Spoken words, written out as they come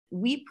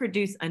we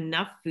produce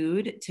enough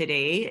food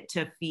today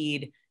to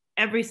feed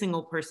every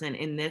single person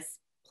in this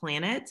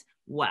planet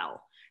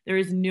well. There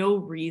is no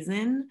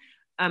reason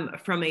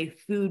from a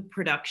food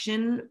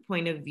production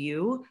point of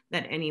view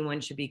that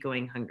anyone should be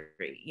going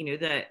hungry.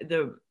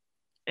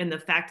 And the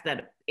fact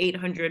that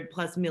 800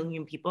 plus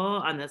million people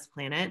on this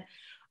planet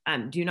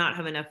do not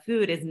have enough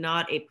food is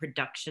not a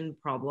production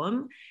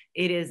problem.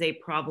 It is a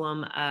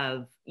problem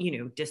of,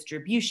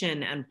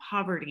 distribution and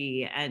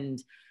poverty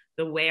and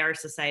the way our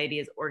society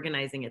is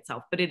organizing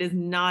itself. But it is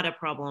not a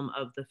problem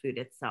of the food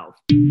itself.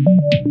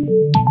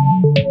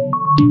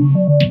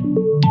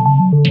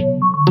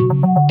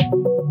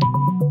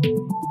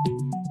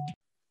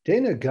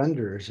 Dana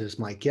Gunders is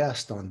my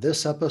guest on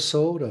this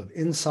episode of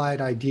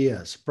Inside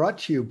Ideas, brought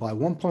to you by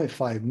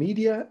 1.5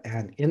 Media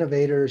and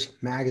Innovators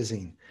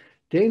Magazine.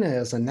 Dana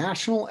is a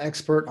national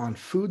expert on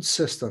food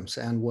systems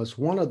and was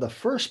one of the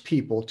first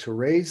people to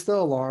raise the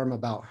alarm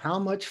about how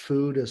much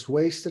food is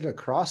wasted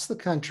across the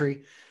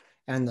country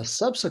and the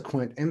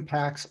subsequent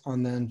impacts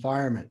on the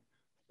environment,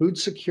 food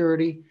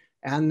security,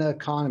 and the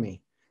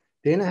economy.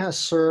 Dana has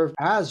served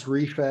as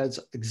ReFed's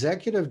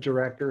executive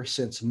director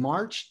since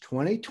March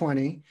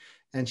 2020,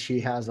 and she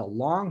has a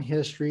long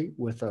history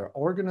with the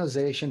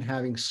organization,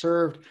 having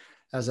served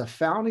as a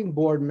founding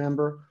board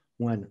member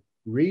when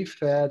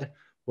ReFed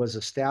was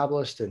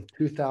established in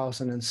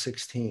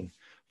 2016.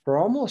 For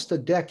almost a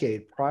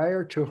decade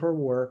prior to her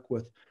work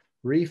with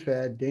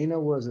ReFed, Dana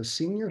was a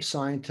senior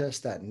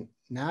scientist at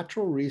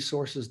Natural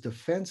Resources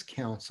Defense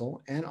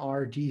Council,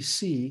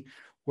 NRDC,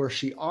 where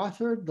she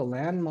authored the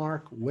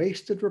landmark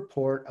Wasted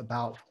Report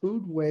about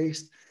food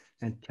waste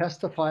and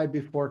testified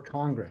before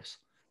Congress.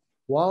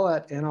 While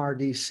at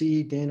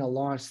NRDC, Dana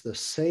launched the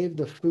Save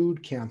the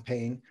Food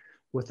campaign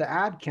with the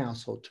Ad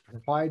Council to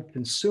provide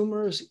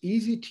consumers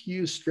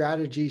easy-to-use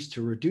strategies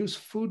to reduce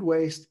food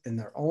waste in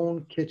their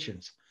own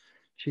kitchens.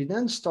 She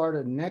then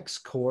started Next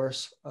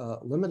Course, a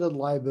limited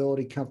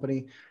liability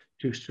company,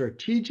 to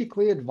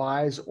strategically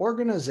advise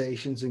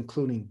organizations,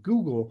 including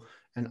Google,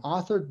 and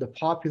authored the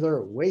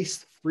popular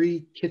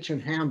Waste-Free Kitchen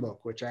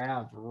Handbook, which I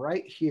have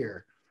right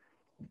here.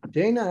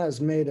 Dana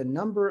has made a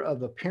number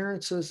of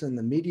appearances in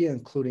the media,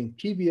 including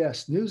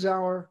PBS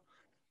NewsHour,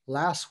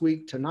 Last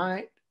Week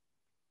Tonight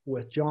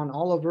with John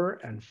Oliver,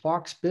 and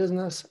Fox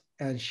Business,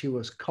 and she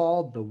was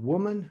called the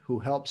woman who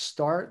helped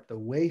start the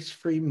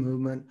waste-free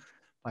movement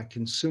by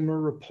Consumer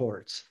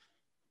Reports.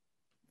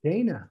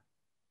 Dana,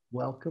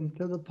 welcome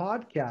to the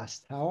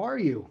podcast. How are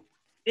you?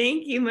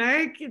 Thank you,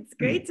 Mark. It's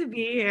great to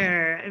be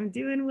here. I'm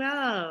doing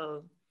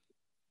well.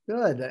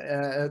 Good.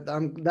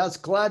 That's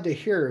glad to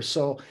hear.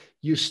 So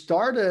you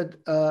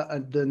started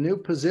the new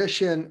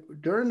position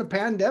during the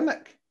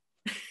pandemic.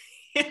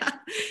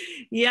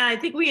 Yeah, I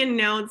think we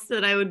announced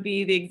that I would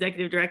be the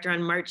executive director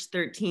on March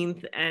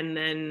 13th, and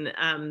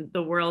then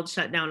the world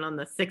shut down on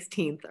the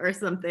 16th or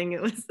something.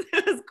 It was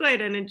quite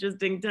an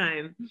interesting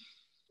time.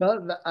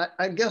 Well,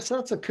 I guess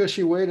that's a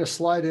cushy way to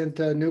slide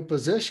into a new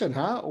position,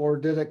 huh? Or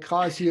did it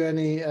cause you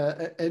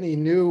any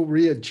new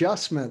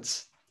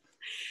readjustments?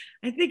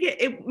 I think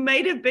it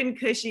might have been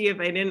cushy if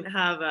I didn't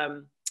have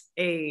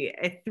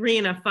a 3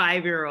 and a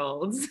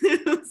 5-year-old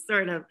who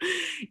sort of,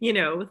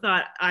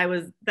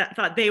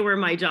 thought they were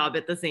my job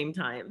at the same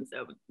time.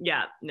 So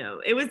yeah,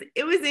 no, it was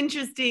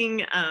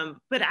interesting,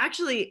 but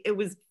actually it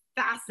was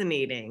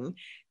fascinating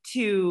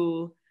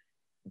to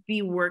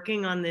be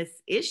working on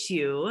this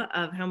issue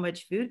of how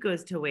much food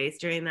goes to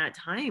waste during that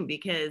time,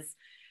 because,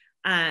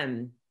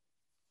 right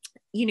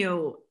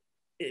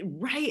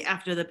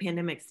after the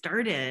pandemic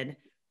started,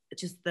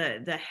 just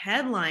the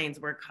headlines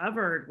were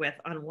covered with,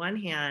 on one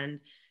hand,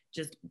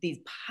 just these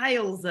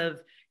piles of,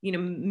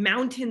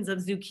 mountains of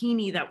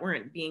zucchini that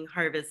weren't being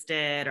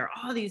harvested, or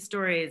all these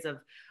stories of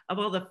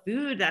all the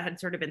food that had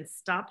sort of been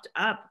stopped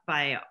up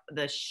by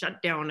the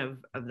shutdown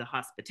of the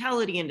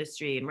hospitality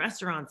industry and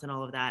restaurants and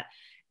all of that.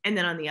 And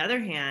then on the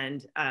other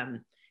hand,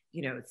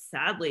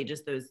 sadly,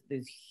 just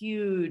those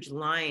huge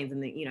lines,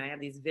 and I have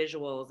these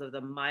visuals of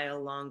the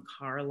mile-long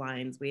car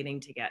lines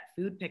waiting to get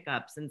food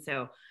pickups. And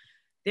so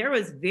there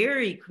was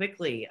very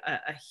quickly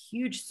a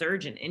huge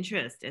surge in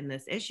interest in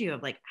this issue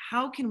of, like,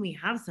 how can we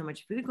have so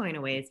much food going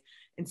to waste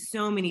and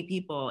so many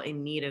people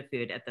in need of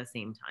food at the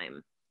same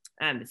time?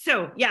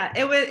 So yeah,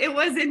 it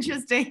was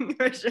interesting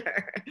for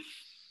sure.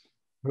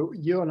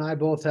 You and I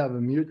both have a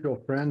mutual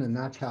friend, and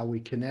that's how we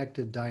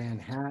connected, Diane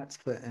Hatz,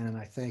 and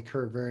I thank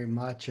her very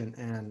much.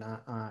 And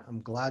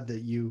I'm glad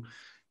that you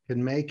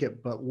can make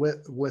it. But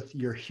with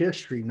your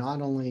history,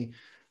 not only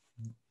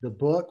the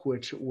book,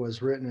 which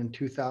was written in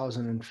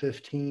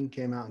 2015,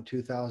 came out in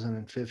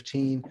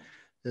 2015,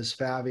 is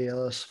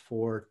fabulous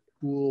for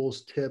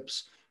tools,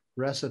 tips,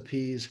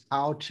 recipes,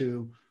 how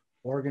to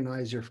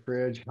organize your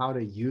fridge, how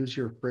to use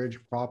your fridge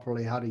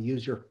properly, how to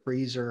use your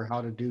freezer,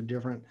 how to do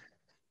different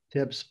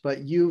tips.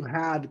 But you've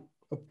had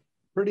a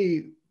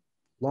pretty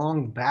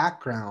long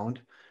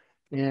background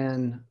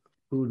in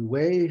food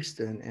waste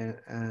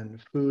and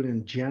food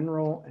in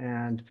general,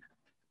 and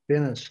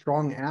been a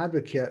strong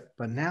advocate.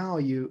 But now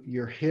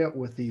you're hit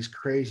with these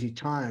crazy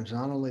times,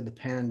 not only the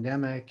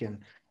pandemic and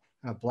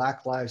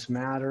Black Lives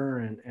Matter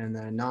and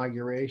the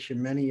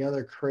inauguration, many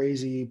other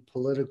crazy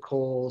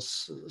political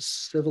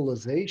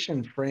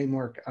civilization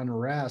framework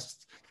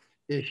unrest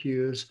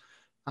issues.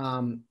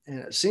 And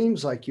it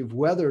seems like you've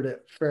weathered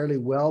it fairly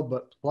well,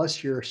 but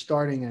plus you're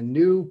starting a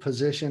new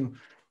position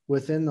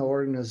within the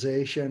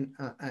organization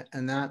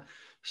and that.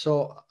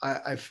 So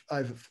I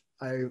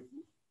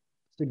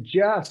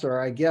suggest, or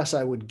I guess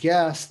I would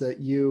guess that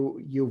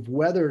you've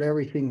weathered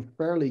everything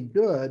fairly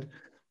good,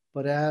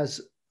 but as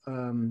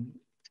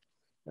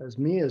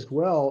me as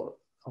well,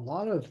 a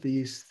lot of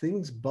these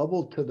things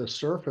bubbled to the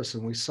surface,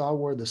 and we saw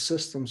where the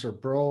systems are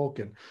broke.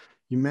 And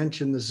you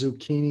mentioned the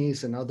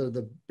zucchinis and other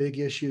the big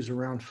issues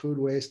around food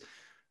waste.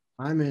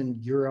 I'm in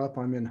Europe.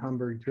 I'm in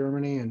Hamburg,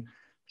 Germany, and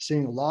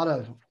seeing a lot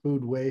of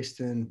food waste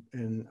in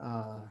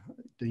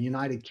the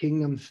United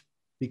Kingdom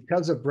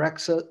because of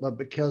Brexit, but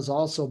because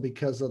of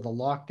the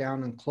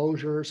lockdown and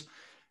closures.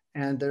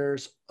 And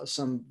there's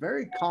some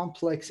very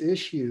complex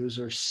issues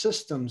or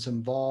systems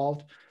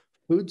involved,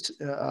 foods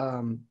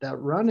that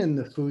run in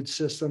the food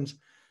systems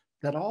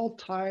that all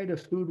tie to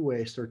food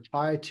waste or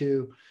tie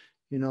to,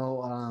 you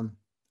know,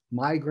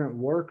 migrant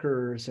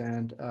workers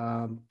and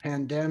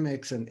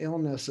pandemics and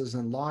illnesses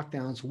and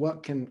lockdowns,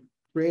 what can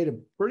create a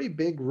pretty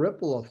big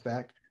ripple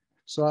effect.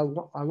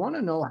 So I want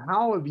to know,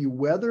 how have you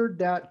weathered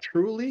that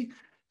truly?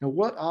 And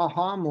what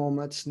aha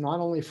moments, not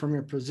only from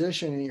your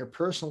position and your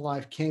personal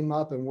life, came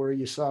up and where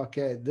you saw,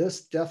 okay,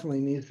 this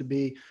definitely needs to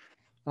be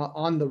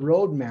on the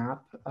roadmap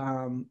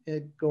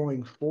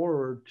going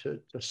forward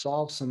to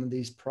solve some of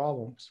these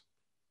problems?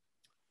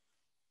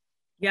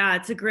 Yeah,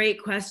 it's a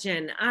great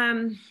question.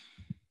 I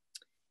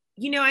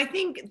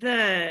think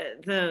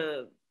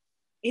the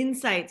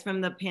insights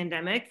from the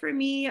pandemic for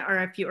me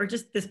are a few, or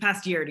just this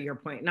past year, to your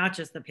point, not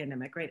just the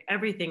pandemic, right?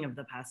 Everything of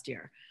the past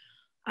year.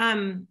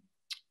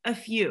 A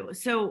few.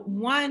 So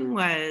one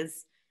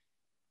was,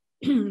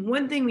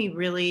 one thing we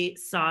really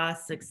saw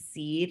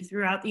succeed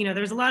throughout,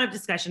 there's a lot of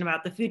discussion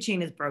about the food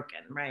chain is broken,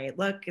 right?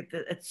 Look,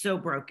 it's so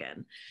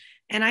broken.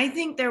 And I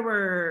think there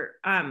were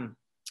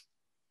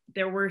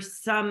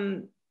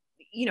some,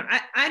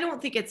 I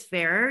don't think it's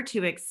fair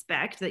to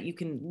expect that you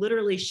can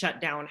literally shut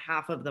down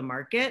half of the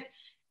market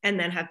and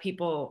then have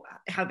people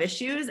have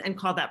issues and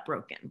call that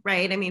broken,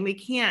 right? I mean, we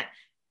can't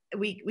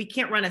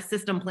run a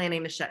system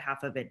planning to shut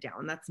half of it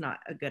down. That's not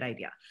a good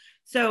idea.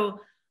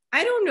 So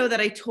I don't know that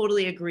I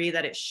totally agree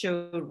that it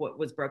showed what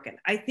was broken.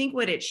 I think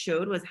what it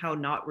showed was how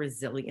not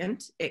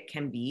resilient it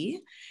can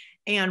be,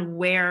 and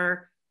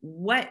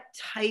what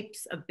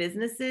types of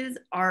businesses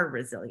are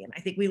resilient.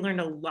 I think we learned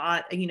a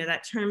lot,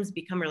 that term's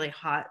become really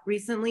hot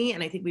recently.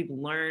 And I think we've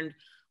learned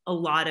a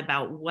lot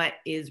about what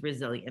is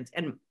resilient.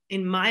 And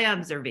in my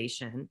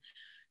observation,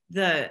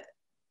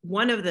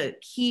 one of the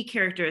key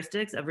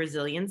characteristics of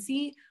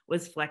resiliency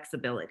was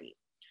flexibility.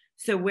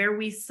 So where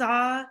we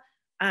saw,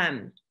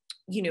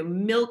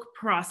 milk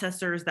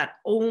processors that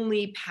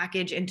only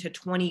package into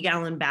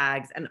 20-gallon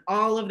bags and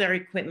all of their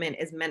equipment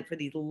is meant for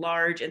these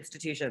large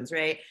institutions,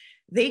 right?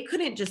 They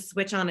couldn't just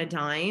switch on a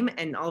dime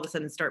and all of a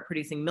sudden start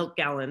producing milk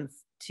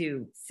gallons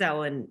to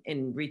sell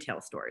in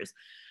retail stores.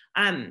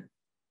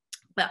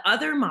 But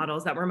other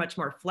models that were much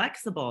more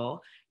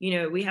flexible,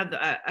 we have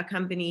a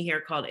company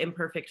here called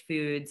Imperfect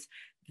Foods.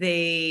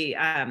 They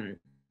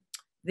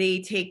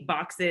take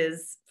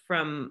boxes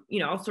from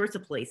all sorts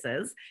of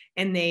places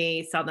and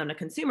they sell them to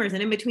consumers,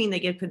 and in between they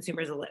give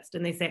consumers a list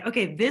and they say,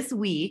 okay, this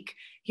week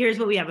here's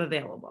what we have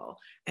available,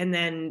 and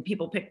then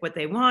people pick what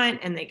they want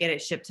and they get it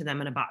shipped to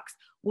them in a box.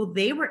 Well,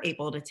 they were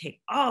able to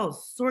take all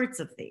sorts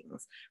of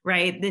things,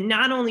 right? Then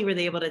not only were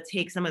they able to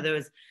take some of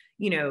those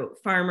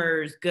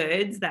farmers'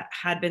 goods that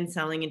had been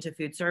selling into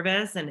food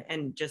service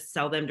and just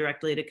sell them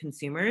directly to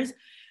consumers,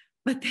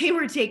 but they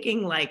were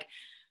taking like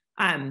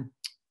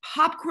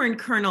popcorn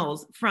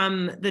kernels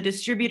from the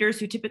distributors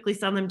who typically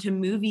sell them to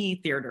movie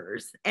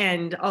theaters.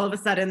 And all of a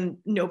sudden,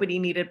 nobody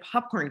needed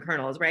popcorn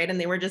kernels, right? And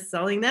they were just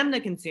selling them to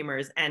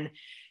consumers. And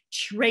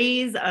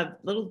trays of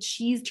little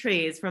cheese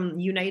trays from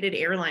United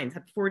Airlines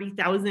had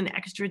 40,000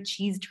 extra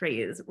cheese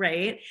trays,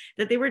 right?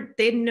 That they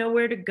didn't know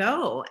where to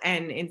go.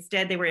 And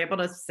instead they were able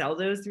to sell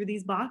those through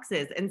these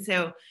boxes. And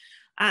so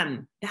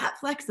that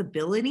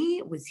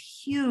flexibility was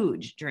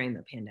huge during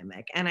the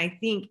pandemic, and I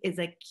think is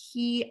a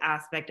key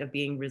aspect of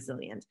being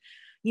resilient.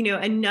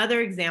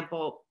 Another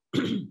example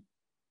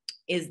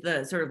is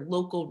the sort of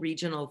local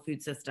regional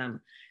food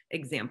system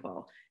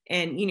example.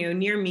 And,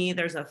 near me,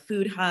 there's a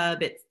food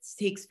hub. It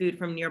takes food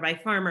from nearby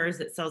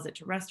farmers. It sells it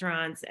to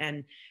restaurants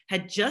and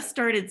had just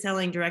started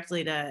selling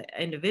directly to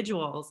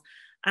individuals.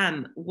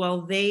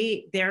 Well,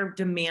 their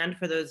demand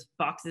for those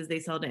boxes they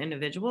sell to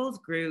individuals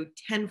grew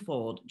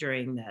tenfold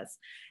during this.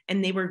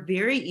 And they were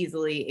very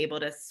easily able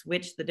to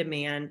switch the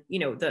demand,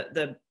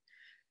 the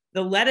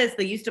lettuce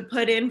they used to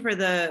put in for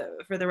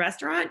the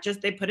restaurant,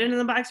 just they put it in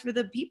the box for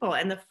the people,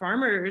 and the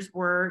farmers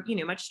were,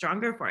 much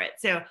stronger for it.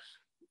 So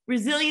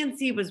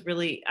resiliency was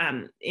really,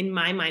 in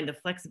my mind, the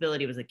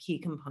flexibility was a key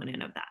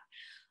component of that.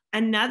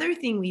 Another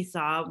thing we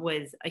saw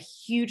was a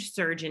huge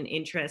surge in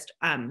interest.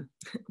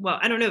 Well,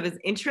 I don't know if it's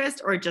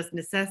interest or just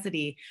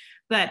necessity,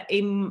 but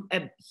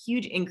a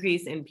huge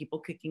increase in people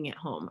cooking at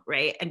home,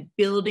 right? And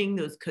building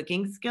those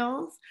cooking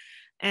skills.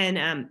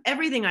 And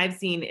everything I've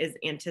seen is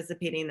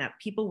anticipating that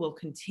people will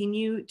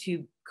continue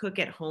to cook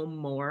at home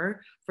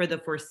more for the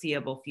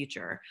foreseeable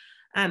future.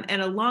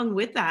 And along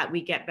with that,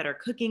 we get better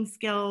cooking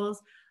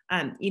skills.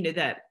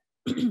 That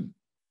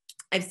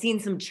I've seen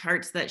some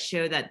charts that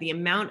show that the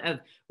amount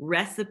of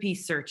recipe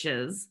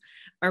searches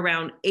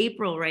around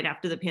April, right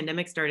after the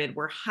pandemic started,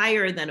 were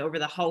higher than over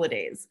the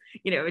holidays,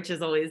 which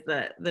is always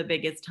the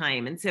biggest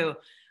time. And so,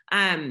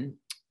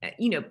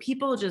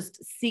 people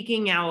just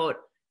seeking out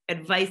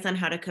advice on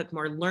how to cook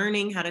more,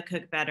 learning how to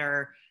cook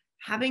better,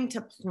 having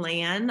to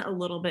plan a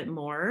little bit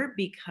more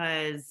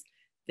because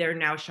they're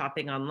now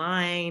shopping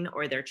online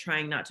or they're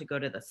trying not to go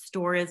to the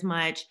store as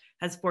much,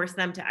 has forced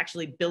them to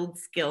actually build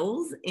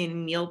skills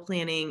in meal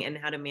planning and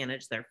how to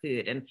manage their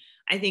food. And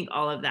I think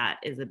all of that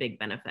is a big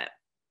benefit.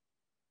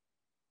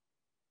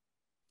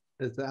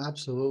 It's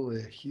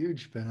absolutely a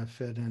huge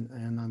benefit, and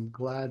I'm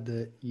glad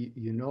that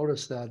you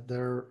noticed that.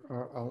 There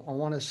are, I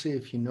want to see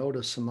if you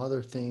notice some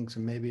other things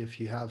and maybe if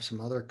you have some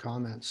other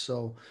comments.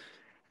 So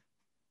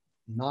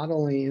not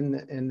only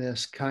in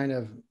this kind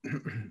of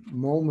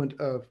moment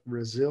of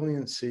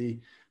resiliency,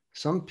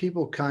 some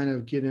people kind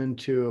of get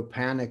into a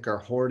panic or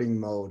hoarding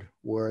mode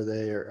where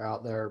they are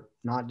out there,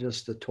 not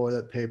just the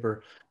toilet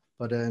paper,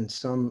 but in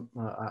some,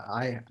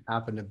 I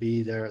happen to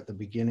be there at the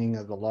beginning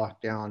of the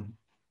lockdown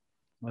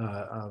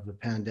of the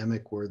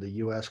pandemic where the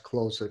U.S.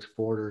 closed its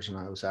borders, and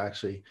I was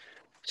actually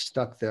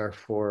stuck there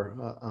for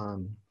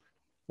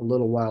a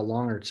little while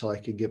longer until I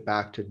could get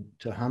back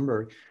to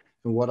Hamburg.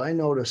 And what I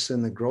noticed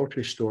in the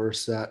grocery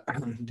stores that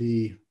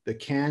the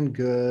canned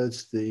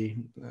goods, the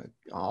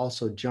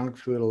also junk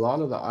food, a lot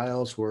of the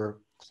aisles were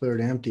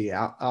cleared empty.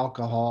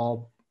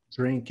 Alcohol,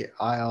 drink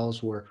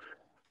aisles were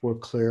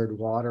cleared,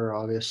 water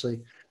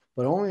obviously,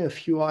 but only a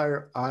few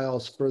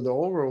aisles further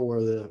over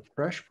where the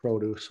fresh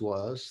produce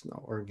was,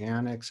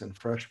 organics and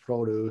fresh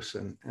produce,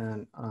 and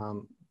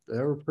they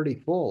were pretty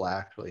full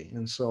actually.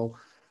 And so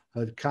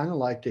I'd kind of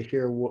like to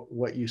hear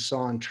what you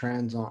saw in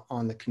trends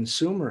on the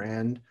consumer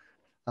end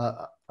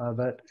of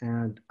it,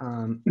 and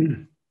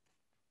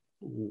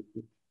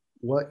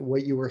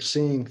what you were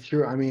seeing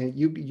through. I mean,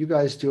 you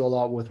guys do a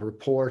lot with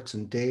reports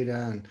and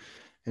data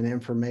and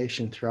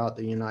information throughout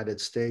the United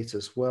States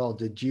as well.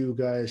 Did you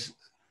guys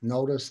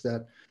notice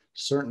that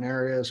certain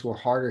areas were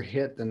harder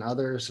hit than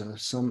others, and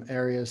some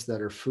areas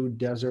that are food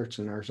deserts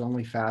and there's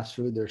only fast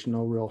food, there's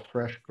no real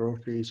fresh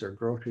groceries or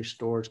grocery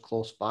stores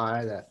close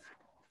by that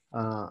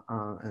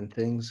and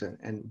things?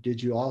 And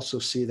did you also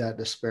see that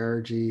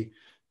disparity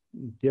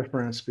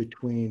difference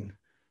between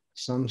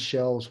some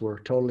shelves were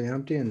totally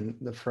empty and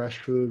the fresh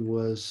food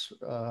was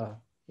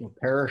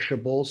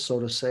perishable, so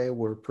to say,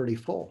 were pretty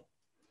full?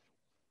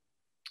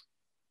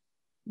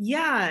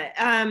 Yeah,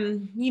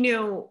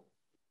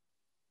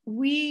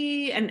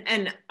 we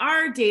and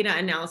our data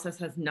analysis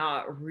has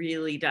not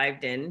really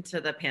dived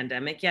into the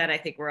pandemic yet. I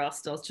think we're all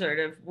still sort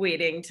of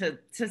waiting to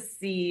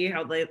see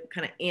how the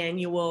kind of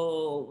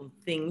annual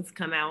things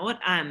come out.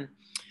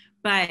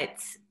 But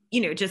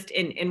just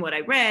in what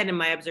I read and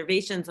my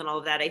observations and all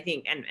of that, I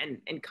think,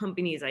 and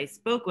companies I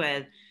spoke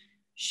with,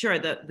 sure,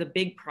 the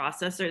big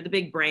processor, the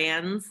big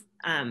brands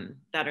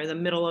that are the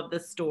middle of the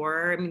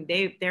store, I mean,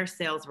 their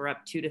sales were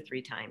up 2 to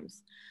 3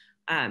 times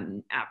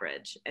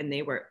average, and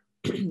they were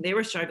they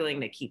were struggling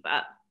to keep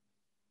up.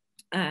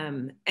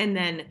 And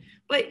then,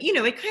 but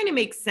it kind of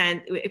makes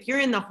sense if you're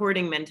in the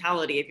hoarding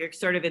mentality. If you're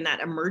sort of in that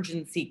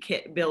emergency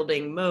kit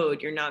building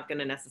mode, you're not going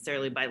to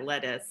necessarily buy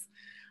lettuce.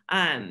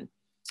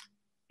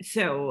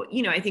 So,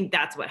 I think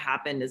that's what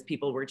happened is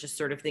people were just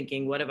sort of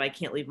thinking, what if I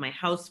can't leave my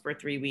house for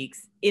 3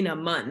 weeks in a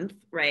month,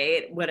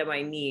 right? What do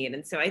I need?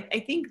 And so I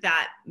think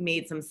that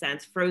made some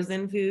sense.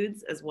 Frozen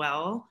foods as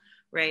well,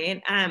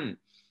 right?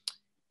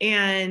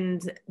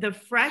 And the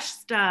fresh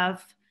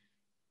stuff,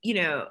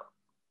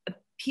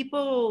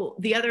 people,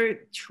 the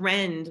other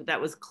trend that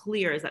was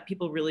clear is that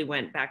people really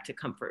went back to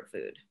comfort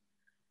food.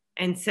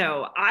 And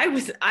so I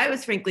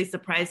was frankly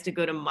surprised to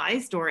go to my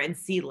store and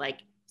see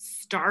like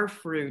star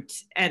fruit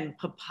and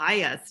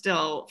papaya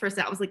still for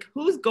sale. I was like,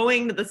 who's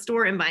going to the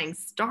store and buying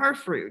star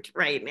fruit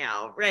right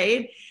now,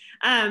 right?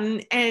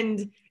 And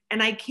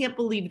I can't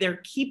believe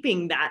they're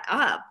keeping that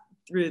up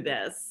through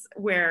this,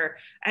 where,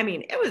 I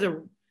mean, it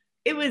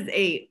was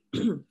a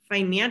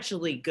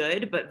financially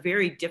good but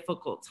very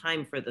difficult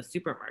time for the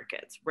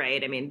supermarkets,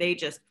 right? I mean,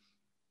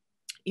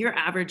 your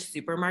average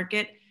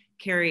supermarket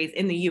carries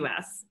in the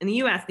US,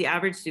 the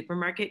average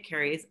supermarket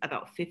carries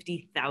about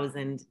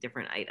 50,000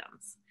 different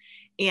items.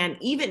 And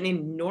even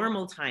in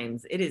normal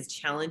times, it is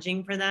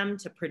challenging for them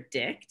to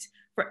predict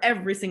for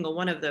every single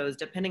one of those,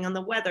 depending on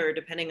the weather,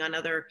 depending on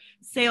other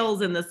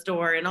sales in the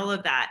store and all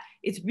of that.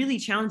 It's really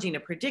challenging to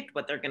predict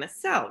what they're going to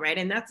sell, right?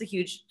 And that's a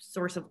huge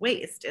source of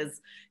waste,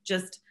 is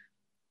just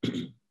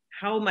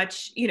how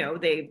much,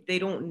 they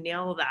don't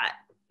nail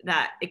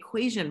that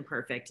equation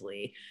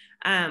perfectly.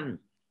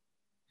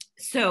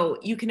 So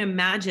you can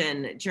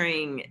imagine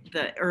during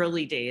the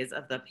early days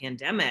of the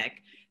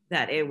pandemic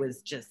that it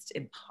was just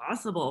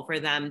impossible for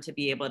them to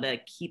be able to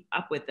keep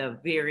up with a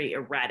very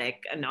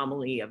erratic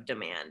anomaly of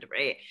demand,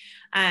 right?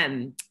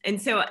 And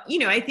so,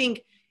 I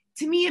think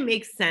to me, it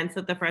makes sense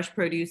that the fresh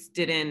produce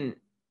didn't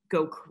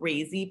go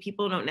crazy.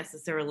 People don't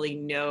necessarily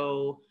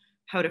know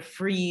how to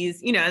freeze,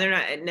 they're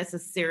not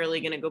necessarily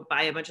going to go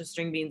buy a bunch of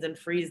string beans and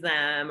freeze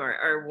them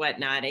or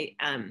whatnot.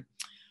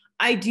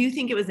 I do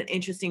think it was an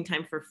interesting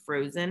time for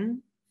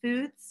frozen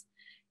foods.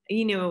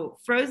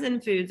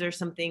 Frozen foods are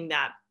something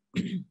that,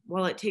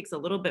 while it takes a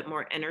little bit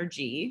more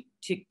energy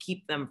to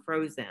keep them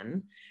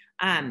frozen,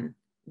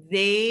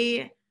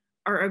 they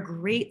are a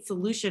great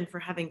solution for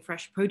having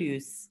fresh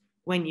produce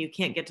when you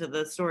can't get to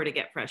the store to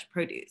get fresh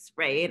produce,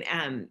 right?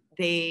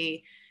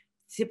 They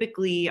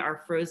typically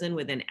are frozen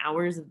within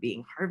hours of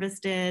being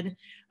harvested.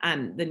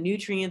 The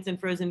nutrients in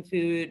frozen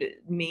food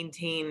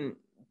maintain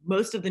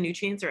most of the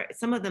nutrients, or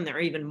some of them there are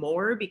even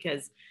more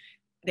because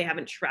they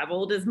haven't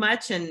traveled as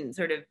much and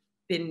sort of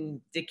been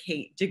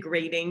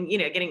degrading,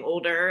 getting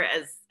older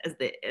as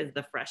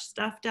the fresh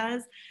stuff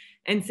does.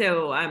 And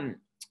so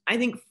I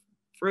think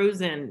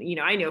frozen,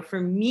 I know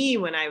for me,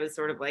 when I was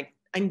sort of like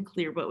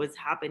unclear what was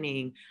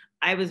happening,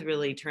 I was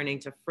really turning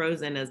to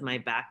frozen as my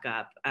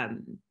backup.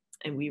 And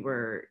we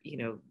were,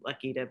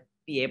 lucky to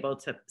be able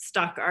to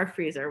stock our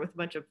freezer with a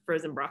bunch of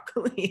frozen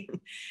broccoli.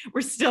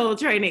 We're still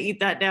trying to eat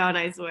that down,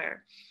 I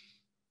swear.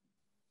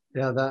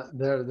 Yeah, that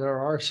there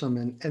are some,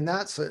 and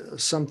that's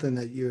something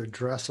that you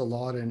address a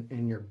lot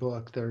in your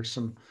book. There's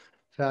some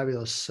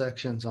fabulous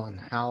sections on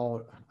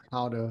how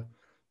to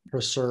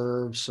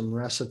preserve, some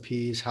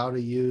recipes, how to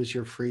use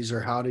your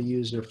freezer, how to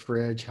use your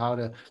fridge,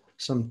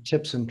 some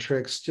tips and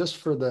tricks just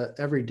for the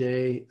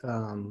everyday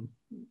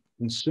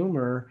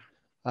consumer,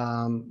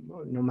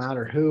 no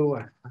matter who,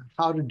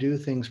 how to do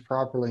things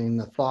properly and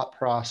the thought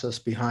process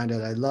behind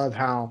it. I love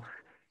how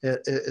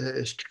it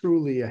is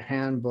truly a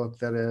handbook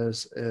that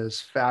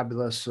is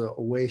fabulous, a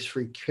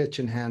waste-free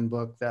kitchen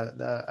handbook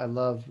that I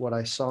love what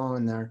I saw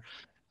in there.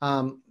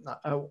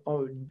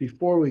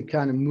 Before we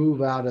kind of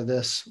move out of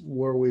this,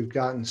 where we've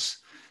gotten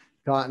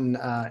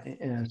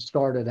and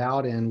started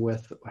out in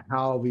with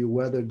how we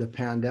weathered the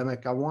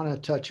pandemic, I want to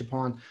touch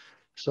upon.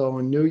 So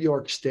in New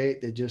York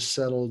State, they just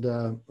settled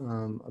a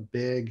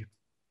big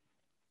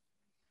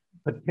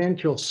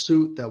potential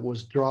suit that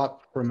was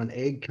dropped from an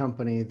egg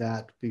company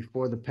that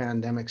before the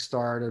pandemic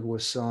started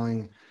was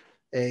selling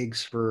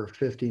eggs for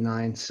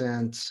 59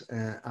 cents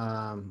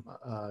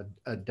a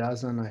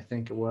dozen, I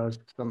think it was,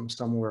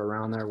 somewhere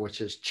around there,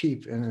 which is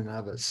cheap in and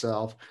of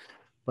itself,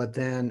 but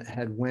then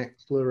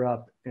flew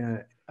up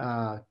to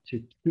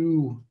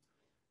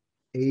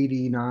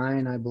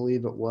 289, I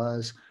believe it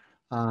was,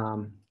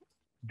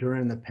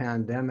 during the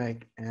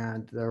pandemic,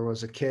 and there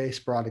was a case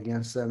brought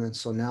against them. And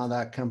so now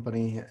that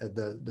company,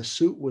 the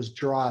suit was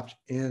dropped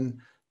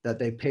in that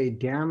they paid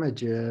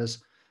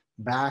damages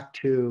back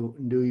to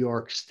New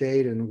York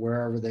State and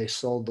wherever they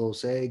sold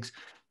those eggs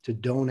to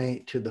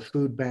donate to the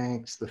food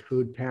banks, the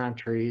food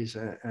pantries.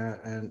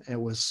 And it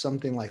was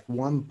something like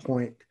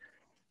 1.9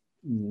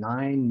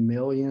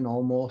 million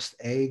almost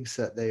eggs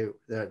that they're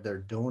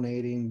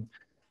donating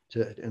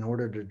in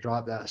order to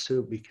drop that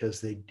suit, because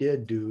they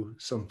did do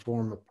some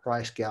form of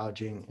price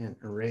gouging and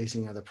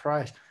raising of the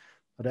price.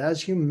 But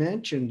as you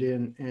mentioned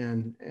in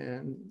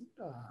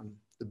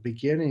the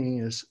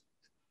beginning,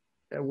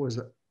 it was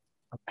a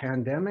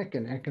pandemic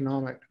and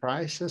economic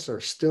crisis,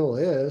 or still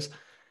is,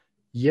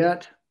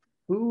 yet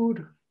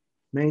food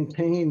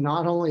maintained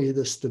not only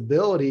the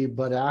stability,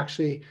 but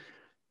actually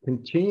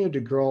continued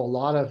to grow. A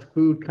lot of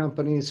food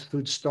companies,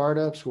 food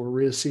startups were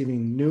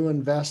receiving new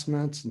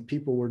investments and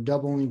people were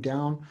doubling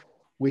down.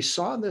 We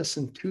saw this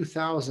in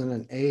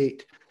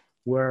 2008,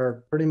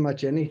 where pretty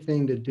much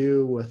anything to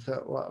do with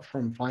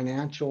from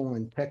financial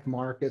and tech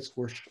markets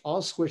were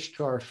all switched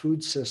to our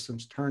food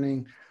systems,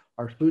 turning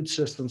our food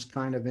systems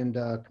kind of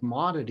into a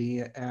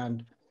commodity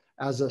and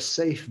as a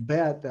safe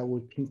bet that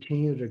would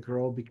continue to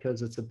grow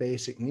because it's a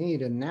basic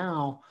need. And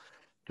now,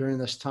 during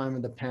this time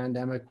of the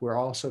pandemic, we're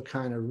also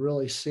kind of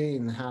really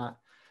seeing how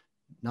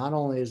not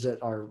only is it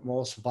our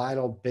most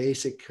vital,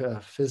 basic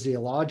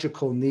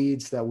physiological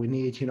needs that we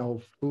need,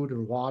 food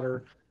and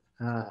water,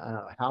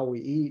 how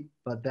we eat,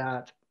 but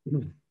that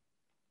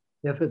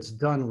if it's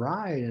done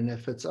right and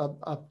if it's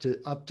up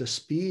to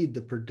speed,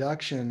 the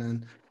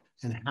production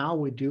and how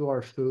we do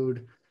our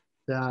food,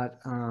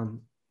 that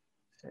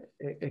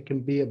it can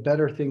be a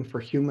better thing for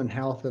human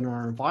health and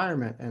our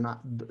environment. And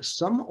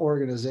some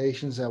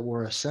organizations that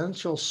were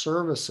essential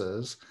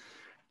services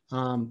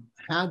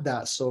had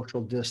that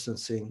social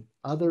distancing.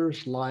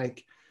 Others,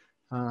 like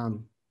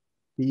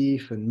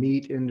beef and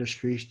meat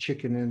industries,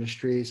 chicken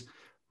industries,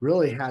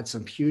 really had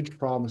some huge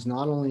problems,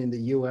 not only in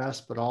the US,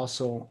 but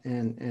also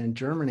in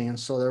Germany. And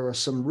so there were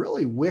some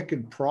really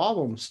wicked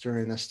problems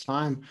during this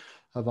time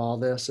of all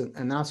this.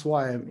 And that's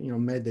why I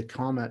made the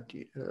comment,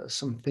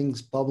 some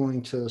things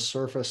bubbling to the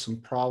surface, some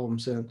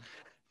problems in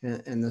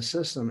the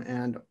system.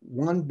 And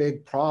one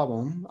big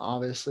problem,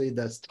 obviously,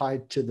 that's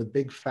tied to the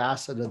big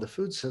facet of the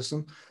food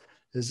system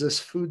is this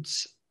food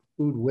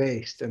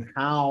waste, and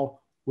how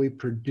we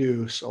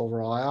produce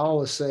overall. I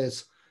always say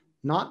it's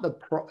not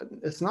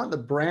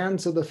the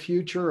brands of the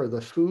future or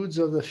the foods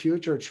of the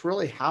future. It's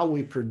really how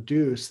we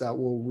produce that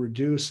will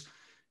reduce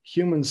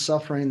human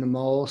suffering the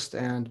most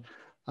and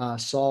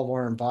solve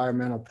our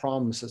environmental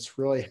problems. It's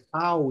really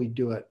how we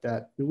do it.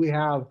 That do we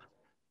have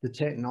the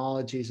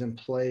technologies in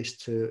place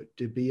to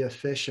be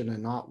efficient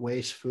and not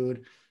waste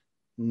food,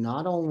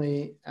 not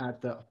only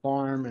at the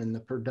farm and the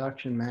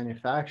production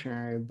manufacturing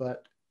area,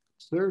 but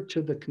clear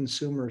to the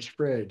consumer's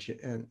fridge.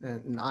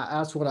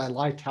 That's what I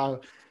liked,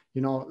 how,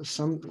 you know,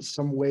 some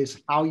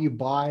ways, how you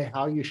buy,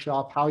 how you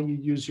shop, how you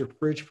use your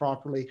fridge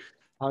properly,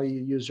 how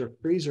you use your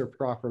freezer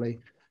properly.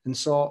 And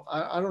so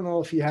I don't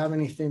know if you have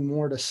anything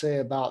more to say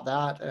about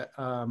that,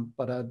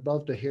 but I'd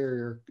love to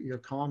hear your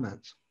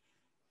comments.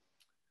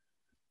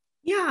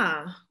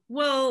 Yeah.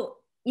 Well,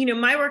 you know,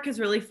 my work is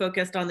really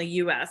focused on the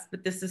US,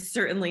 but this is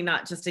certainly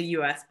not just a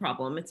US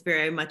problem. It's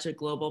very much a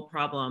global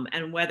problem.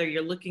 And whether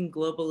you're looking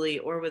globally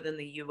or within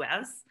the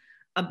US,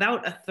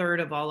 about a third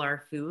of all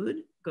our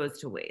food goes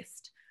to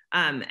waste.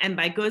 And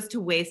by goes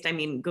to waste, I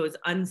mean goes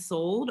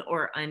unsold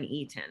or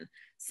uneaten.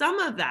 Some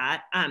of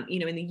that, you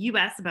know, in the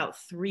US, about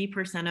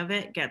 3% of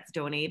it gets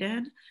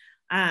donated.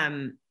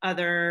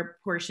 Other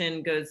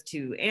portion goes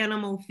to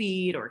animal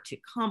feed or to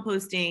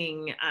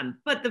composting,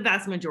 but the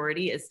vast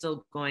majority is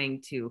still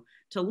going to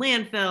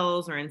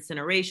landfills or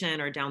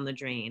incineration or down the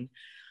drain.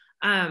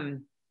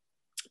 And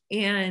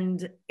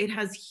it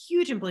has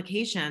huge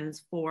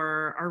implications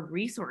for our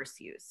resource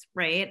use,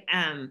 right?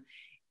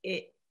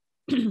 It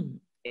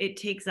it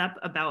takes up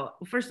about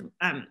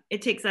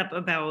it takes up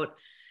about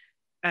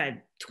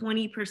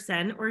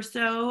 20% or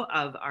so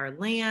of our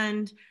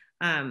land,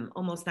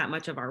 almost that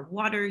much of our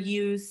water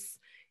use,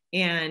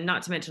 and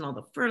not to mention all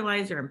the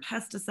fertilizer and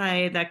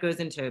pesticide that goes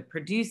into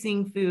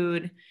producing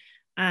food,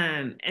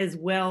 as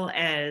well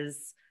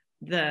as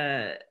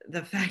the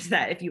fact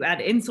that if you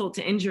add insult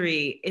to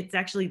injury, it's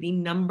actually the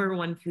number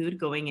one food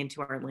going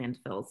into our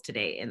landfills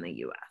today in the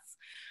US.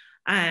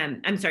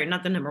 I'm sorry,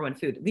 not the number one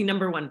food, the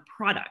number one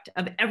product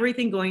of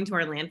everything going to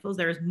our landfills.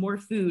 There is more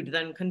food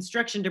than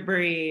construction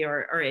debris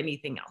or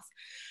anything else.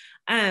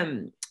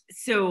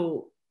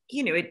 So,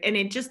 you know,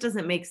 it just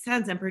doesn't make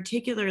sense. And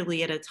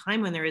particularly at a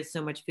time when there is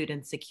so much food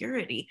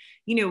insecurity,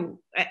 you know,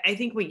 I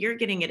think what you're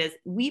getting at is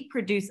we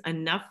produce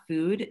enough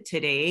food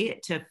today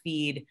to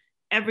feed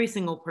every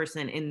single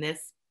person in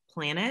this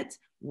planet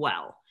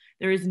well.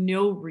 There is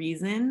no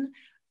reason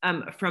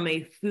from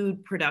a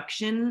food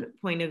production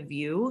point of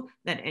view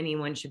that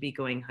anyone should be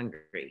going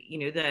hungry. You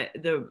know,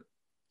 the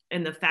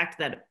fact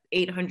that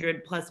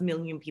 800 plus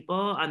million people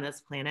on this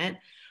planet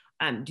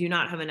do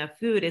not have enough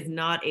food is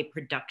not a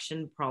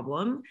production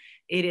problem.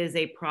 It is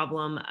a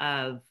problem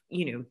of,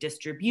 you know,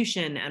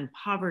 distribution and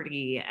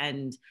poverty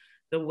and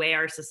the way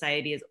our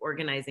society is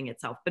organizing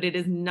itself. But it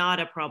is not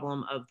a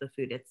problem of the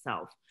food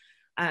itself.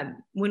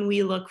 When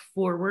we look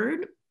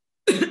forward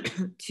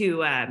to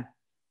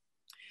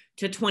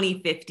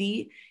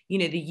 2050, you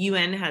know, the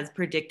UN has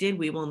predicted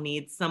we will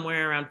need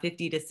somewhere around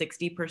 50 to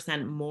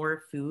 60%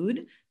 more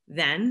food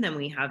then than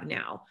we have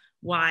now.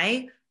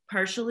 Why?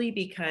 Partially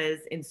because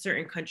in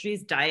certain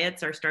countries,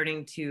 diets are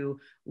starting to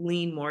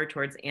lean more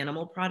towards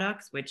animal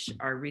products, which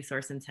are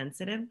resource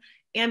intensive,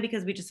 and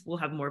because we just will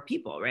have more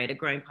people, right? A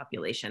growing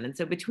population. And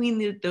so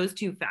between those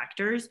two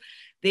factors,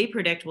 they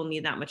predict we'll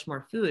need that much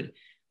more food.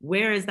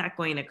 Where is that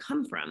going to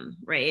come from,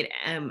 right?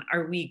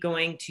 Are we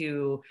going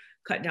to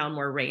cut down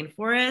more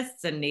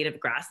rainforests and native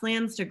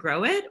grasslands to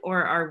grow it?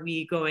 Or are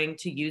we going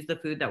to use the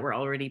food that we're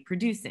already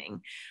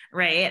producing,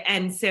 right?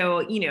 And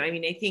so, you know, I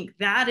mean, I think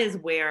that is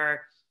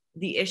where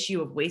the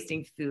issue of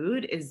wasting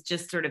food is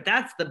just sort of,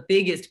 that's the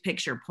biggest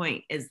picture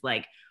point, is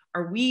like,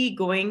 are we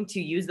going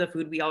to use the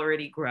food we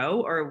already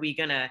grow, or are we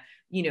gonna,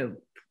 you know,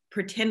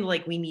 pretend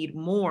like we need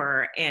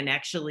more and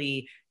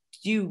actually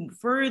do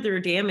further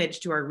damage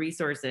to our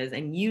resources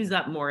and use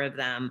up more of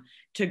them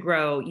to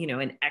grow, you know,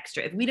 an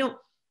extra? If we don't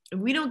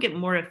get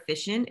more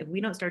efficient, if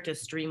we don't start to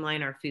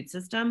streamline our food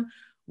system,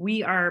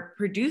 we are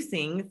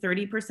producing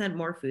 30%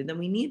 more food than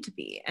we need to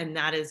be. And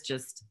that is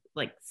just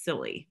like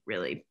silly,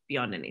 really,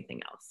 beyond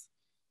anything else.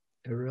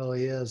 It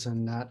really is.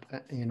 And that,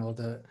 you know,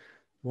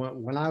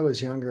 when I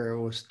was younger,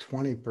 it was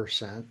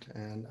 20%,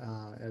 and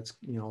it's,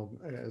 you know,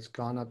 it's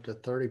gone up to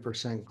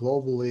 30%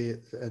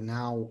 globally. And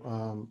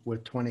now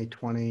with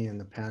 2020 and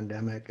the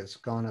pandemic, it's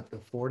gone up to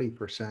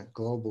 40%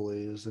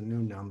 globally is the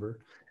new number.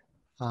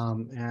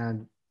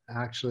 And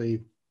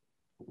actually,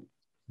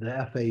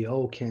 the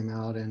FAO came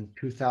out in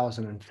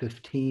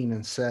 2015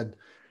 and said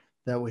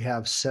that we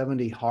have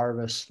 70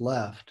 harvests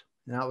left.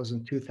 And that was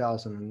in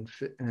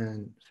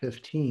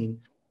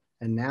 2015.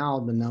 And now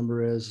the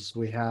number is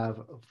we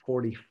have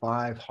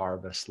 45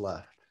 harvests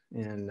left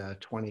in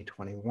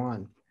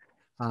 2021.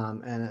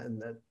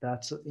 And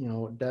that's, you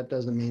know, that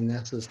doesn't mean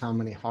this is how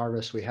many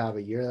harvests we have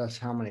a year. That's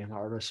how many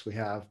harvests we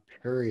have,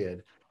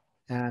 period.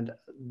 And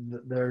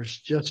there's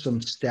just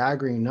some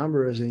staggering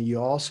numbers. And you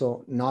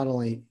also, not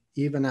only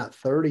even at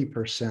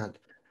 30%,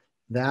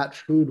 that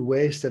food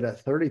wasted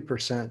at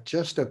 30%,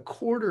 just a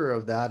quarter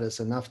of that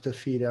is enough to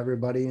feed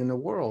everybody in the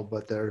world.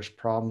 But there's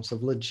problems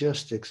of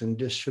logistics and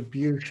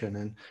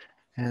distribution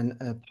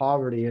and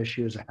poverty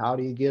issues. How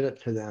do you get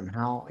it to them?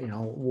 How, you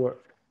know,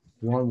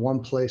 one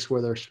place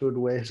where there's food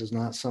waste is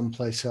not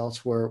someplace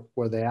else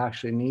where they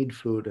actually need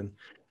food, and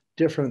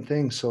different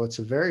things. So it's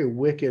a very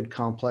wicked,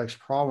 complex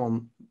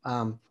problem.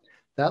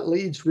 That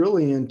leads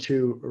really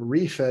into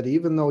REFED.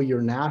 Even though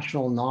you're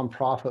national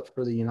nonprofit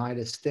for the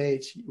United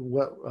States,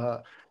 what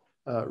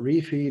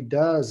REFED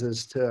does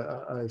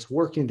is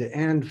working to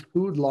end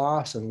food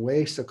loss and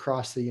waste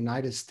across the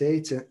United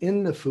States and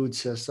in the food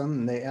system.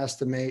 And they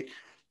estimate,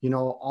 you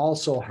know,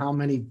 also how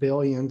many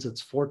billions,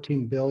 it's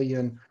 $14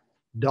 billion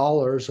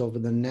over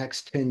the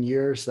next 10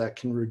 years that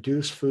can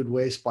reduce food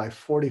waste by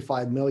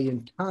 45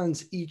 million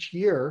tons each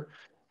year.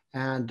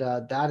 And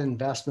that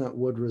investment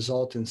would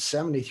result in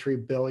 73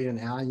 billion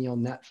annual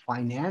net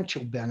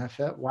financial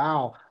benefit.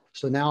 Wow.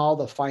 So now all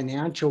the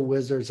financial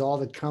wizards, all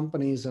the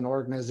companies and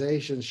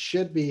organizations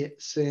should be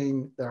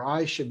seeing, their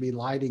eyes should be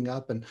lighting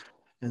up, and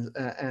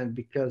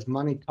because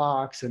money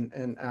talks,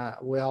 and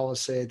we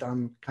always say,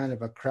 I'm kind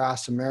of a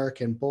crass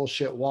American,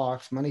 bullshit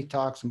walks, money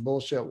talks and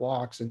bullshit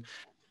walks. And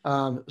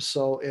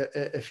so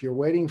if you're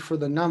waiting for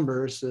the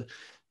numbers,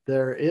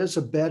 there is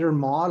a better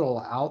model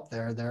out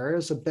there. There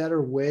is a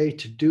better way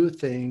to do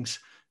things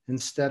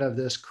instead of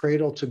this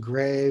cradle to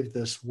grave,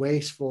 this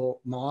wasteful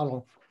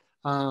model.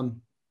 And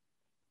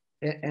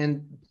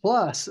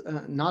plus,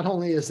 not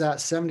only is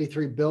that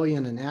 73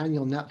 billion in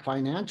annual net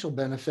financial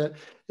benefit,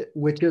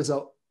 which is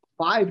a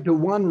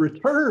 5-to-1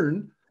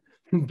 return,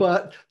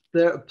 but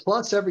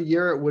plus every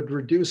year it would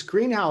reduce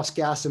greenhouse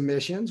gas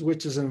emissions,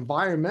 which is an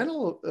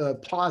environmental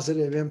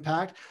positive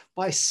impact,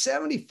 by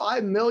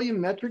 75 million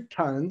metric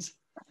tons.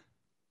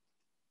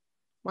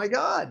 My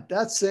God,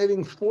 that's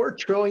saving 4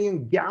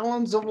 trillion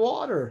gallons of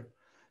water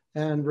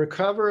and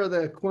recover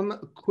the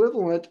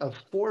equivalent of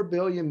 4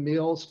 billion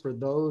meals for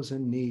those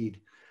in need.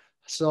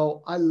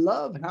 So I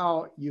love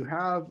how you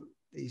have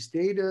these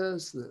data,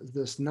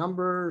 this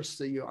numbers,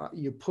 so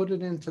you put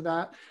it into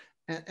that.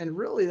 And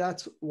really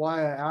that's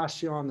why I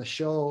asked you on the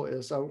show,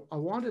 is I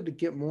wanted to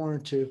get more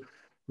into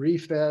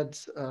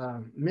REFED's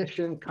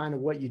mission, kind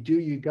of what you do.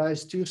 You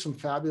guys do some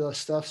fabulous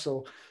stuff.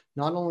 So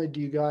not only do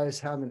you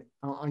guys have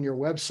on your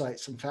website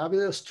some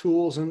fabulous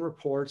tools and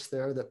reports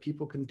there that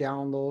people can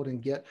download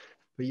and get,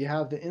 but you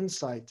have the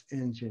insights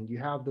engine, you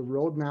have the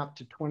roadmap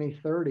to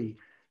 2030,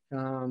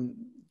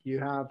 you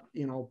have,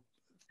 you know,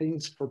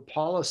 things for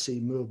policy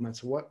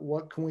movements.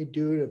 What can we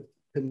do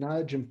to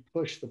nudge and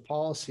push the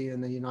policy in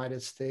the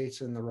United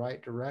States in the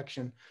right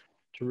direction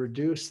to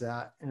reduce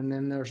that? And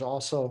then there's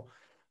also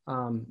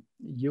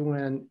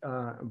UN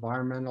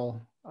environmental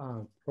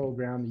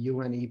program, the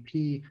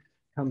UNEP,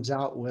 comes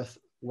out with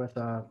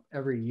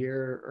every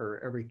year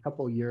or every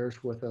couple of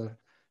years with a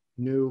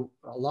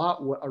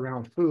lot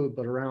around food,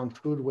 but around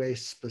food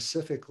waste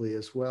specifically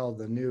as well,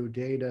 the new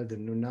data, the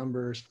new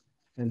numbers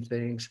and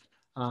things.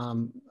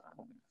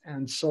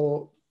 And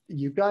so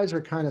you guys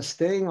are kind of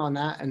staying on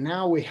that. And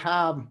now we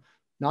have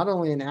not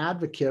only an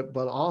advocate,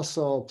 but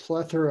also a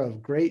plethora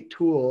of great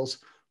tools,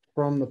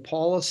 from the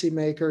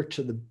policymaker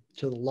to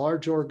the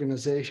large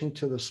organization,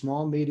 to the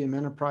small, medium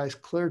enterprise,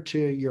 clear to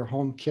your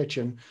home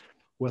kitchen,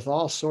 with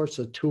all sorts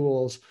of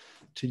tools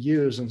to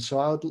use. And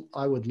so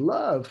I would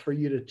love for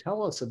you to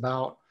tell us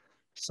about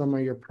some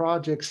of your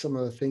projects, some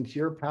of the things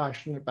you're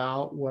passionate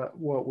about,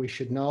 what we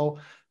should know.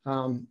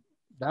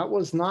 That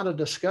was not a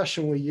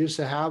discussion we used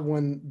to have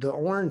when the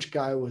orange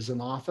guy was in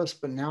office,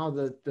 but now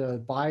that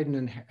Biden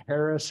and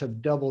Harris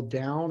have doubled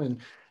down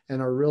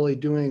and are really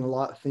doing a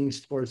lot of things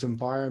towards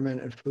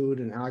environment and food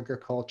and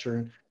agriculture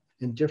and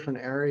in different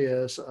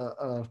areas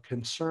of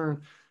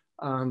concern,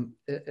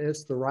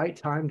 it's the right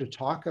time to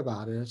talk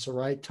about it. It's the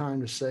right time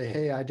to say,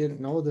 hey, I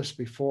didn't know this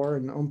before,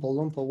 and Oompa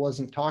Loompa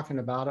wasn't talking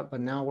about it, but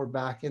now we're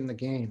back in the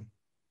game.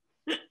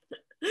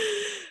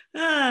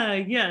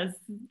 Yes,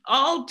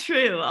 all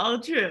true, all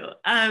true.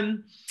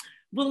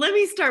 Well, let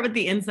me start with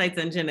the insights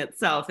engine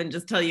itself and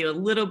just tell you a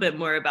little bit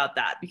more about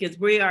that, because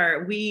we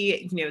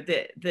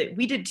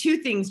did two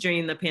things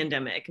during the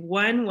pandemic.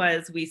 One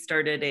was we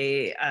started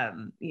a,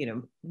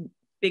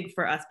 big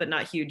for us, but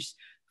not huge,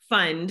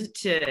 fund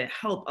to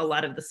help a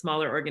lot of the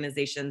smaller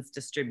organizations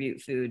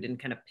distribute food and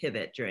kind of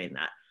pivot during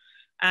that.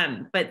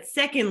 But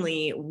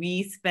secondly,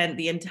 we spent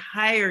the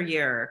entire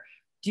year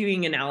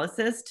doing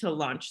analysis to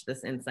launch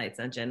this insights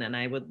engine. And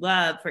I would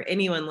love for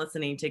anyone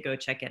listening to go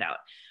check it out.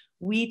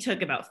 We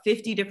took about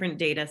 50 different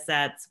data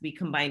sets. We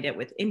combined it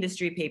with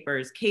industry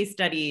papers, case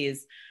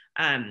studies,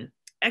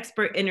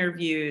 expert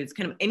interviews,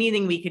 kind of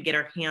anything we could get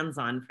our hands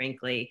on,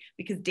 frankly,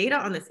 because data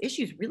on this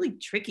issue is really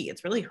tricky.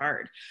 It's really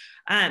hard.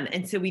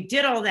 And so we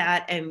did all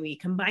that and we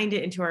combined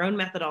it into our own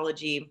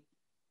methodology.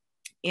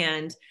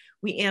 And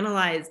we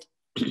analyzed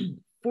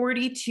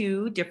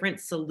 42 different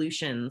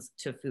solutions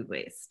to food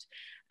waste.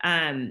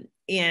 And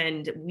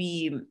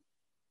we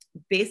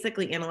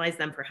basically analyzed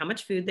them for how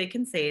much food they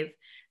can save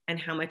and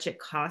how much it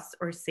costs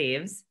or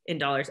saves in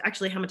dollars,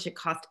 actually how much it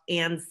costs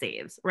and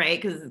saves,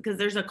 right? Because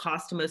there's a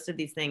cost to most of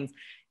these things.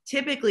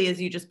 Typically,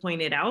 as you just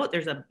pointed out,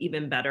 there's an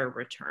even better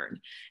return.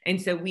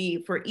 And so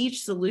we, for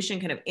each solution,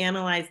 kind of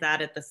analyze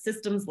that at the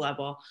systems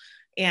level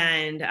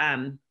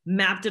and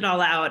mapped it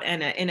all out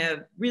in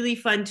a really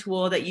fun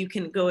tool that you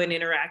can go and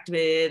interact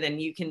with.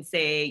 And you can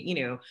say, you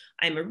know,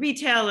 I'm a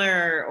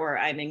retailer or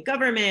I'm in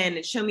government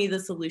and show me the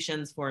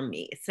solutions for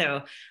me.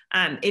 So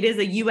it is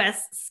a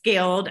US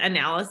scaled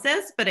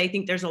analysis, but I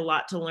think there's a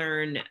lot to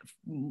learn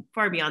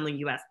far beyond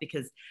the US,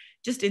 because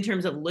just in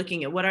terms of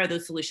looking at what are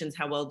those solutions,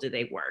 how well do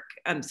they work?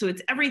 So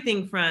it's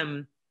everything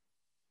from,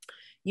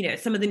 you know,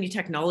 some of the new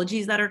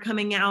technologies that are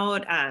coming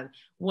out.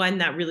 One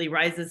that really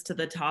rises to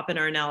the top in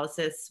our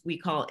analysis, we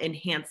call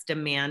enhanced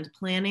demand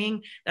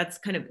planning. That's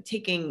kind of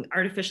taking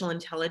artificial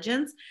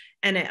intelligence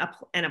and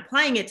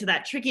applying it to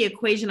that tricky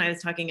equation I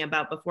was talking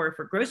about before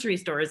for grocery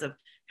stores of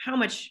how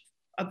much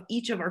of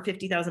each of our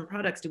 50,000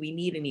 products do we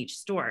need in each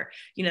store.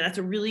 You know, that's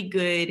a really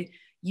good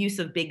use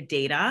of big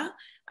data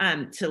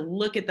to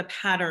look at the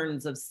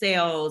patterns of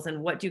sales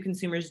and what do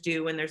consumers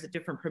do when there's a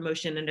different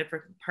promotion in a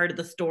different part of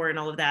the store and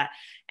all of that,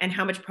 and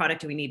how much product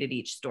do we need at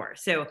each store.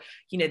 So,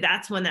 you know,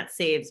 that's one that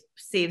saves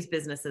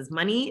businesses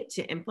money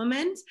to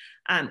implement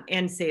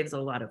and saves a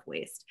lot of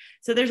waste.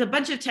 So there's a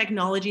bunch of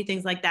technology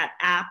things like that,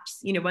 apps.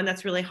 You know, one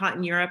that's really hot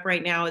in Europe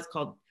right now is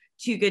called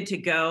Too Good to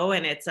Go,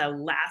 and it's a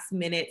last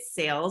minute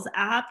sales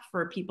app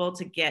for people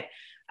to get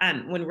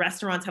when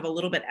restaurants have a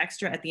little bit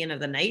extra at the end of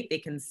the night, they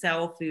can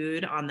sell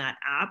food on that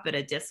app at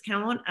a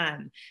discount.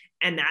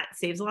 And that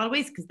saves a lot of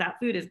waste because that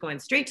food is going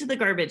straight to the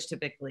garbage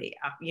typically,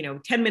 you know,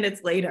 10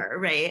 minutes later,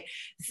 right?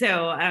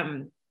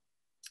 So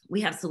we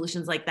have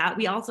solutions like that.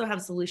 We also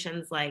have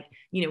solutions like,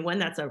 you know, one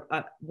that's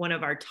one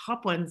of our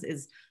top ones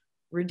is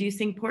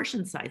reducing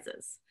portion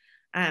sizes.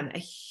 A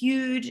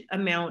huge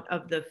amount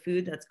of the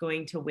food that's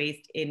going to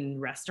waste in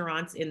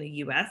restaurants in the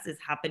US is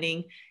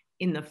happening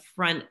in the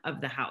front of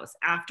the house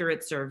after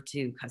it's served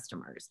to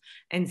customers.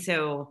 And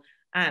so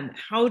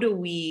how do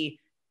we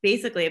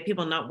basically have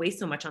people not waste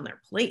so much on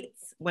their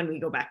plates when we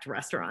go back to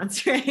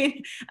restaurants,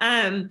 right?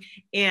 And,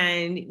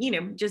 you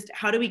know, just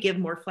how do we give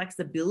more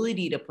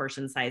flexibility to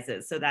portion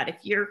sizes so that if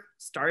you're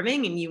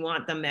starving and you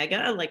want the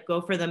mega, like go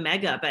for the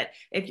mega. But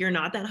if you're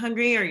not that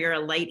hungry or you're a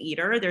light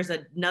eater, there's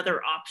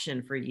another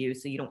option for you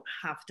so you don't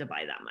have to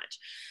buy that much.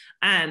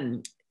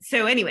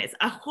 So anyways,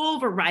 a whole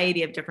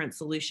variety of different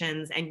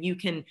solutions, and you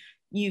can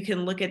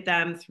look at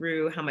them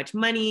through how much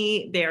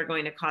money they are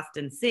going to cost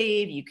and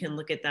save. You can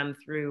look at them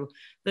through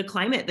the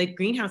climate, the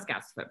greenhouse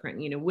gas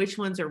footprint, you know, which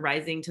ones are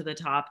rising to the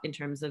top in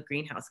terms of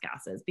greenhouse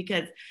gases,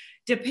 because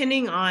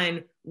depending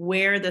on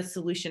where the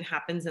solution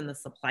happens in the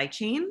supply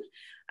chain,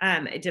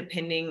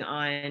 depending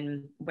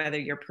on whether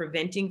you're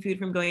preventing food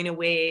from going to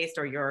waste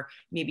or you're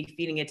maybe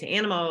feeding it to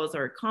animals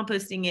or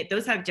composting it,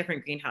 those have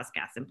different greenhouse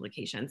gas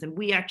implications. And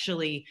we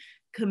actually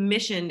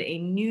commissioned a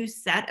new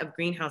set of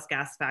greenhouse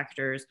gas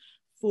factors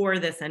for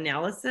this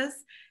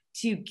analysis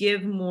to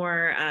give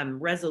more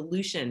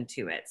resolution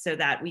to it so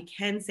that we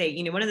can say,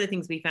 you know, one of the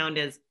things we found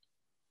is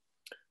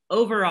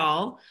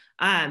overall,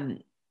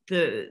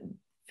 the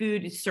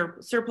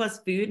surplus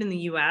food in the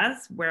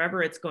US,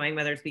 wherever it's going,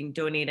 whether it's being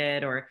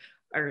donated or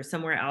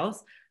somewhere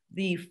else,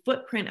 the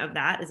footprint of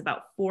that is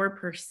about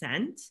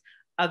 4%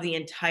 of the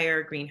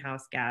entire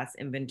greenhouse gas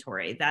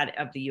inventory that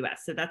of the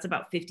US. So that's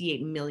about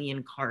 58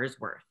 million cars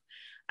worth.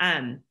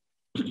 And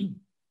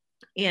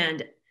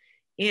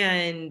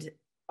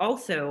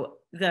also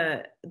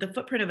the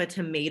footprint of a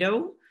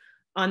tomato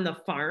on the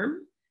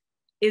farm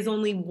is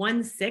only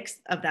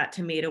 1/6 of that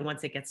tomato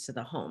once it gets to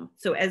the home.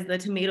 So as the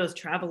tomatoes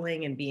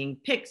traveling and being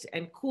picked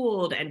and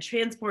cooled and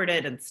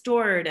transported and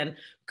stored and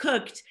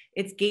cooked,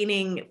 it's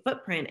gaining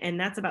footprint, and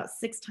that's about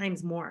 6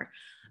 times more.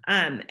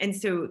 And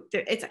so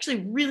it's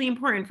actually really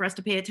important for us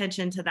to pay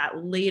attention to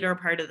that later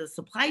part of the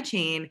supply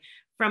chain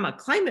from a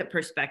climate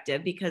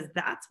perspective, because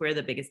that's where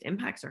the biggest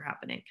impacts are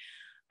happening.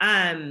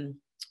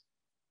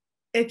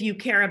 If you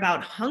care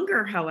about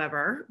hunger,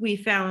 however, we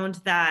found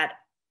that,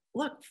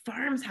 look,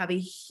 farms have a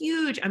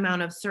huge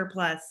amount of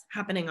surplus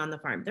happening on the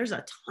farm. There's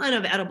a ton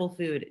of edible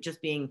food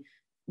just being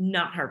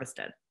not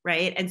harvested,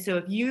 right? And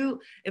so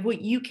if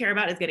what you care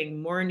about is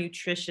getting more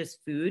nutritious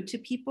food to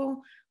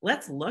people,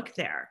 let's look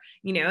there,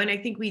 you know. And I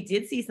think we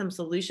did see some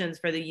solutions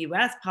for the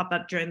US pop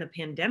up during the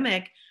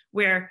pandemic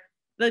where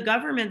the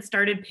government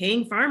started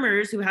paying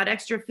farmers who had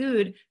extra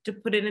food to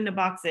put it into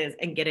boxes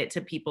and get it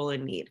to people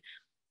in need.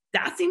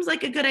 That seems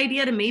like a good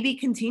idea to maybe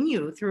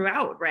continue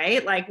throughout,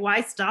 right? Like,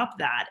 why stop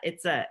that?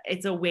 It's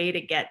a way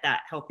to get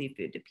that healthy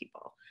food to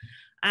people.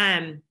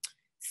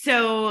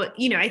 So,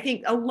 you know, I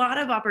think a lot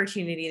of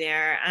opportunity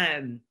there.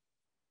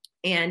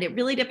 And it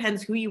really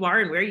depends who you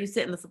are and where you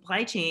sit in the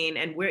supply chain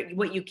and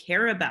what you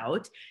care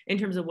about in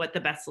terms of what the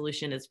best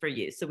solution is for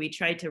you. So we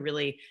try to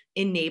really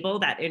enable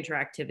that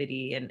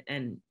interactivity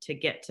and to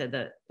get to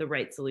the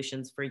right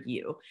solutions for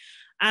you.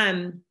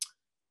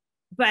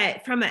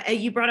 but from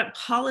you brought up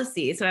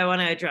policy, so I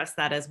want to address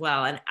that as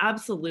well. And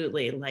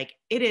absolutely, like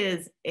it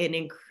is an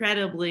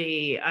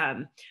incredibly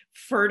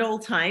fertile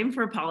time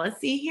for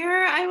policy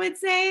here, I would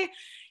say.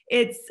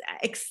 It's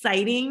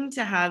exciting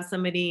to have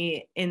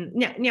somebody in.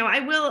 Now I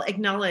will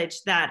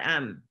acknowledge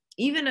that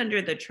even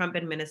under the Trump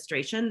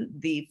administration,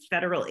 the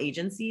federal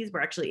agencies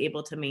were actually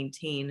able to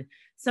maintain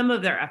some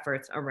of their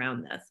efforts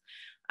around this.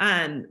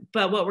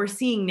 But what we're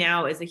seeing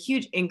now is a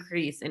huge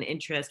increase in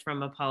interest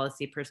from a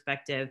policy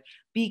perspective,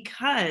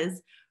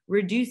 because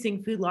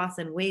reducing food loss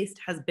and waste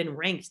has been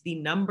ranked the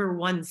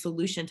 #1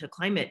 solution to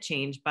climate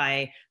change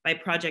by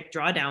Project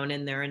Drawdown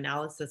in their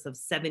analysis of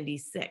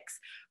 76,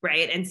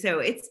 right? And so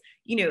it's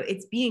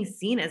being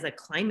seen as a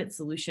climate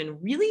solution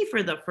really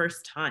for the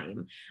first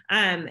time.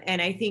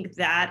 And I think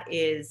that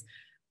is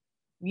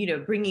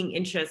bringing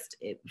interest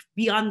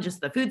beyond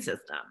just the food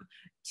system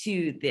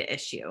to the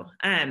issue.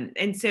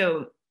 And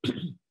so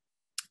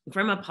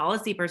from a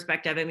policy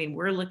perspective, I mean,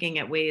 we're looking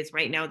at ways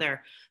right now.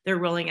 They're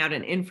rolling out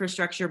an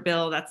infrastructure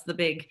bill. That's the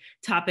big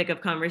topic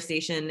of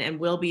conversation, and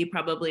will be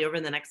probably over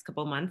the next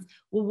couple of months.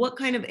 Well, what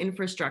kind of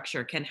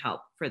infrastructure can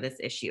help for this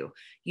issue?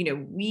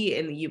 We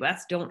in the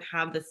US don't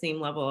have the same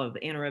level of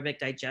anaerobic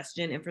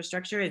digestion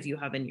infrastructure as you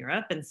have in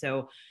Europe. And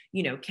so,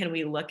 can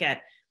we look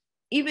at,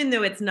 even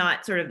though it's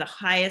not sort of the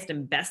highest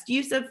and best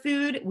use of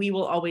food, we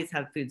will always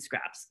have food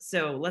scraps.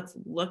 So let's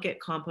look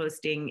at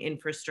composting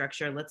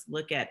infrastructure. Let's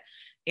look at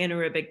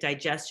anaerobic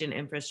digestion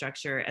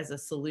infrastructure as a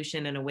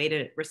solution and a way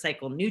to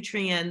recycle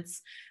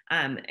nutrients,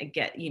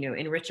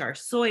 enrich our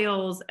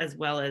soils, as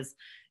well as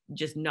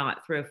just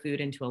not throw food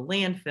into a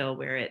landfill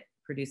where it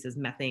produces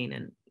methane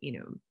and,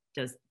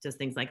 does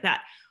things like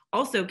that.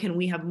 Also, can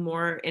we have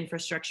more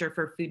infrastructure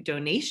for food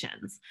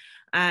donations?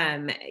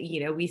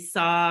 We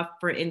saw,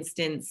 for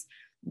instance,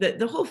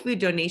 the whole food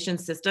donation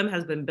system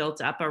has been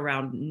built up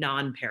around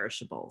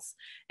non-perishables.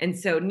 And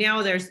so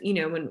now there's,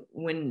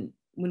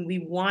 when we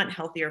want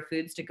healthier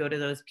foods to go to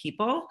those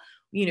people,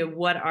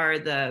 what are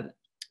the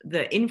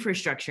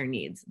infrastructure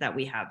needs that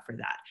we have for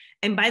that?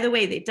 And by the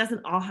way, it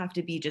doesn't all have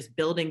to be just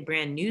building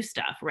brand new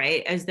stuff,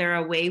 right? Is there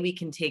a way we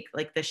can take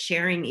like the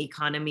sharing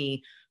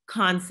economy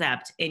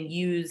concept and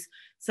use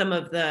some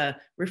of the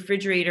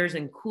refrigerators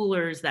and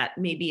coolers that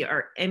maybe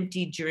are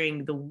empty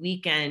during the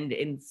weekend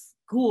in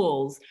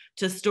schools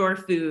to store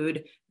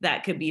food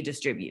that could be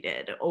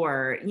distributed?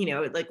 Or,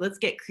 let's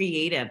get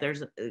creative.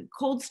 There's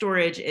cold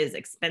storage is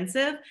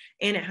expensive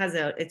and it has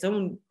its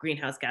own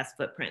greenhouse gas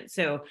footprint.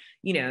 So,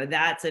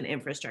 that's an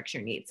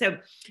infrastructure need. So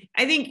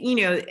I think,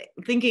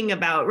 thinking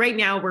about right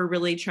now, we're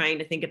really trying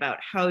to think about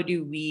how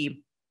do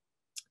we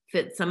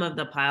fit some of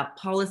the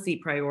policy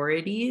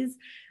priorities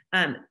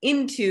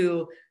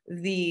into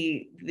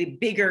the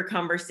bigger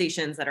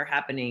conversations that are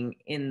happening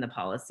in the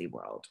policy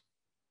world.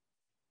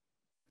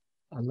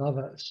 I love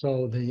it.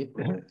 So the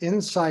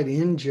inside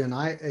engine,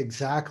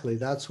 exactly,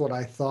 that's what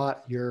I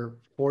thought your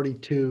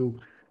 42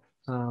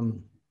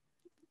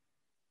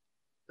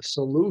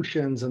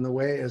 solutions and the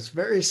way is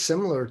very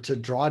similar to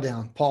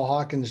Drawdown, Paul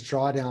Hawkins'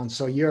 Drawdown.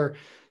 So you're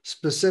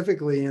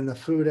specifically in the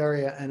food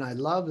area. And I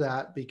love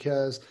that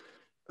because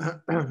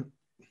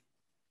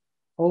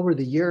over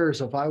the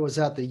years, if I was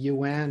at the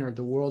UN or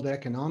the World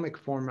Economic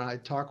Forum,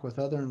 I'd talk with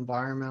other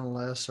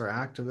environmentalists or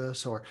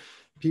activists or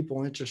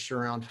people interested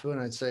around food.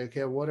 And I'd say,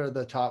 okay, what are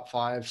the top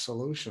 5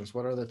 solutions?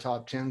 What are the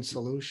top 10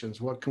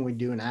 solutions? What can we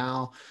do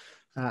now?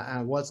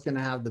 And what's going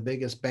to have the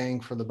biggest bang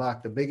for the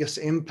buck, the biggest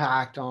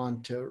impact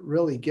on to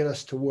really get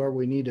us to where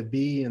we need to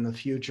be in the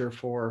future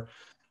for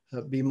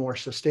be more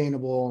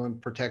sustainable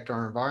and protect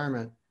our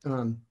environment.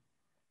 And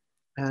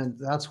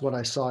that's what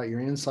I saw at your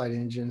Insight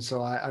Engine.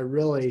 So I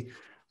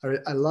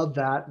love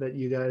that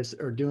you guys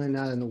are doing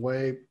that in the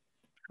way,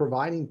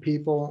 providing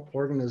people,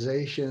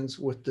 organizations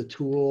with the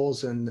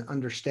tools and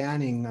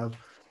understanding of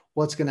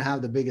what's going to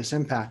have the biggest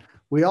impact.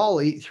 We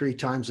all eat 3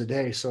 times a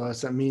day. So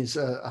that means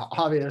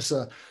obvious,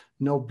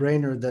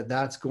 no-brainer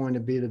that's going to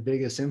be the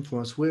biggest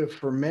influence.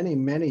 For many,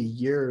 many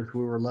years,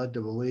 we were led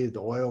to believe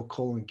the oil,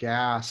 coal, and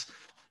gas,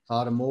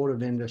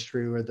 automotive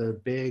industry were the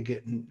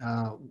big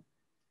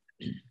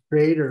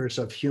creators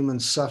of human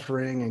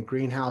suffering, and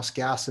greenhouse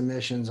gas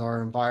emissions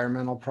are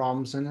environmental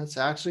problems. And it's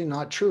actually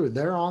not true.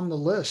 They're on the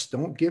list.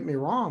 Don't get me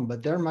wrong,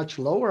 but they're much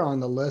lower on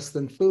the list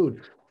than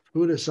food.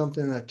 Food is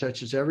something that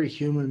touches every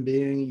human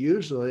being,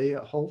 usually,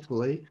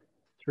 hopefully,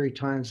 3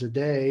 times a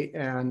day.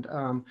 And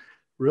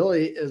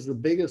really is the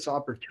biggest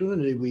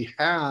opportunity we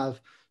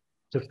have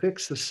to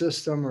fix the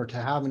system or to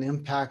have an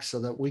impact so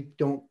that we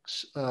don't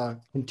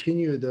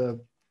continue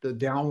the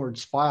downward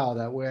spiral,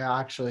 that we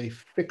actually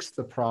fix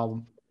the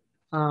problem.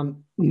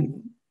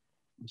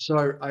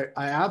 So I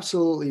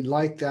absolutely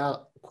like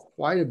that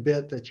quite a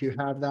bit, that you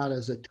have that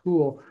as a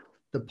tool.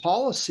 The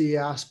policy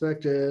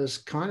aspect is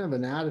kind of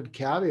an added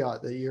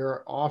caveat that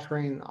you're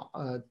offering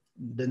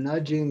the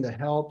nudging, the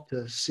help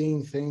to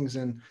seeing things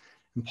in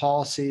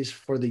policies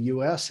for the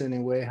US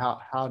anyway,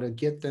 how to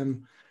get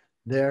them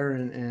there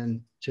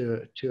and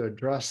to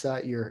address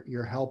that.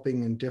 You're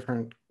helping in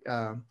different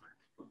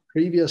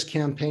previous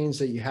campaigns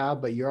that you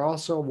have, but you're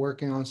also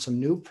working on some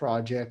new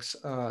projects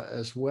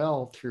as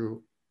well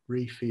through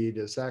Refeed.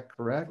 Is that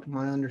correct?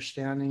 My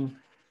understanding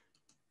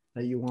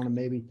that you want to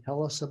maybe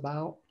tell us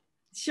about?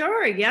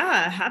 Sure.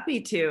 Yeah.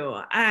 Happy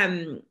to.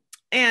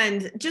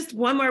 And just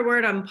one more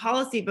word on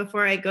policy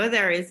before I go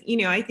there is,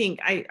 I think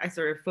I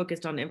sort of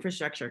focused on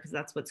infrastructure because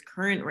that's what's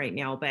current right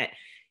now, but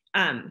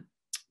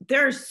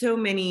there are so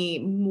many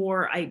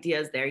more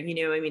ideas there.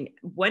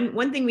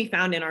 One thing we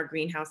found in our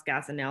greenhouse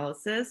gas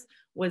analysis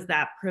was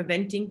that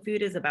preventing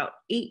food is about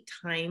 8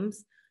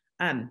 times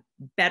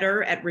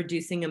better at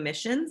reducing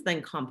emissions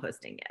than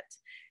composting it.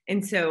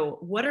 And so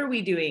what are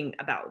we doing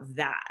about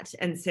that?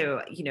 And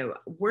so,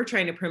 we're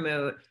trying to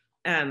promote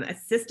a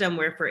system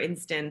where, for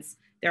instance,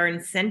 there are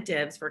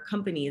incentives for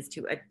companies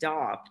to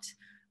adopt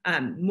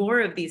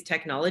more of these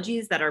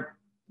technologies that are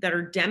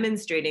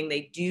demonstrating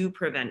they do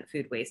prevent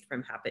food waste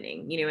from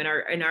happening. In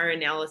our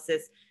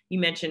analysis, you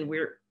mentioned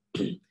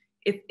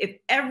if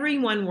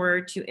everyone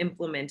were to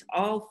implement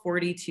all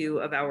 42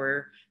 of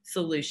our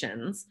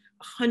solutions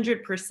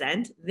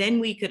 100%, then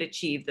we could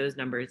achieve those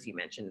numbers you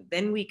mentioned.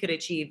 Then we could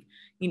achieve,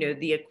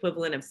 the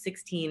equivalent of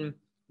 16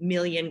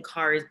 million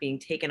cars being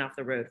taken off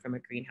the road from a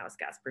greenhouse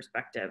gas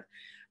perspective.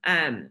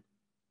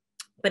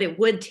 But it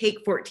would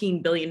take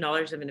 $14 billion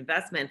of an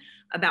investment.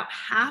 About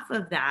half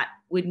of that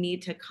would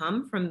need to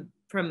come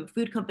from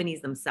food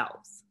companies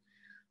themselves.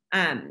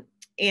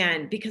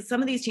 And because some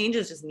of these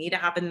changes just need to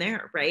happen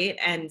there, right?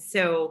 And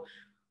so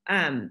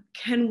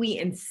can we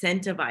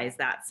incentivize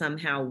that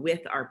somehow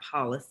with our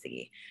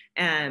policy?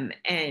 And,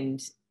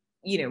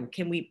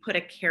 can we put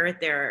a carrot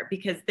there?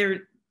 Because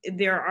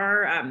there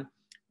are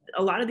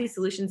a lot of these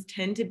solutions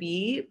tend to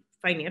be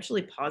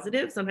financially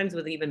positive, sometimes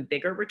with even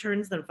bigger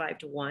returns than 5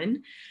 to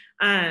 1.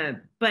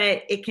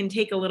 But it can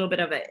take a little bit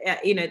of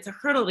it's a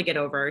hurdle to get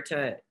over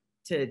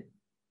to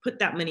put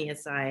that money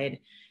aside,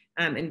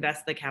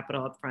 invest the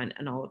capital up front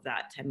and all of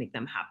that to make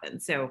them happen.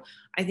 So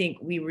I think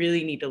we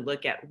really need to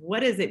look at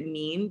what does it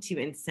mean to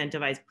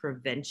incentivize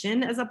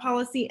prevention as a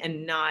policy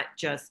and not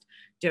just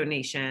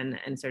donation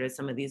and sort of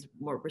some of these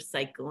more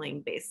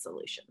recycling based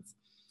solutions.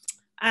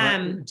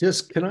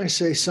 Just can I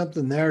say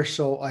something there?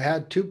 So I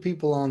had 2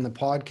 people on the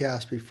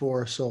podcast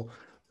before. So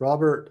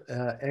Robert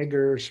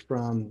Eggers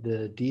from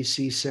the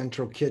DC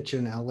Central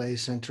Kitchen, LA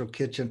Central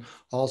Kitchen,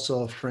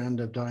 also a friend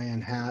of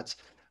Diane Hatt's.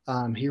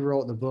 He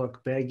wrote the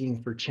book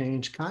Begging for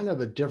Change, kind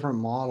of a different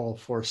model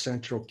for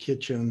central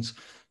kitchens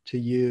to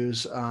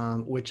use,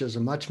 which is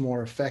a much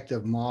more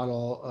effective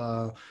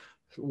model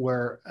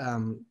where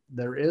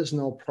there is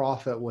no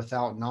profit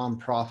without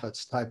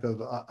nonprofits type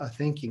of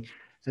thinking.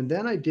 And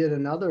then I did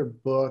another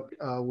book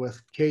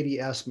with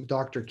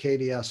Dr.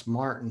 Katie S.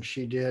 Martin.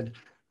 She did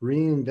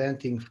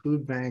Reinventing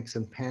Food Banks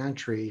and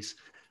Pantries.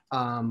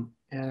 And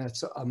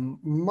it's a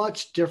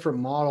much different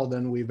model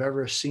than we've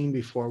ever seen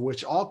before,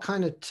 which all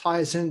kind of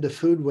ties into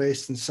food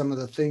waste and some of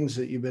the things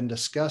that you've been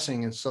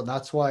discussing. And so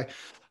that's why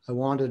I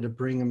wanted to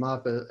bring them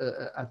up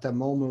at the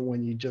moment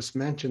when you just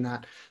mentioned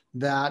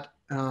that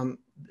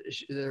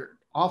they're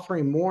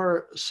offering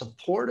more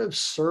supportive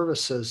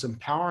services,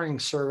 empowering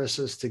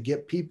services to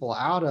get people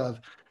out of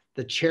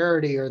the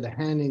charity or the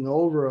handing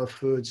over of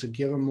food, to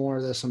give them more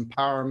of this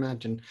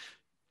empowerment and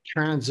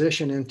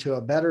transition into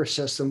a better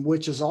system,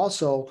 which is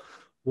also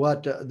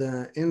what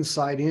the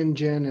Insight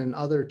Engine and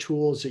other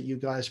tools that you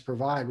guys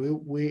provide.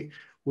 We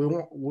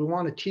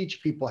want to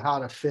teach people how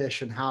to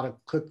fish and how to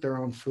cook their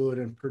own food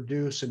and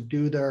produce and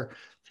do their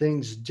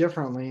things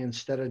differently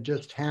instead of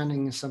just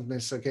handing something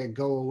that's okay,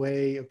 go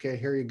away, okay,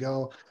 here you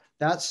go.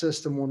 That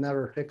system will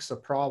never fix the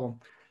problem.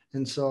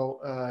 And so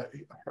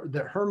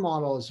her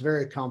model is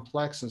very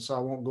complex, and so I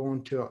won't go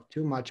into it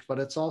too much, but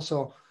it's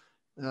also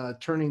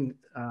turning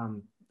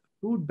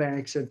food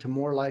banks into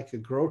more like a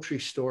grocery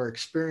store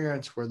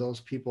experience where those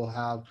people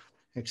have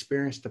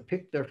experience to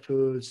pick their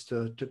foods,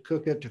 to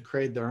cook it, to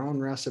create their own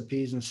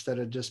recipes instead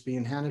of just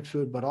being handed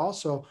food, but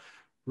also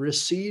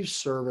receive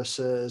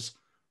services.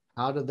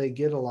 How do they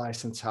get a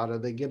license? How do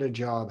they get a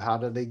job? How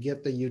do they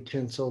get the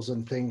utensils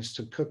and things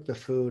to cook the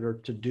food or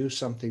to do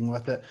something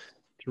with it,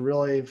 to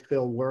really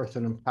feel worth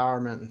and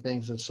empowerment and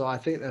things? And so I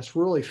think that's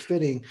really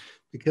fitting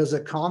because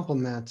it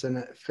complements and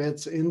it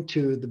fits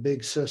into the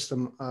big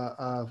system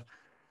of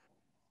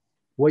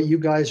what you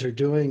guys are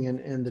doing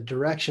and the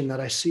direction that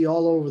I see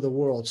all over the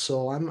world.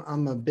 So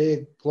I'm a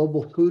big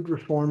global food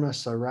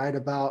reformist. I write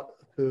about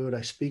food.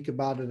 I speak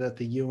about it at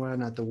the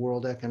UN, at the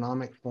World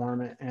Economic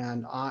Forum.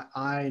 And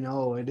I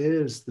know it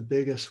is the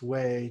biggest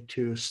way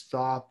to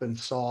stop and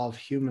solve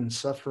human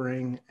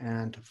suffering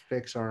and to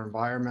fix our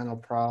environmental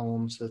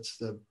problems. It's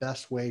the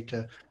best way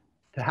to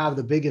have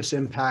the biggest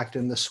impact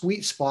in the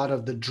sweet spot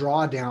of the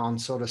drawdown,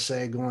 so to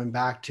say, going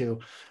back to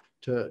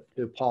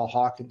Paul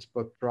Hawkins'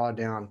 book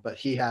Drawdown, but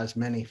he has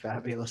many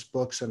fabulous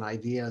books and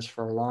ideas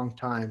for a long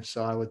time.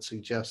 So I would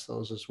suggest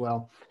those as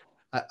well.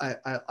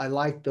 I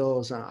like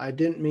those. I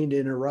didn't mean to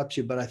interrupt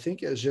you, but I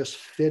think it was just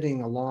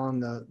fitting along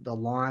the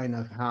line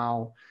of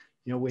how,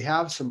 we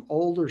have some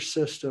older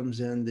systems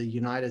in the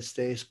United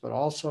States, but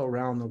also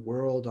around the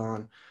world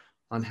on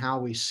on how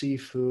we see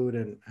food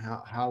and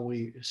how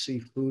we see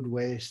food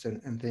waste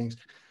and things.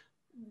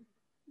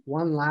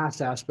 One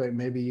last aspect,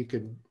 maybe you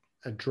could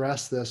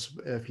address this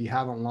if you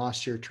haven't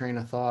lost your train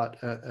of thought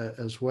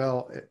as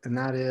well, and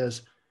that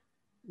is,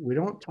 we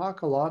don't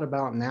talk a lot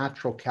about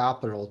natural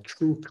capital,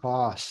 true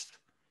cost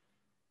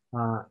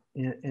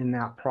in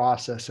that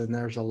process. And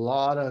there's a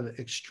lot of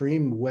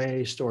extreme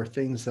waste or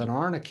things that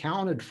aren't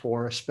accounted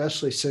for,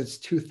 especially since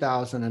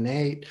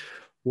 2008,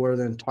 where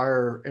the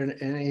entire, and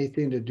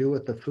anything to do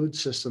with the food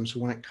systems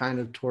went kind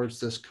of towards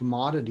this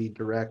commodity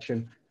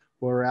direction,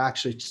 where we're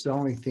actually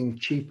selling things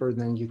cheaper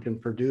than you can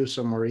produce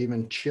them or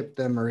even ship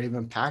them or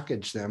even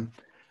package them.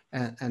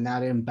 And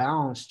that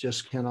imbalance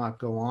just cannot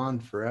go on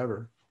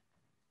forever.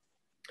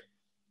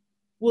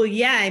 Well,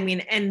 yeah, I mean,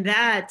 and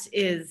that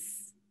is,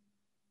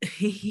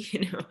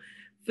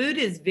 food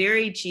is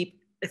very cheap,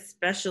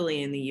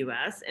 especially in the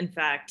US. In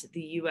fact,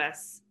 the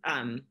US,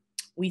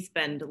 we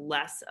spend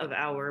less of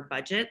our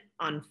budget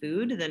on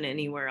food than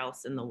anywhere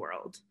else in the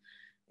world.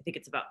 I think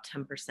it's about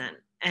 10%.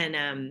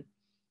 And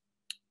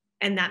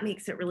that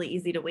makes it really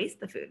easy to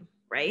waste the food,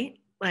 right?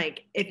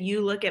 Like if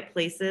you look at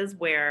places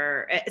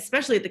where,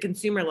 especially at the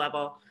consumer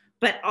level,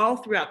 but all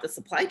throughout the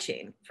supply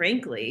chain,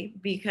 frankly,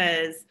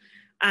 because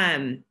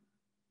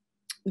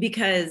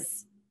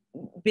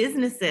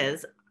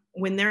businesses,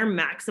 when they're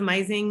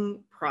maximizing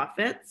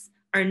profits,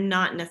 are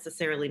not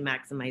necessarily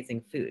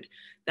maximizing food.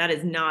 That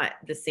is not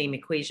the same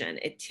equation.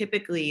 It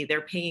typically,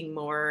 they're paying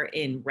more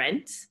in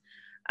rent,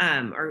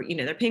 or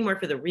they're paying more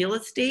for the real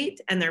estate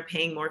and they're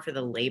paying more for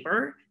the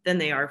labor than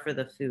they are for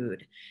the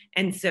food.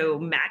 And so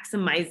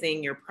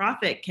maximizing your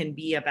profit can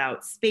be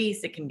about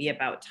space. It can be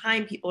about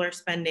time people are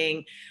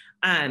spending.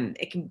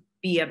 It can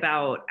be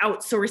about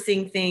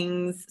outsourcing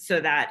things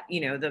so that,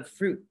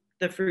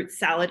 the fruit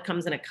salad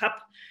comes in a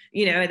cup,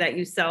 that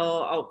you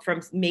sell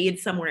from made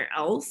somewhere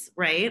else,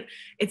 right?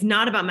 It's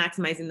not about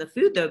maximizing the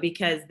food though,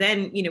 because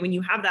then, when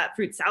you have that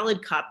fruit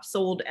salad cup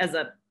sold as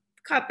a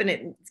cup and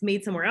it's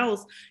made somewhere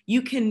else,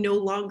 you can no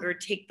longer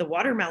take the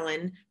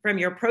watermelon from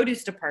your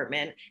produce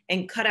department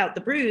and cut out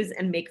the bruise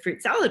and make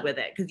fruit salad with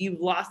it because you've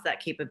lost that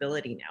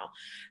capability now.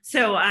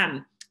 So,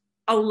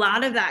 a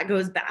lot of that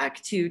goes back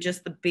to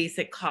just the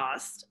basic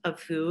cost of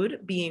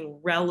food being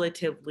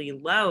relatively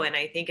low. And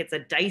I think it's a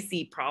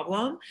dicey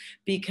problem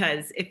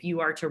because if you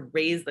are to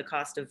raise the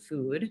cost of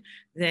food,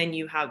 then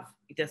you have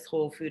this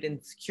whole food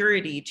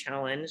insecurity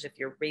challenge. If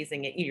you're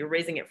raising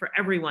it for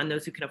everyone,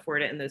 those who can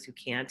afford it and those who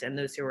can't, and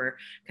those who are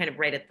kind of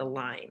right at the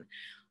line.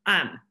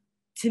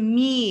 To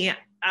me,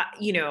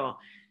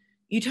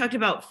 you talked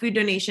about food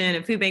donation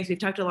and food banks. We've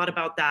talked a lot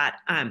about that.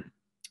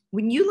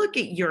 When you look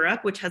at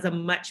Europe, which has a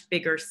much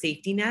bigger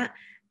safety net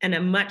and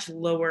a much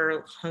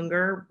lower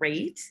hunger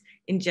rate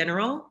in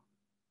general,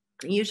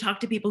 you talk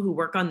to people who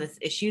work on this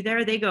issue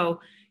there, they go,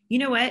 you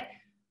know what?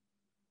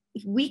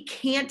 We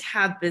can't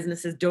have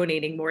businesses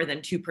donating more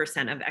than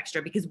 2% of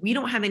extra because we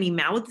don't have any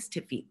mouths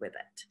to feed with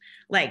it.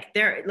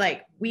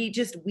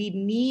 We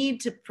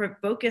need to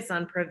focus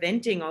on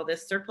preventing all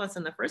this surplus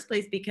in the first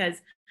place because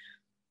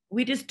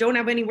we just don't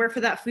have anywhere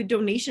for that food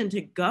donation to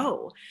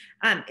go.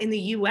 In the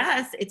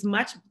US,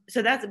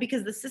 so that's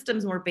because the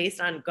systems were based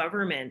on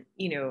government,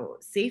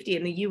 safety.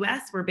 In the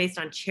US, we're based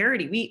on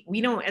charity. We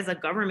don't, as a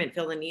government,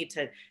 feel the need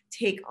to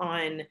take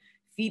on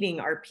feeding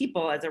our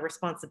people as a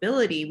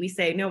responsibility. We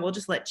say, no, we'll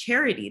just let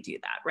charity do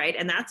that, right?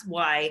 And that's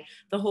why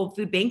the whole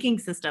food banking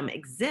system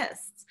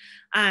exists.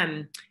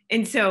 And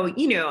so,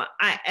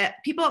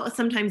 people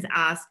sometimes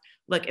ask,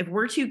 look, if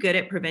we're too good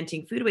at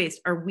preventing food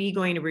waste, are we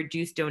going to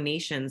reduce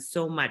donations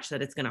so much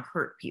that it's going to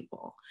hurt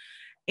people?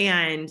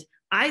 And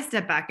I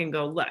step back and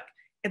go, look,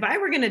 if I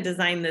were going to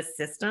design this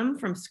system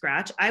from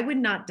scratch, I would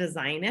not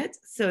design it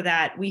so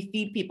that we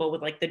feed people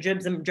with like the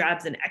dribs and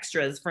drabs and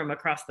extras from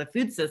across the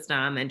food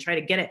system and try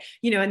to get it,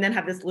 and then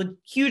have this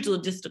huge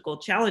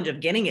logistical challenge of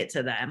getting it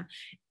to them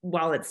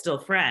while it's still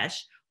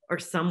fresh or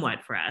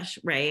somewhat fresh,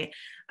 right?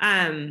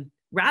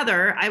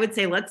 Rather, I would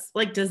say, let's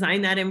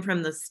design that in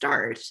from the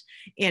start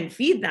and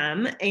feed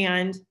them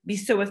and be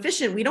so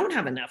efficient. We don't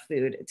have enough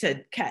food to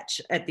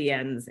catch at the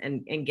ends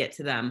and get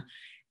to them.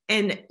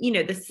 And,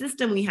 the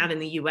system we have in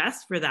the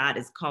US for that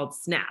is called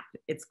SNAP.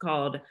 It's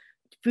called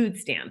food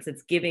stamps.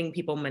 It's giving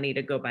people money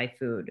to go buy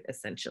food,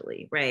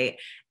 essentially, right?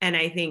 And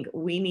I think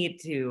we need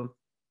to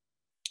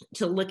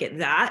look at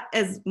that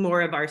as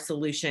more of our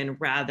solution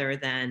rather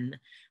than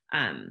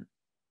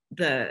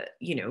the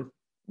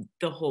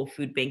whole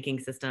food banking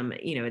system.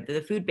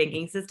 The food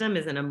banking system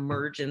is an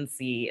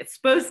emergency. It's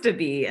supposed to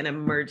be an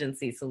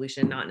emergency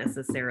solution, not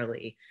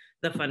necessarily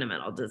the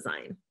fundamental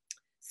design.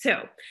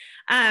 So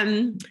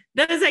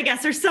those, I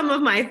guess, are some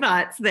of my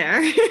thoughts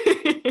there.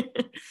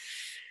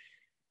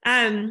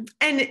 And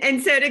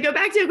so to go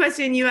back to a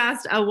question you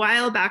asked a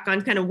while back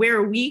on kind of where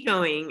are we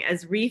going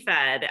as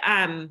ReFed,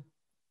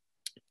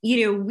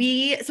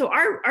 so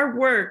our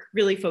work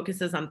really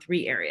focuses on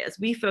three areas.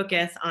 We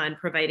focus on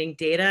providing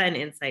data and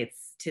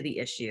insights to the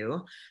issue,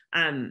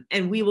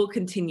 and we will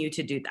continue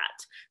to do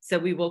that. So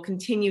we will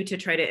continue to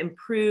try to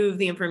improve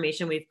the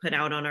information we've put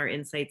out on our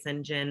insights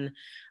engine.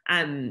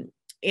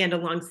 And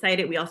alongside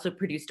it, we also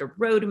produced a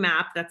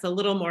roadmap that's a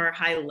little more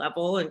high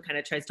level and kind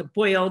of tries to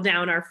boil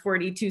down our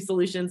 42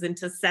 solutions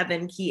into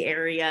 7 key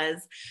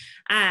areas.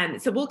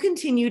 So we'll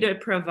continue to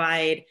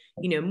provide,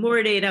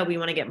 more data. We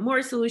want to get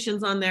more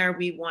solutions on there.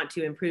 We want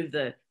to improve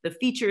the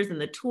features and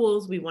the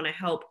tools. We want to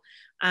help.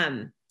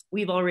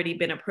 We've already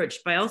been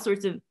approached by all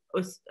sorts of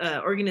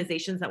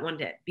organizations that want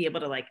to be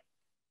able to like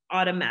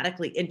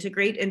automatically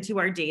integrate into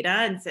our data,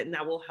 and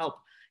that will help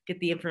get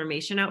the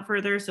information out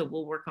further. So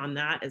we'll work on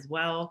that as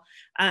well.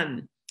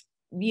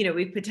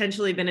 We've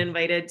potentially been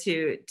invited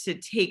to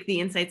take the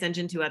Insights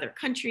Engine to other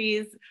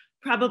countries.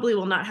 Probably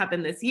will not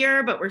happen this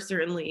year, but we're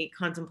certainly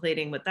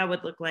contemplating what that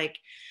would look like.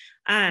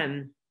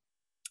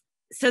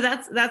 So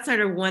that's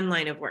sort of one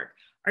line of work.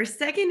 Our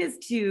second is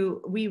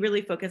we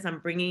really focus on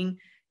bringing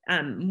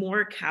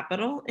more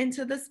capital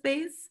into the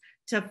space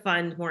to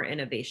fund more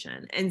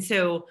innovation. And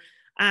so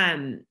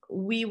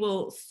we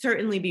will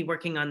certainly be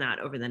working on that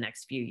over the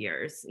next few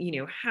years.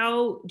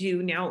 How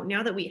do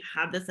now that we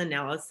have this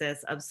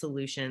analysis of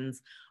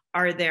solutions,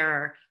 are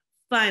there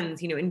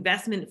funds,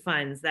 investment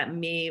funds that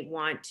may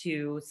want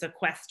to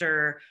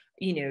sequester,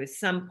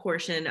 some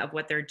portion of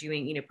what they're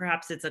doing?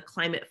 Perhaps it's a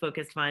climate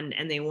focused fund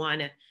and they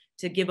want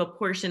to give a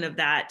portion of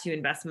that to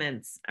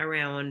investments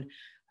around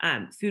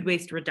food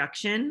waste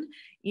reduction.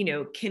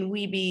 Can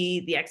we be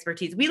the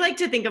expertise? We like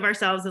to think of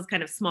ourselves as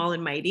kind of small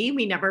and mighty.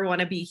 We never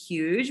want to be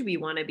huge. We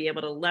want to be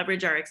able to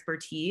leverage our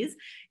expertise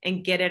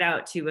and get it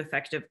out to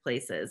effective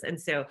places. And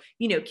so,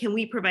 can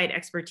we provide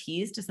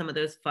expertise to some of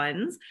those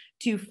funds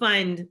to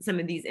fund some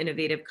of these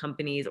innovative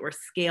companies or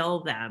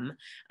scale them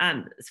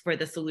for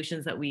the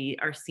solutions that we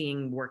are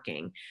seeing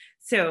working?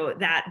 So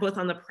that both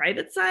on the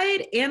private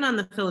side and on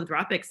the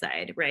philanthropic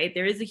side, right?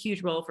 There is a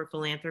huge role for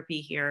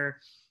philanthropy here.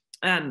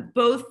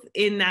 Both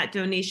in that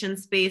donation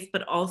space,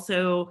 but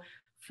also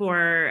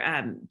for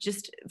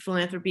just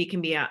philanthropy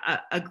can be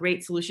a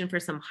great solution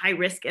for some high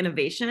risk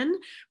innovation,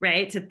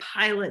 right? To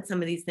pilot some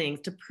of these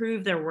things, to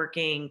prove they're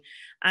working,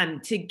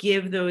 to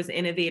give those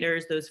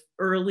innovators those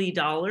early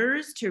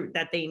dollars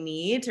that they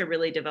need to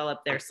really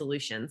develop their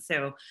solutions.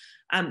 So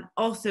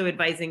also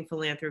advising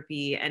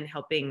philanthropy and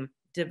helping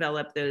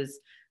develop those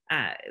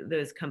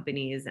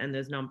companies and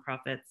those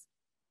nonprofits.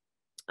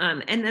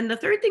 And then the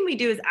third thing we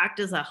do is act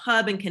as a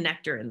hub and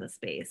connector in the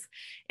space.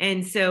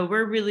 And so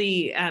we're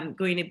really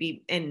going to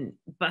be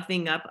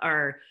buffing up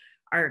our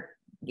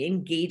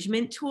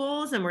engagement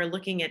tools, and we're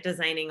looking at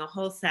designing a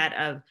whole set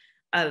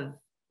of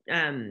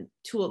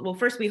tools. Well,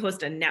 first we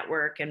host a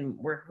network, and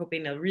we're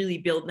hoping to really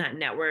build that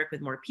network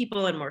with more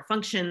people and more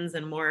functions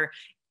and more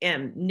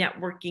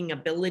networking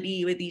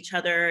ability with each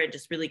other, and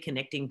just really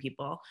connecting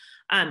people,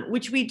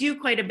 which we do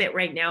quite a bit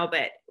right now,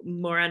 but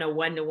more on a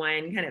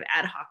one-to-one kind of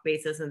ad hoc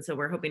basis. And so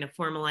we're hoping to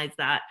formalize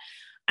that.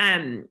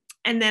 And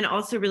then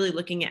also really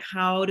looking at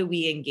how do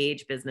we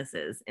engage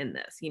businesses in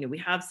this? We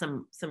have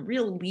some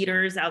real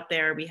leaders out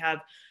there. We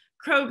have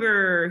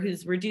Kroger,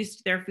 who's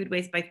reduced their food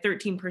waste by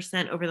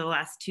 13% over the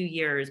last 2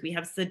 years. We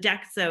have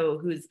Sodexo,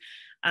 who's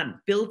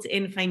built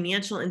in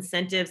financial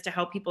incentives to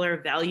how people are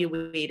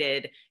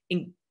evaluated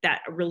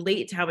that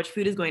relate to how much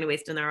food is going to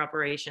waste in their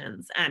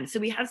operations. So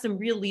we have some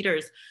real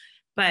leaders,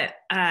 but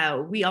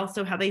we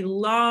also have a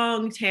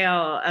long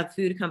tail of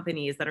food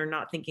companies that are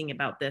not thinking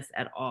about this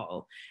at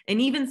all.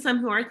 And even some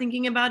who are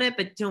thinking about it,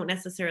 but don't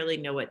necessarily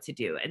know what to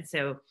do. And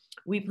so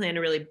we plan to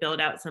really build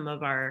out some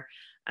of our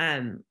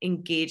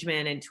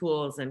engagement and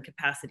tools and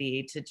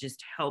capacity to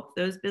just help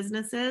those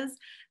businesses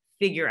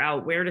figure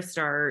out where to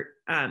start,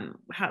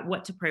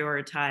 what to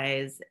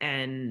prioritize,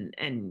 and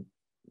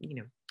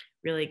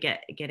really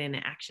get into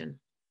action.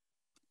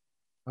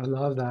 I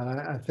love that.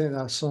 I think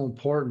that's so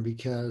important,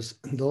 because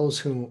those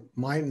who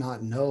might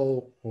not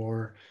know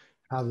or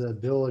have the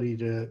ability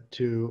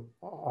to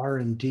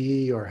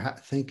R&D or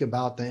think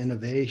about the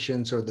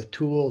innovations or the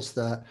tools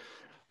that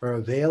are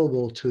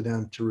available to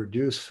them to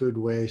reduce food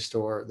waste,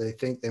 or they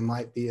think they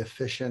might be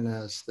efficient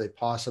as they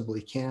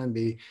possibly can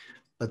be,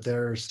 but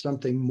there's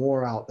something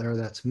more out there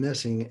that's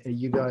missing.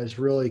 You guys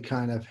really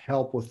kind of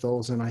help with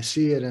those. And I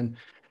see it in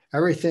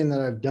everything that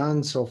I've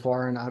done so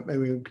far. And I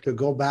mean, to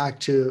go back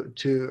to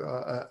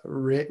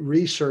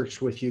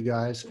research with you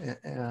guys,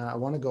 I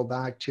want to go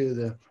back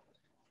to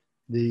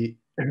the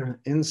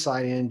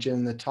Insight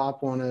Engine. The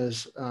top one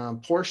is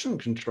portion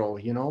control.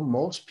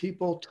 Most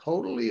people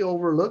totally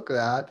overlook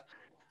that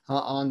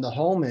on the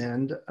home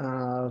end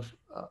of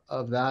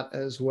that,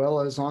 as well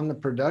as on the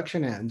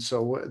production end.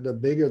 So the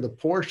bigger the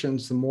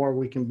portions, the more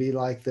we can be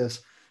like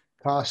this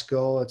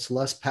Costco. It's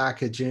less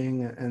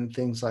packaging and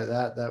things like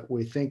that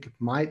we think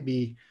might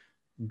be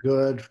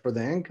good for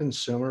the end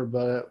consumer,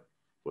 but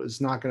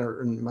it's not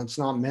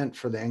meant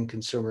for the end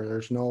consumer.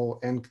 There's no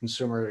end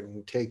consumer that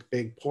can take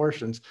big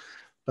portions.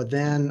 But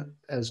then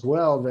as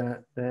well,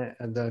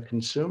 the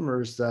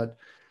consumers that,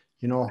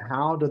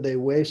 how do they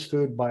waste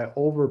food by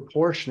over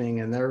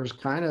portioning? And there's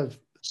kind of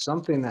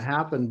something that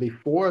happened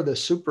before the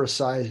Super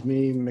Size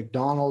Me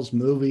McDonald's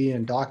movie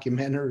and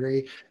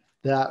documentary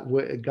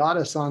that got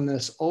us on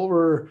this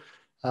over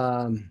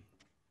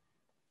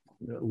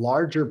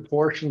larger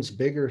portions,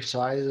 bigger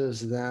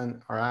sizes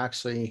than are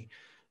actually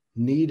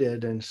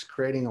needed, and it's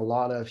creating a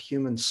lot of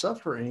human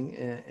suffering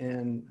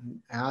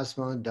in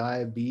asthma,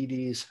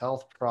 diabetes,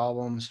 health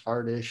problems,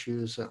 heart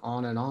issues,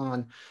 and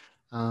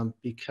on,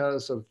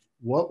 because of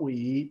what we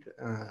eat,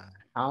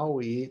 how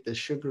we eat, the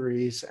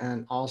sugaries,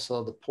 and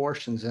also the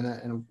portions in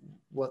it, and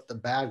what the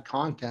bad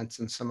contents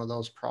in some of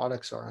those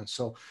products are. And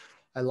so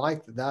I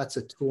like that that's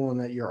a tool and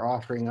that you're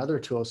offering other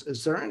tools.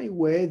 Is there any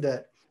way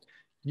that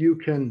you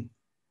can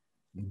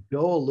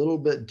go a little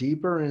bit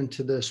deeper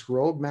into this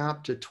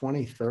roadmap to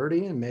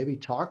 2030 and maybe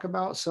talk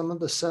about some of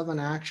the 7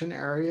 action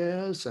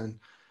areas and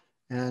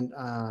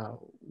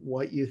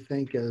what you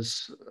think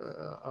is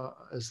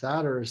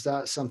that, or is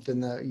that something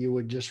that you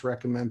would just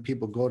recommend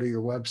people go to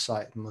your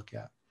website and look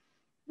at?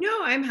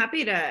 No, I'm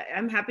happy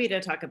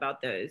to talk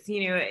about those.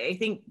 I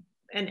think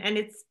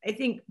I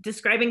think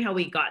describing how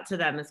we got to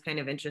them is kind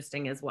of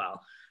interesting as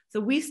well. So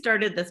we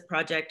started this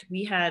project,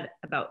 we had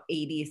about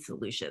 80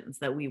 solutions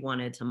that we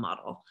wanted to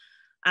model.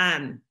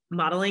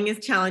 Modeling is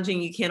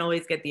challenging. You can't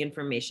always get the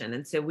information.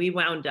 And so we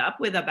wound up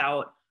with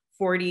about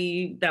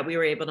 40 that we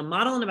were able to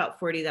model and about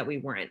 40 that we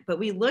weren't. But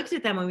we looked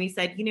at them and we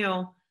said, if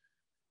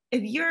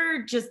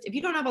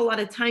you don't have a lot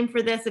of time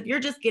for this, if you're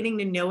just getting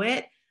to know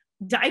it,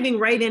 diving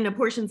right into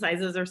portion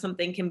sizes or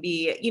something can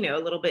be, a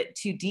little bit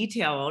too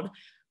detailed.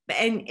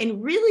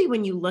 And really,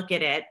 when you look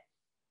at it,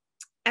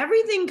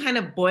 everything kind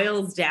of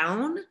boils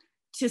down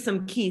to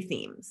some key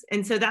themes.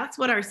 And so that's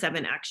what our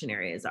 7 action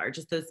areas are,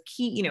 just those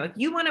key, if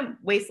you want to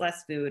waste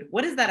less food,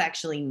 what does that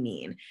actually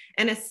mean?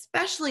 And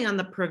especially on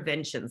the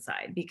prevention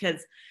side,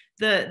 because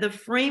the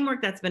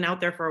framework that's been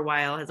out there for a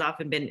while has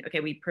often been,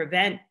 okay, we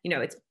prevent,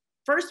 it's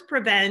first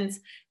prevent,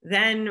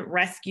 then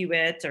rescue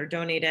it or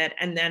donate it,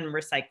 and then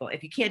recycle.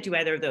 If you can't do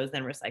either of those,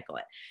 then recycle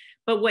it.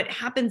 But what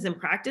happens in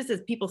practice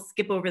is people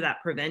skip over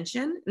that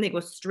prevention and they go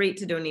straight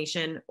to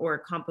donation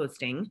or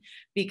composting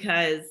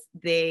because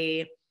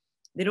they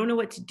don't know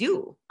what to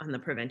do on the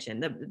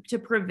prevention. To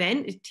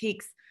prevent, it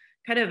takes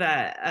kind of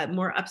a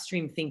more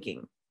upstream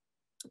thinking.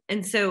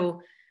 And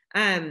so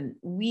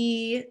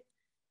we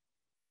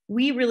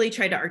really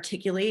try to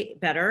articulate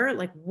better,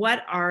 like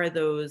what are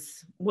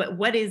those,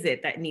 what is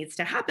it that needs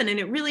to happen? And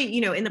it really,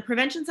 in the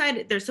prevention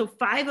side, there's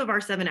 5 of our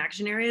 7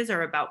 action areas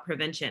are about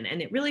prevention.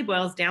 And it really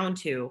boils down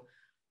to,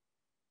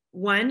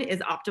 1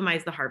 is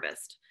optimize the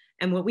harvest.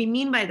 And what we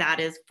mean by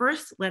that is,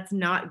 first, let's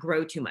not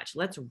grow too much.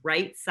 Let's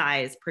right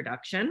size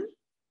production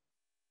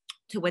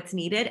to what's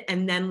needed.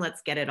 And then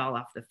let's get it all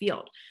off the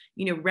field.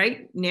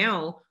 Right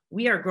now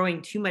we are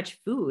growing too much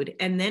food.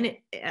 And then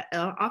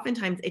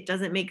oftentimes it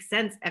doesn't make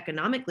sense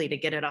economically to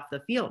get it off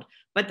the field,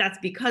 but that's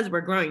because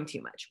we're growing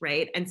too much,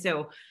 right? And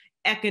so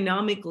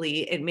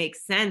economically it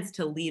makes sense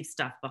to leave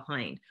stuff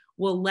behind.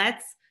 Well,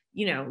 let's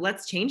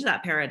change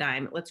that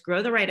paradigm. Let's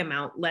grow the right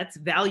amount. Let's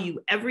value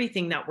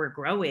everything that we're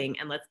growing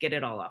and let's get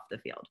it all off the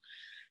field.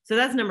 So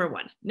that's number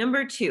 1.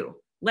 Number 2,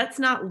 let's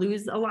not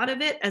lose a lot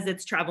of it as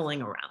it's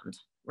traveling around,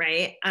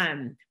 right?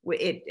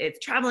 It's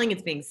traveling,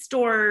 it's being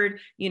stored,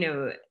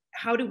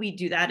 how do we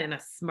do that in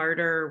a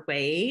smarter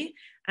way?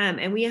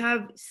 And we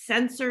have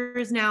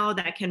sensors now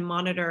that can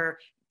monitor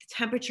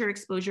temperature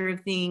exposure of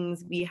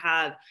things. We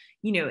have,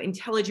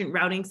 intelligent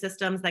routing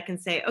systems that can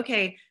say,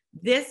 okay,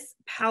 this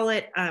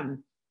pallet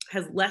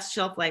has less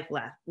shelf life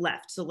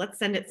left. So let's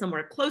send it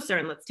somewhere closer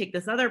and let's take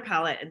this other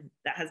pallet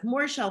that has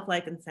more shelf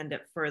life and send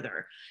it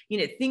further,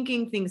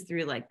 thinking things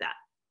through like that.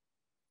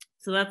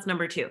 So that's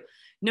number 2.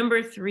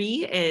 Number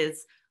 3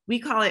 is, we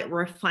call it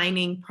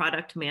refining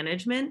product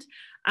management,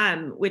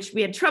 which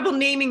we had trouble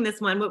naming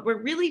this one. What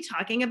we're really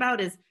talking about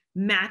is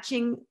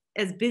matching,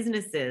 as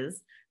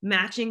businesses,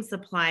 matching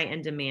supply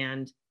and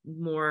demand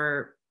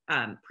more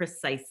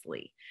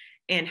precisely.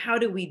 And how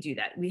do we do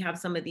that? We have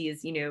some of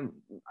these,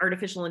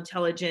 artificial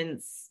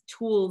intelligence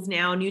tools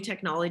now, new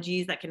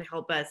technologies that can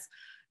help us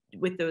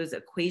with those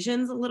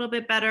equations a little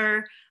bit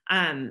better.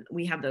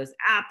 We have those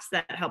apps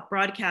that help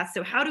broadcast.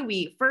 So how do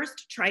we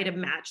first try to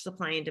match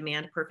supply and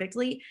demand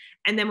perfectly?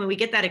 And then when we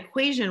get that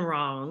equation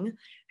wrong,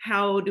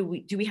 how do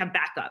we have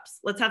backups?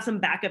 Let's have some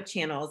backup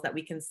channels that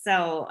we can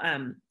sell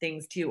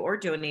things to or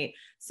donate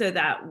so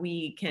that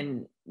we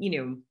can,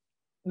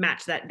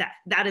 match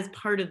that is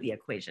part of the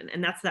equation.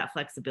 And that's that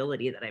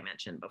flexibility that I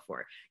mentioned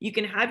before. You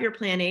can have your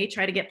plan A,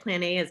 try to get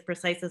plan A as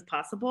precise as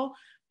possible,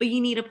 but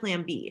you need a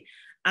plan B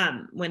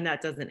when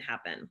that doesn't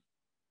happen.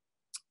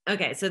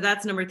 Okay, so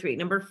that's number 3.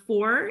 Number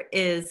 4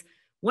 is,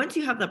 once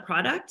you have the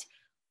product,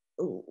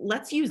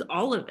 let's use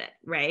all of it,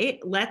 right?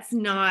 Let's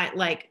not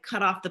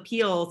cut off the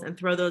peels and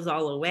throw those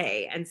all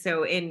away. And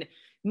so in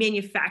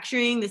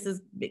manufacturing, this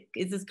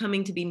is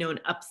coming to be known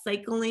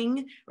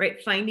upcycling,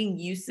 right? Finding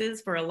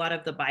uses for a lot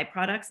of the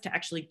byproducts to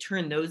actually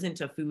turn those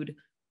into food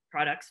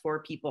products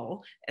for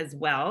people as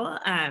well.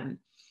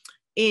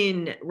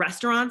 In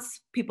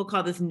restaurants, people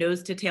call this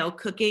nose to tail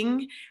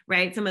cooking,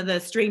 right? Some of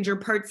the stranger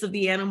parts of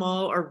the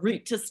animal or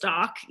root to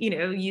stock,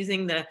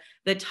 using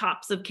the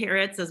tops of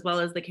carrots as well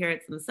as the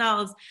carrots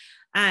themselves.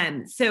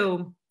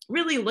 So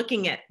really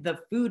looking at the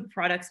food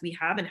products we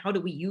have and how do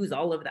we use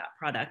all of that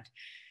product.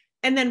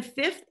 And then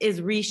fifth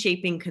is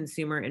reshaping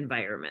consumer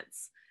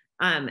environments.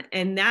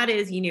 And that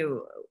is,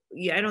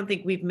 I don't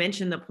think we've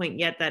mentioned the point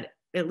yet that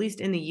at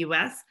least in the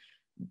US,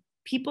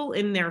 people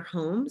in their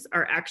homes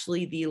are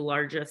actually the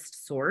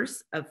largest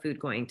source of food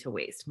going to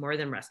waste, more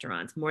than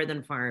restaurants, more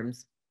than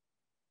farms,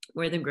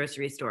 more than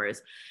grocery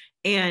stores.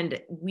 And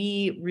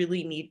we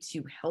really need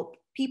to help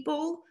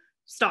people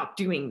stop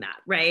doing that,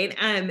 right?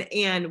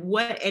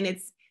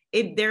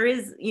 There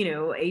is,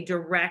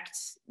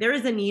 there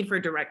is a need for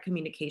direct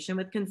communication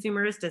with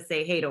consumers to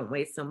say, hey, don't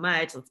waste so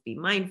much. Let's be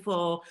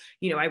mindful.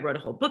 I wrote a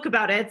whole book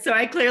about it, so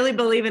I clearly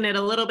believe in it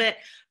a little bit.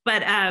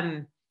 But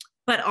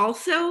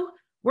also,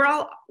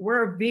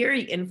 we're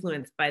very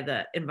influenced by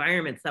the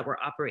environments that we're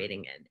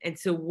operating in. And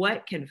so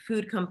what can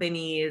food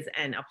companies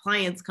and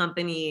appliance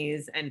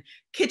companies and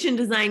kitchen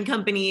design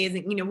companies,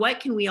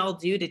 what can we all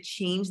do to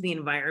change the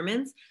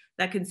environments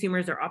that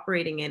consumers are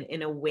operating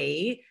in a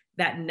way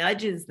that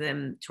nudges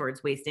them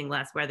towards wasting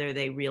less, whether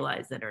they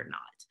realize it or not?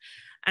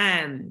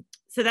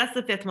 So that's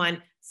the fifth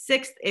one.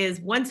 Sixth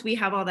is, once we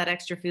have all that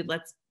extra food,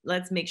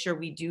 let's make sure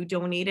we do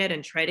donate it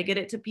and try to get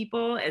it to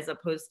people as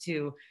opposed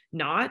to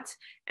not.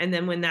 And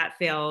then when that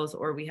fails,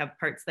 or we have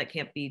parts that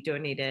can't be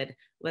donated,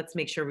 let's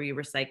make sure we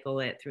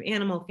recycle it through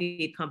animal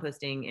feed,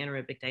 composting,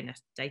 anaerobic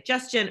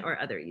digestion, or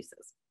other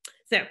uses.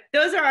 So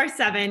those are our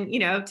 7,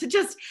 to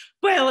just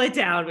boil it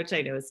down, which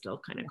I know is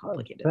still kind of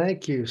complicated.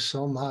 Thank you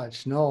so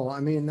much. No, I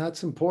mean,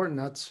 that's important.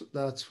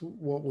 That's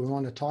what we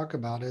want to talk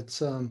about.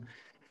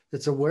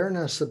 It's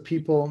awareness that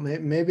people,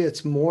 maybe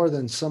it's more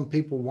than some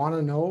people want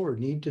to know or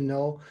need to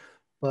know,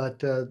 but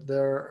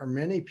there are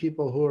many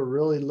people who are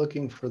really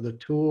looking for the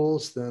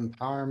tools, the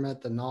empowerment,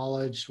 the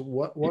knowledge.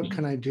 What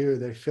can I do?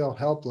 They feel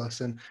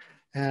helpless.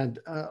 And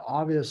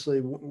obviously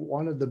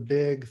one of the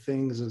big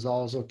things is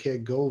always, okay,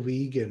 go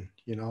vegan,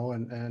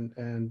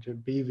 and to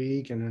be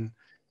vegan. And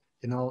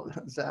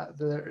that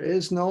there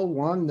is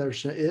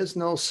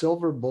no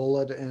silver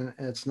bullet, and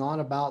it's not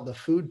about the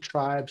food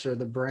tribes or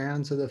the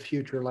brands of the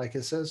future. Like I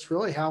said, it's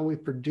really how we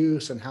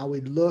produce and how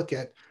we look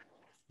at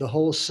the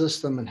whole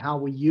system and how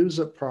we use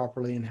it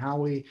properly and how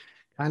we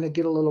kind of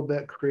get a little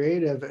bit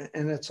creative.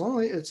 And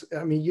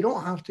I mean, you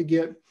don't have to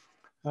get,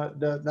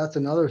 that's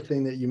another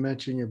thing that you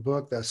mentioned in your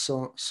book that's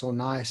so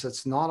nice.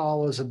 It's not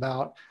always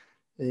about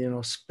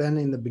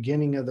spending the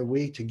beginning of the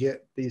week to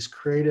get these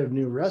creative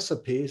new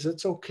recipes.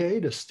 It's okay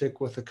to stick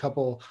with a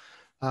couple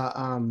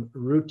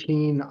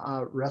routine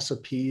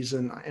recipes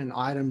and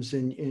items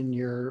in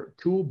your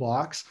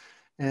toolbox,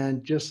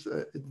 and just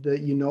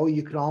that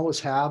you can always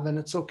have, and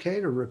it's okay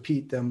to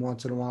repeat them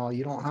once in a while.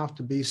 You don't have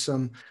to be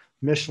some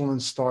Michelin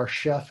star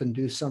chef and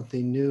do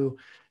something new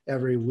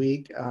every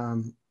week.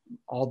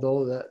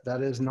 Although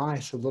that is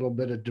nice, a little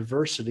bit of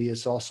diversity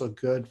is also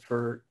good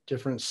for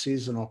different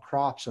seasonal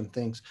crops and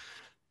things.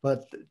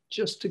 But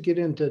just to get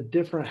into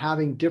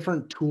having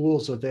different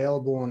tools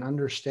available and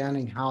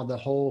understanding how the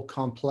whole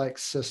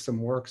complex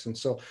system works. And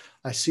so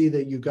I see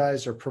that you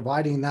guys are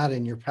providing that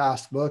in your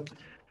past book,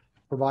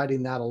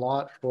 providing that a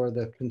lot for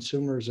the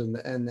consumers and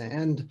the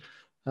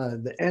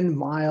end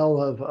mile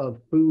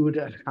of food,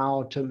 and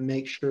how to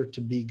make sure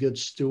to be good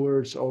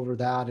stewards over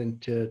that,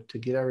 and to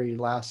get every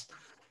last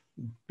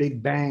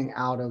big bang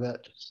out of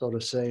it, so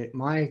to say.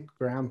 My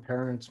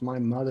grandparents, my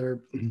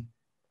mother,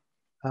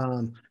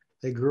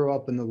 they grew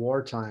up in the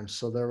wartime,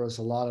 so there was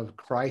a lot of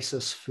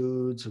crisis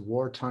foods,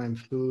 wartime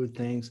food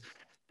things.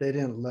 They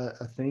didn't let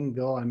a thing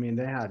go. I mean,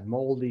 they had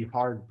moldy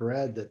hard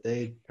bread that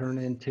they turn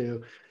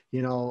into,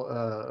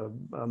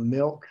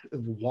 milk,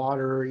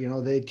 water.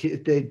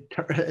 They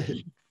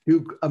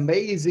do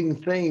amazing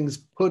things,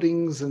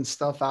 puddings and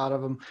stuff out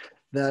of them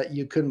that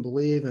you couldn't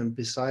believe. And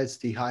besides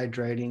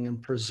dehydrating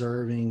and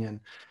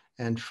preserving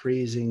and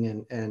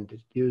freezing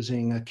and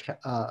using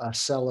a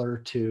cellar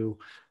to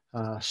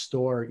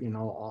store,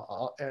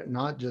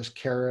 not just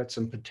carrots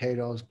and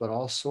potatoes, but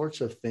all sorts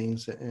of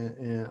things,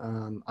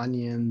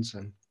 onions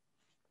and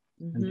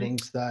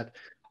things that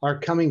are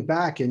coming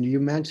back. And you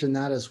mentioned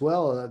that as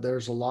well.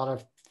 There's a lot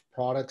of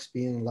products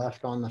being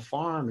left on the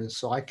farm. And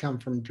so I come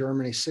from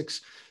Germany,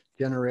 6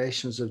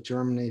 generations of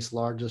Germany's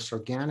largest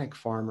organic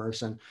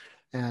farmers.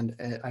 And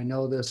I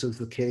know this is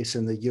the case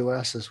in the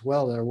US as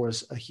well. There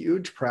was a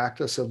huge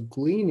practice of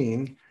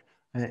gleaning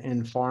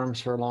in farms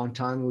for a long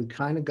time. We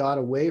kind of got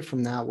away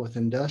from that with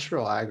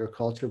industrial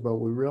agriculture, but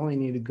we really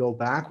need to go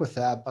back with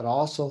that, but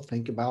also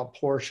think about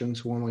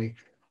portions when we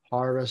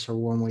harvest, or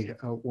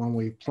when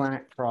we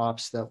plant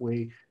crops, that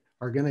we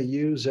are going to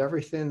use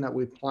everything that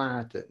we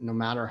plant, that no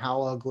matter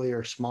how ugly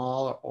or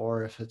small,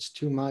 or if it's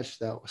too much,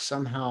 that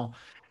somehow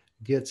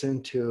gets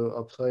into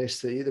a place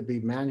to either be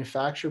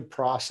manufactured,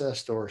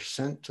 processed, or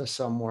sent to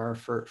somewhere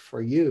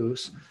for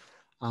use.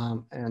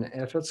 And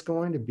if it's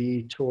going to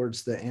be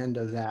towards the end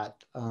of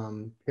that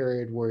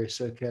period where you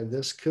say, okay,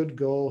 this could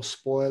go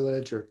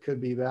spoilage or could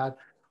be bad,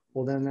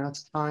 well, then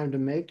that's time to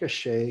make a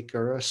shake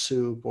or a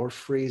soup, or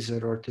freeze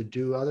it, or to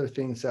do other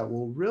things that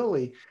will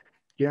really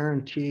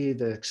guarantee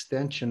the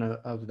extension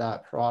of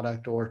that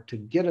product, or to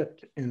get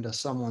it into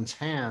someone's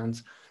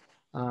hands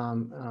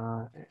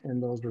in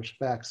those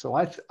respects. So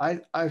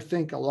I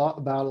think a lot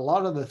about a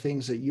lot of the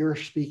things that you're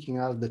speaking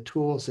of, the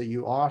tools that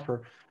you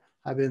offer,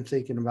 I've been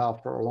thinking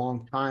about for a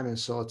long time. And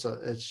so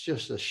it's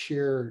just a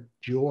sheer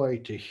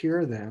joy to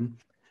hear them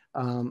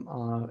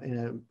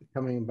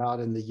coming about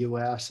in the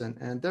US.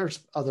 And there's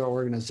other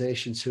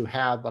organizations who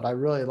have, but I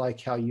really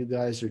like how you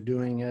guys are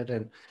doing it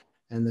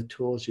and the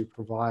tools you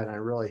provide. I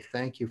really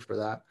thank you for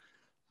that.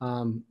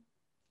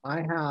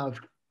 I have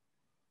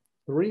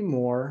 3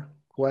 more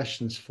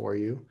questions for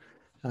you,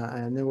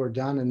 and then we're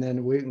done. And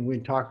then we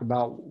talk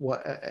about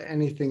what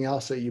anything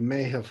else that you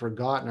may have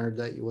forgotten or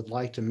that you would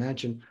like to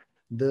mention.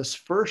 This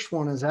first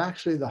one is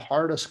actually the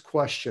hardest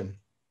question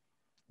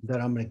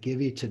that I'm going to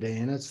give you today,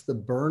 and it's the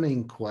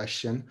burning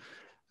question.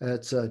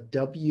 It's a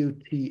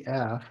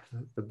WTF,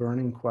 the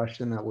burning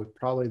question that we've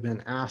probably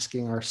been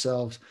asking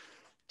ourselves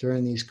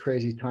during these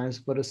crazy times,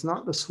 but it's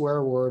not the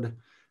swear word.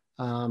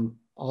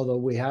 Although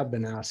we have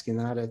been asking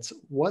that, it's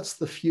what's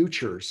the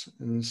futures?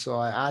 And so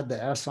I add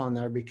the S on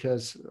there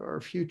because our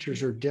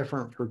futures are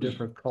different for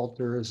different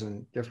cultures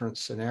and different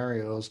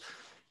scenarios.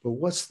 But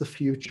what's the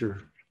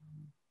future?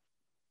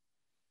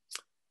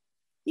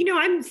 You know,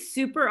 I'm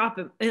super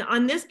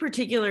on this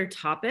particular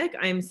topic.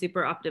 I'm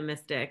super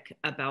optimistic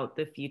about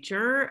the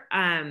future.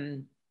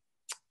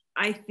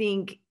 I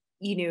think,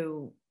 you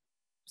know,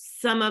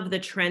 some of the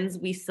trends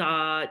we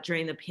saw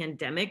during the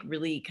pandemic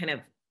really kind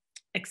of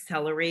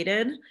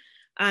accelerated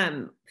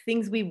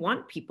things we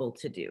want people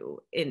to do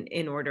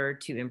in order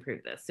to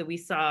improve this. So we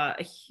saw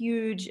a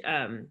huge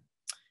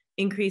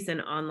increase in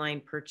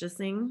online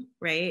purchasing,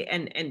 right?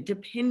 And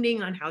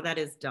depending on how that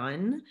is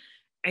done,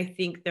 I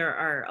think there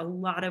are a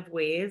lot of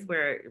ways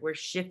where we're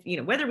shifting, you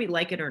know, whether we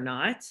like it or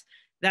not,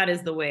 that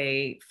is the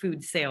way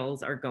food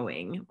sales are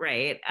going,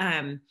 right?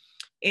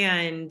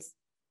 And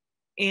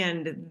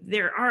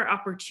there are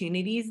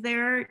opportunities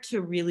there to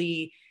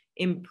really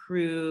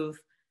improve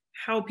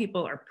how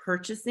people are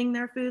purchasing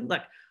their food.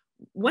 Look,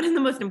 one of the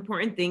most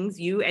important things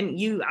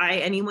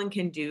anyone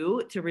can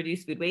do to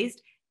reduce food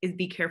waste is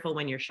be careful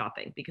when you're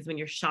shopping, because when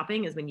you're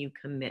shopping is when you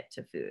commit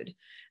to food.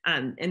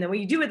 And then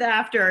when you do it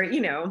after, you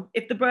know,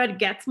 if the bread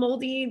gets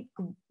moldy,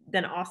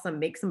 then awesome,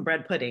 make some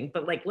bread pudding.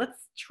 But like,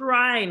 let's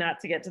try not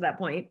to get to that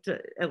point,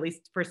 at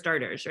least for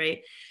starters,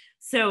 right?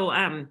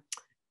 So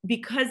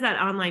because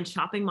that online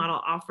shopping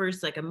model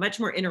offers like a much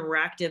more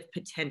interactive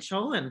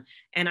potential,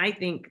 and I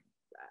think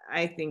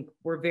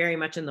we're very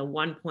much in the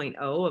 1.0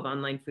 of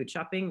online food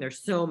shopping. There's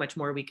so much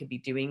more we could be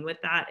doing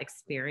with that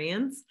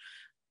experience,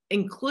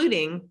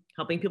 including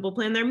helping people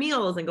plan their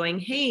meals and going,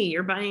 hey,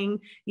 you're buying,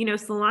 you know,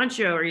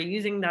 cilantro, are you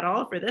using that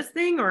all for this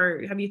thing?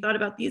 Or have you thought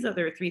about these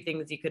other 3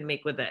 things you could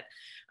make with it?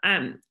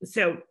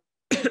 So,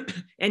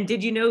 and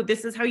did you know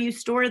this is how you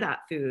store that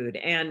food?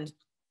 And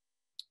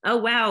oh,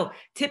 wow,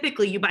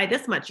 typically you buy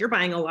this much, you're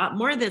buying a lot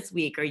more this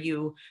week. Are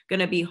you going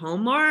to be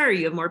home more? Or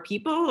you have more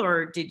people,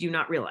 or did you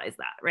not realize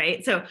that,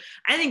 right? So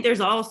I think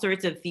there's all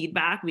sorts of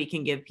feedback we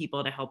can give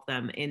people to help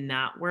them in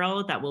that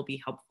world that will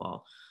be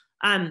helpful.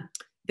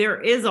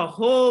 There is a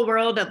whole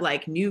world of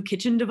like new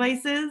kitchen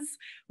devices,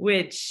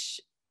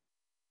 which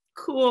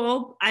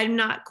cool. I'm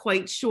not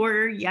quite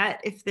sure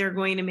yet if they're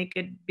going to make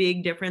a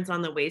big difference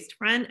on the waste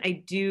front.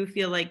 I do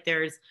feel like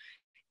there's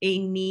a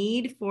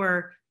need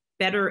for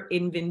better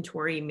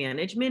inventory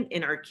management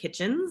in our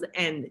kitchens.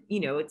 And, you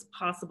know, it's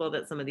possible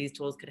that some of these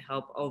tools could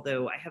help,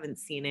 although I haven't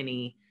seen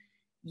any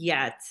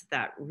yet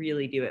that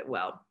really do it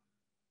well.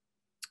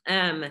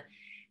 And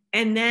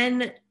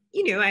then,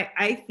 you know,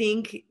 I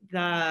think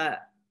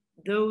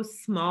those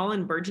small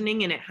and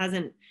burgeoning, and it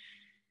hasn't,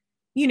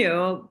 you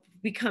know,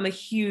 become a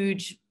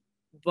huge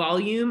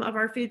volume of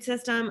our food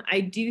system.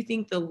 I do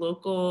think the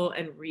local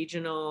and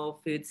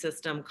regional food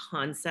system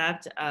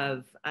concept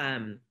of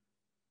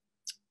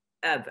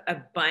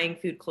buying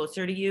food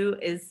closer to you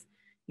is,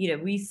 you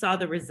know, we saw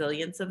the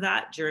resilience of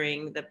that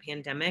during the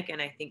pandemic.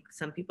 And I think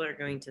some people are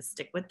going to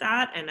stick with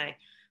that. And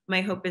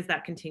my hope is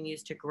that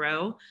continues to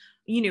grow.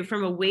 You know,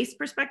 from a waste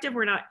perspective,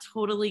 we're not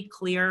totally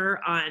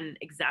clear on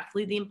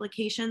exactly the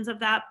implications of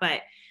that,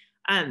 but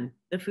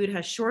the food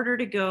has shorter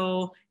to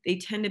go. They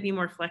tend to be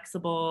more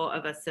flexible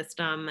of a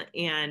system,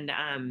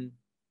 and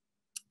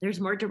there's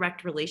more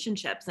direct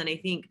relationships. And I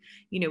think,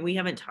 you know, we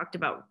haven't talked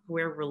about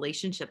where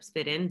relationships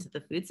fit into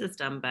the food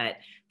system, but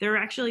they're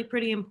actually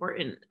pretty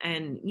important.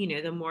 And, you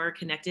know, the more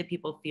connected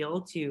people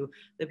feel to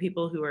the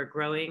people who are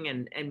growing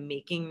and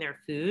making their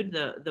food,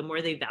 the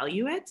more they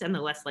value it and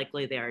the less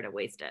likely they are to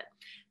waste it.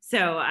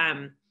 So,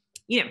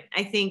 you know,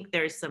 I think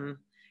there's some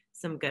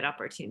good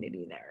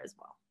opportunity there as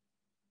well.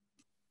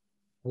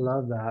 I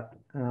love that.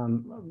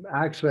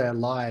 Actually, I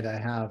lied. I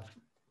have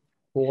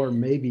 4,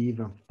 maybe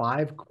even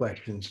 5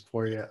 questions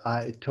for you.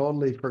 I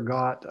totally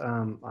forgot.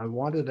 I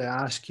wanted to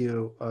ask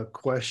you a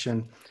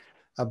question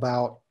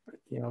about,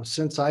 you know,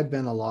 since I've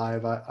been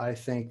alive, I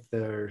think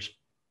there's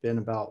been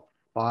about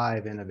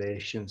 5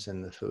 innovations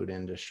in the food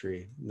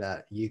industry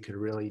that you could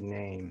really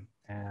name.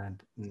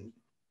 And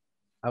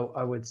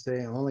I would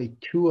say only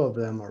 2 of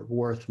them are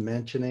worth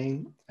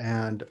mentioning.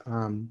 And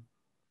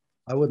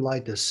I would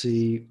like to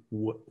see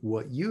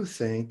what you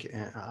think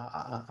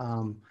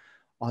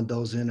on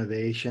those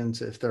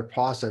innovations, if they're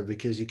positive,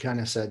 because you kind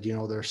of said, you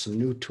know, there's some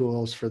new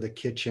tools for the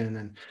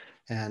kitchen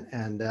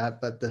and that,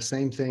 but the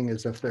same thing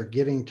is if they're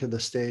getting to the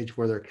stage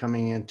where they're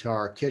coming into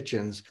our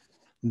kitchens,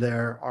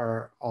 there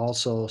are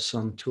also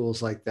some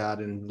tools like that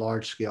in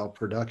large scale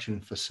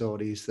production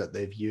facilities that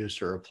they've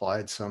used or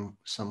applied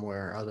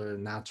somewhere other,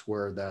 and that's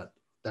where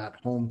that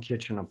home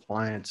kitchen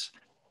appliance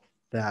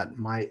that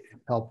might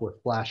help with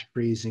flash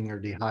freezing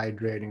or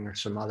dehydrating or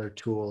some other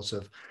tools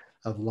of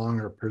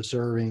longer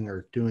preserving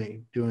or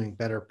doing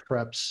better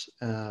preps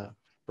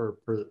for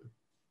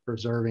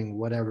preserving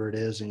whatever it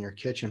is in your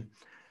kitchen.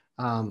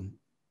 Um,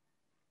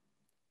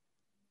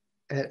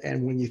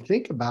 and when you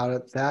think about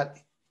it, that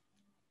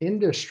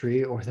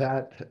industry or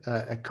that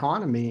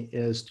economy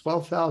is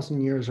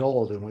 12,000 years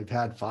old, and we've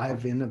had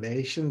 5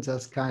 innovations.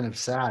 That's kind of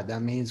sad.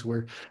 That means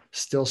we're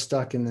still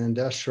stuck in the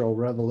Industrial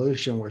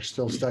Revolution. We're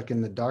still stuck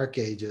in the dark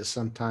ages.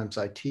 Sometimes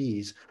I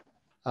tease.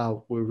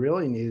 We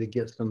really need to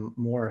get some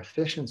more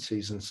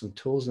efficiencies and some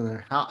tools in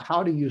there.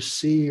 How do you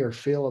see or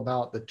feel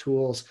about the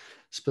tools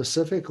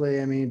specifically?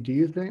 I mean, do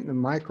you think the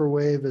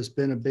microwave has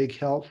been a big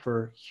help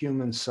for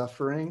human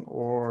suffering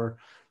or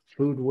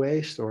food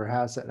waste, or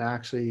has it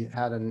actually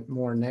had a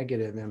more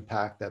negative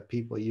impact that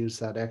people use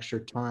that extra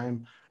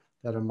time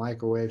that a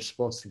microwave is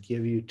supposed to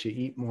give you to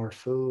eat more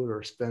food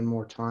or spend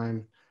more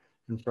time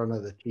in front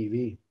of the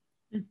TV?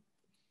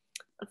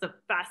 That's a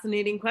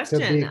fascinating Could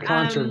be question.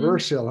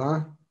 controversial,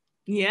 huh?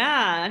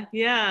 Yeah,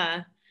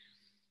 yeah.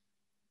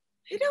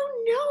 I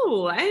don't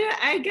know.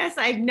 I guess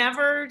I've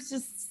never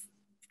just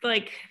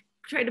like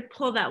tried to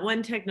pull that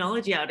one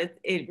technology out.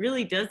 It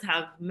really does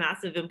have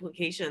massive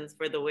implications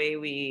for the way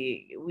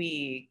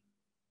we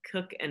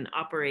cook and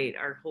operate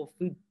our whole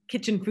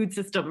kitchen food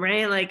system,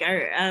 right? Like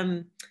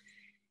our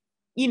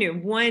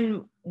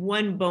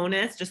one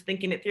bonus, just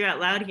thinking it through out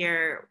loud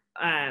here,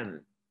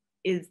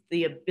 is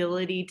the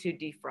ability to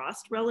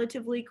defrost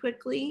relatively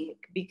quickly,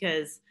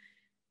 because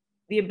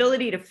the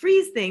ability to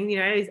freeze things,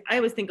 I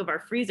always think of our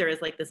freezer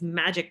as like this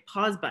magic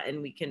pause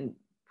button we can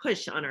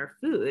push on our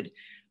food.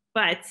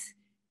 But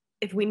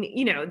if we,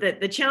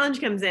 the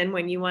challenge comes in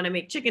when you want to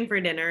make chicken for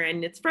dinner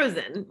and it's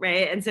frozen,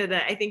 right? And so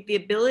I think the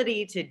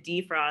ability to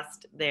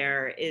defrost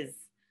there is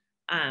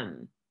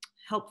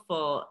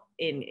helpful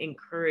in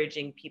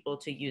encouraging people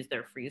to use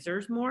their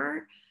freezers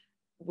more,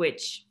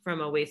 which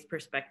from a waste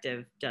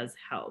perspective does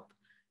help.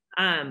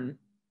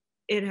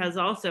 It has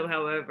also,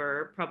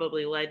 however,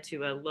 probably led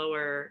to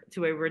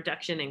a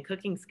reduction in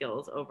cooking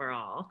skills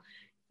overall.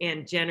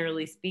 And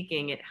generally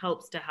speaking, it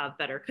helps to have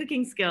better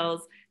cooking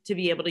skills to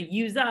be able to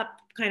use up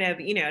kind of,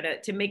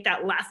 to make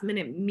that last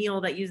minute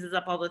meal that uses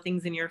up all the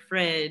things in your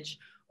fridge,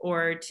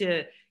 or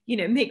to,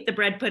 make the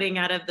bread pudding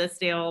out of the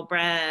stale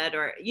bread,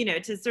 or,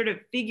 to sort of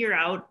figure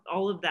out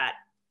all of that,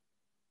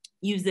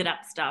 use it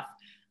up stuff.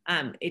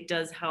 It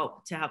does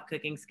help to have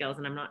cooking skills,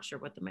 and I'm not sure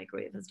what the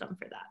microwave has done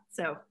for that.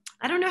 So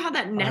I don't know how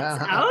that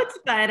nets out,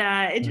 but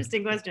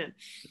interesting question.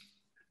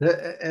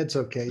 It's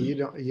okay. You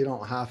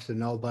don't have to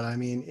know, but I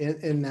mean,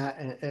 in that,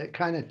 it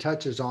kind of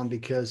touches on,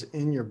 because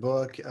in your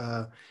book,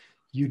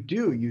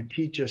 you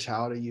teach us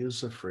how to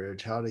use the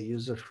fridge, how to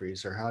use the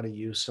freezer, how to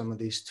use some of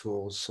these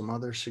tools, some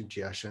other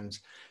suggestions,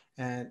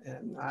 and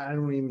I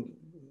don't even,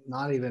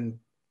 not even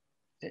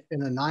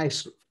in a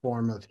nice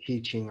form of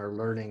teaching or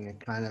learning, and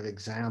kind of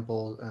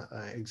examples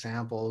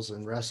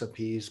and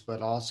recipes,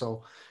 but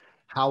also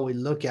how we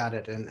look at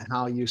it and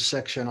how you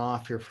section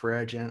off your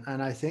fridge. And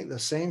I think the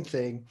same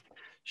thing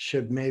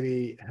should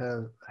maybe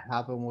have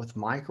happened with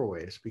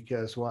microwaves,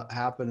 because what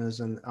happened is,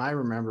 and I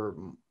remember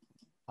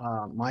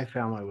my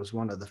family was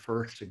one of the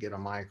first to get a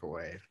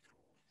microwave,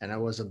 and it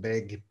was a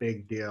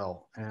big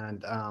deal.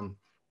 And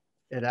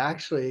it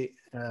actually,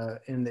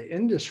 in the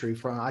industry,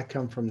 I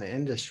come from the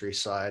industry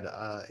side,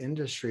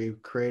 industry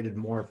created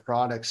more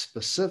products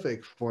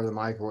specific for the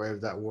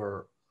microwave that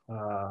were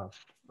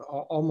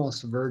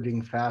almost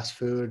verging fast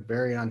food,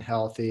 very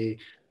unhealthy,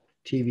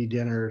 TV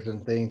dinners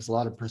and things, a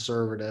lot of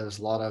preservatives,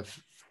 a lot of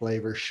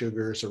flavors,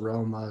 sugars,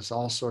 aromas,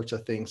 all sorts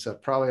of things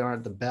that probably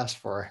aren't the best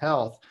for our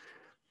health.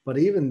 But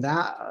even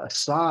that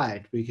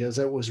aside, because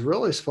it was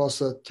really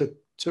supposed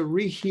to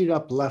reheat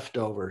up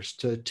leftovers,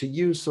 to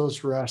use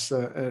those rests,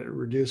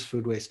 reduce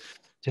food waste,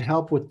 to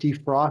help with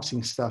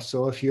defrosting stuff.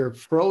 So if you're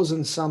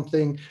frozen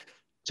something,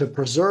 to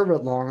preserve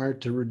it longer,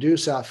 to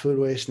reduce that food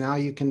waste, now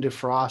you can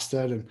defrost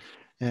it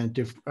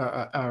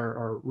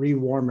or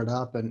rewarm it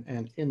up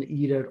and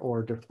eat it,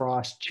 or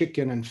defrost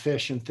chicken and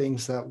fish and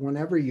things that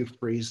whenever you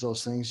freeze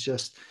those things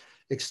just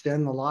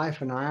extend the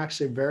life, and are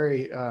actually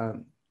very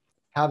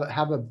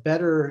have a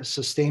better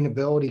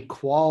sustainability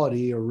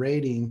quality or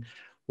rating,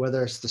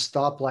 whether it's the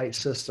stoplight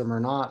system or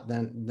not,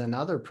 than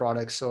other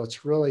products. So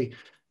it's really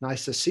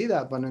nice to see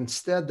that. But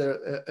instead,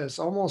 it's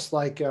almost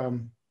like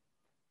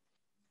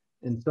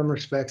in some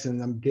respects,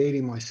 and I'm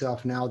dating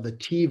myself now, the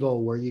TiVo,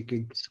 where you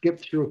could skip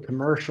through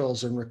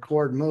commercials and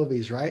record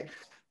movies, right?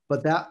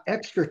 But that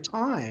extra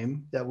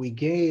time that we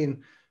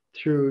gain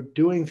through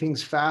doing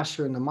things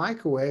faster in the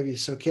microwave, you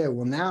say, okay,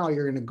 well, now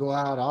you're going to go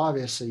out.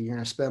 Obviously, you're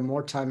going to spend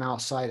more time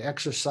outside,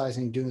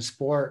 exercising, doing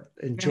sport,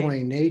 Right.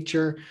 enjoying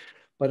nature.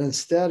 But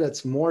instead,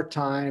 it's more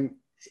time.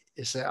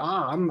 You say,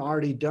 I'm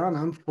already done.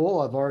 I'm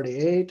full. I've already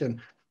ate,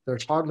 and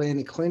there's hardly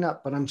any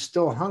cleanup, but I'm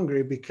still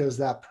hungry because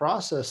that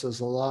process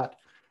is a lot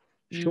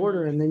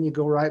shorter. Mm, And then you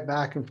go right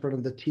back in front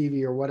of the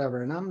TV or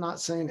whatever. And I'm not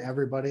saying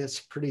everybody, it's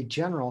pretty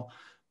general,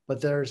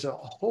 but there's a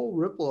whole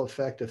ripple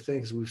effect of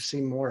things. We've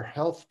seen more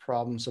health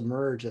problems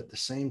emerge at the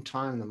same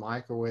time the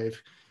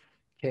microwave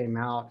came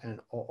out and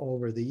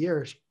over the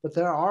years. But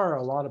there are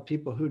a lot of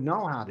people who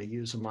know how to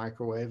use a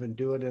microwave and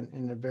do it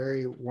in a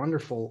very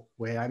wonderful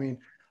way. I mean,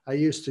 I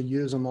used to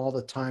use them all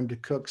the time to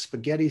cook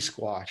spaghetti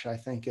squash. I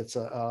think it's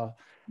mm,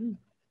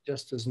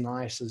 just as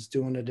nice as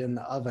doing it in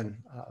the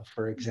oven,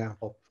 for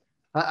example.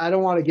 I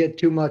don't want to get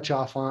too much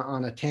off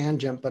on a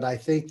tangent, but I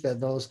think that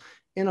those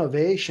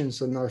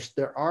innovations, and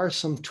there are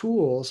some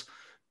tools,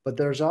 but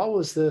there's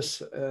always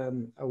this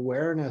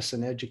awareness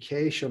and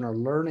education or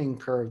learning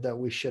curve that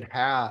we should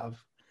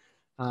have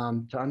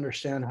to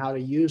understand how to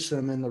use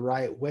them in the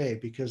right way,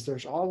 because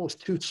there's always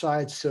two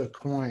sides to a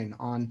coin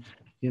on,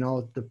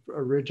 the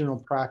original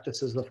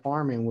practices of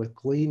farming with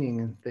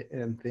gleaning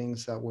and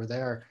things that were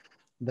there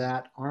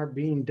that aren't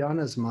being done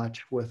as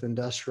much with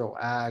industrial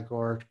ag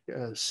or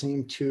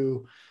seem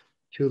too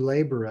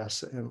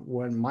laborious. And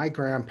when my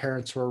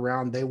grandparents were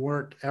around, they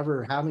weren't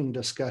ever having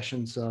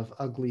discussions of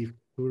ugly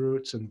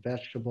fruits and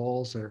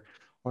vegetables or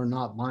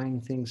not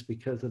buying things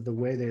because of the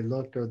way they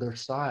looked or their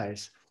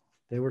size.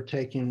 They were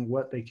taking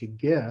what they could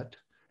get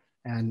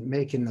and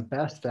making the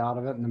best out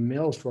of it. And the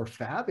meals were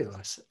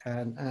fabulous.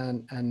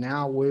 And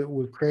now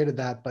we've created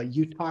that. But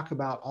you talk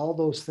about all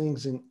those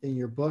things in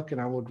your book,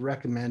 and I would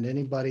recommend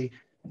anybody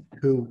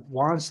who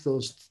wants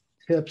those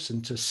tips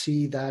and to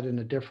see that in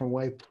a different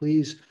way,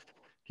 please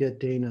get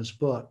Dana's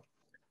book.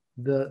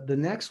 The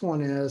next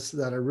one is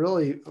that I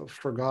really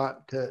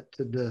forgot to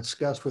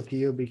discuss with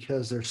you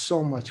because there's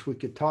so much we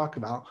could talk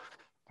about.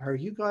 Are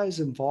you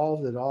guys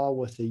involved at all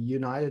with the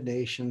United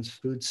Nations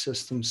Food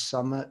Systems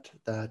Summit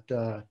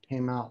that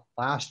came out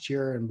last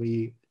year and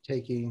be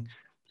taking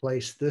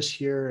place this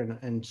year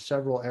in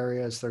several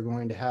areas? They're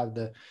going to have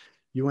the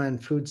UN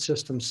Food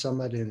Systems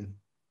Summit in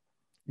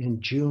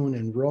June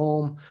in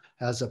Rome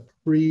as a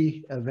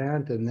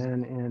pre-event, and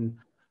then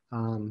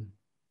in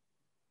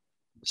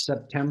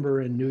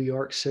September in New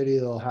York City,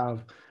 they'll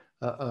have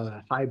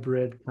a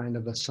hybrid kind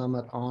of a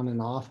summit on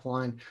and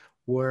offline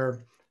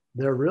where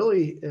there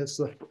really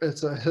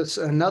it's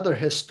another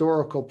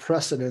historical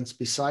precedence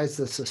besides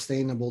the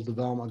Sustainable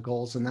Development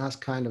Goals. And that's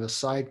kind of a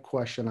side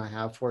question I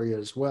have for you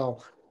as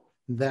well,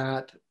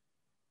 that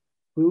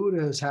food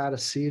has had a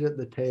seat at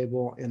the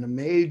table in a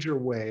major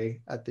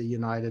way at the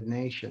United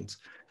Nations.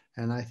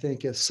 And I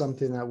think it's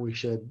something that we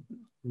should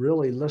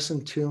really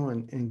listen to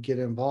and get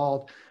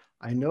involved.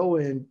 I know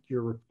in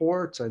your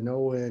reports, I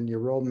know in your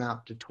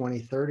roadmap to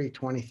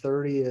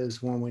 2030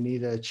 is when we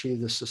need to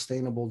achieve the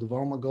Sustainable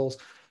Development Goals.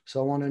 So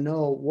I want to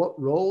know, what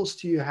roles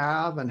do you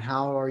have and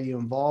how are you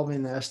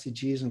involving the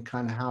SDGs and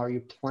kind of how are you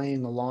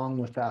playing along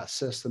with that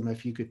system,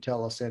 if you could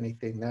tell us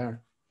anything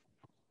there.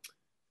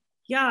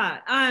 yeah.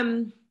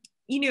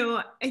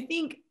 I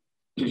think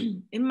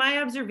in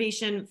my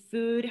observation,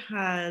 food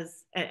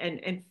has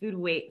and food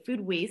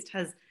waste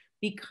has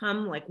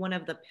become like one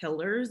of the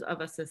pillars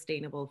of a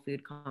sustainable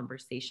food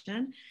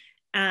conversation.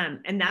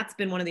 And that's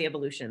been one of the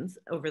evolutions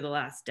over the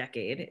last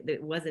decade.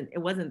 It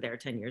wasn't there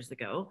 10 years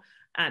ago.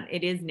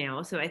 It is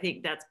now. So I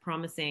think that's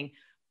promising.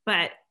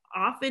 But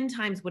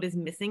oftentimes what is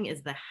missing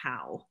is the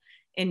how.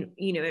 And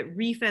at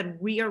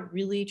ReFed, we are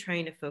really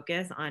trying to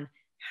focus on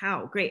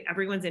how. Great,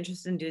 everyone's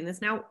interested in doing this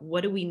now.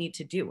 What do we need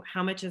to do?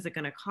 How much is it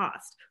going to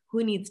cost?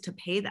 Who needs to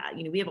pay that?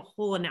 We have a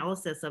whole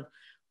analysis of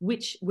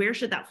where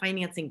should that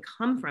financing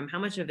come from? How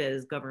much of it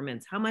is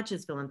governments? How much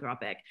is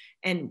philanthropic?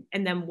 And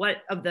then what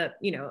of the,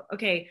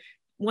 okay,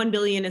 1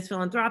 billion is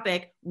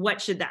philanthropic,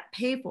 what should that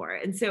pay for?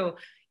 And so,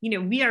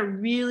 we are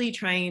really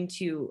trying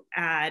to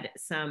add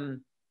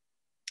some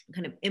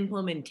kind of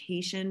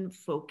implementation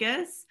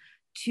focus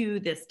to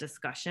this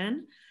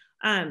discussion.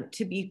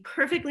 To be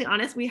perfectly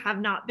honest, we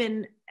have not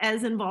been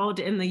as involved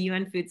in the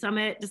UN Food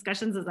Summit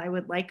discussions as I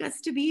would like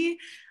us to be.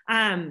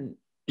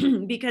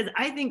 Because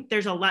I think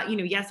there's a lot,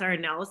 yes, our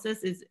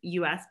analysis is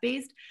US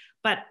based,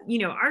 but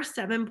our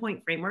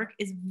 7-point framework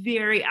is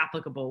very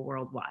applicable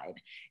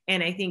worldwide.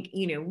 And I think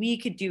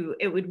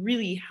it would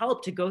really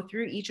help to go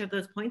through each of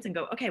those points and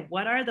go, okay,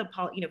 what are the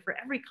for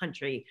every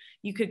country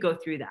you could go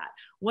through that.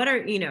 What are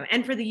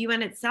and for the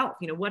UN itself,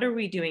 what are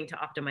we doing to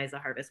optimize the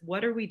harvest?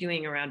 What are we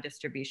doing around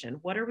distribution?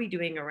 What are we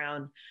doing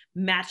around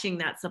matching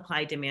that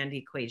supply demand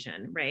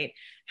equation, right?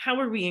 How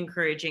are we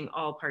encouraging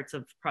all parts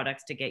of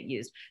products to get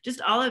used? Just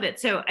all of it.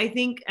 So I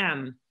think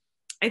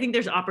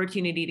there's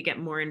opportunity to get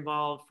more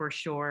involved for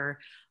sure.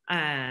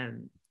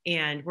 And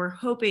we're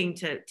hoping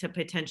to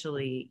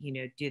potentially,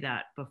 do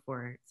that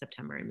before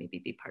September and maybe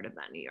be part of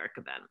that New York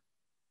event.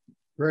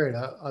 Great.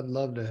 I'd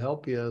love to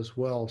help you as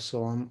well.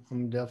 So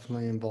I'm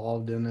definitely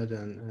involved in it.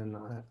 And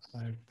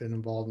I've been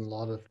involved in a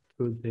lot of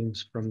food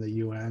things from the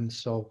UN.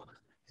 So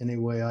any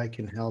way I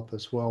can help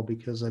as well,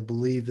 because I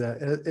believe that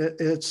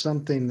it's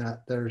something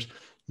that there's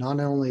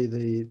not only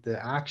the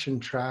action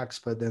tracks,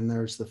 but then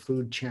there's the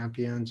food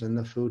champions and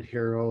the food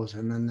heroes,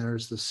 and then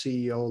there's the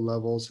CEO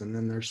levels, and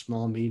then there's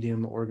small,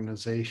 medium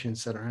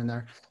organizations that are in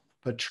there.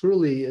 But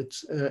truly,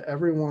 it's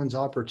everyone's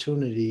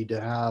opportunity to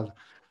have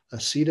a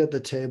seat at the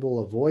table,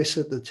 a voice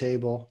at the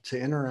table, to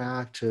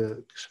interact,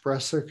 to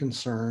express their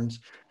concerns,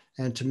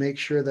 and to make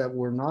sure that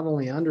we're not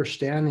only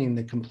understanding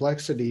the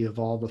complexity of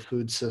all the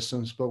food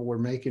systems, but we're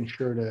making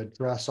sure to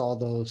address all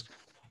those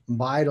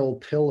vital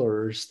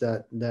pillars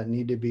that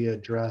need to be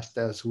addressed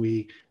as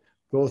we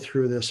go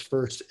through this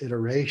first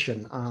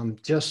iteration.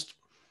 Just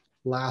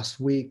last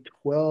week,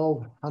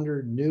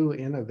 1,200 new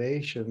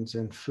innovations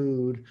in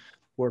food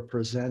were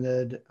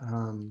presented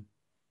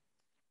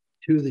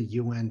to the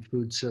UN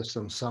Food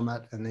System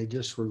Summit, and they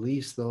just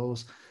released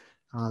those.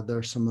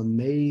 There's some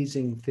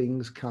amazing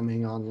things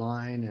coming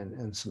online,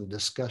 and some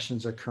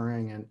discussions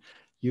occurring, and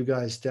you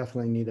guys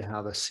definitely need to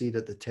have a seat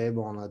at the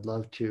table, and I'd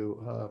love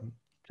to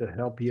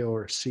help you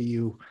or see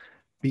you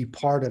be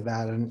part of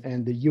that.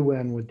 And the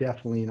UN would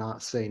definitely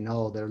not say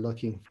no. They're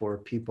looking for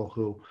people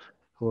who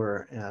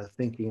are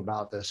thinking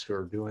about this, who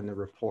are doing the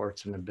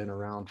reports and have been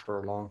around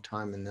for a long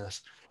time in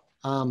this.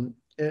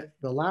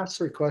 The last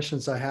three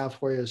questions I have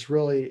for you is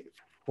really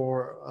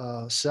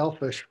for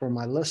selfish for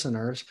my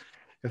listeners.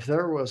 If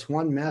there was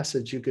one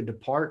message you could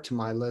depart to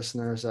my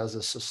listeners as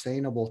a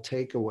sustainable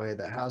takeaway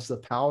that has the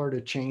power to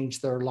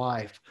change their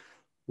life,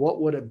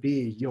 what would it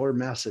be, your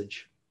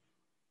message?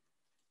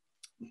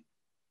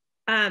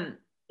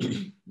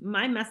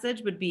 My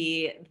message would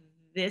be,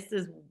 this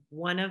is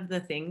one of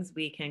the things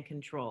we can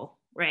control,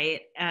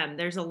 right?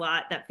 There's a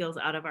lot that feels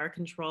out of our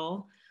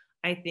control.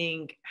 I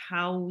think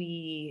how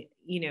we,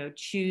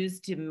 choose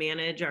to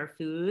manage our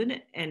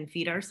food and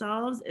feed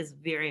ourselves is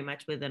very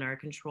much within our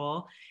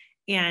control.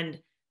 And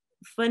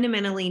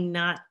fundamentally,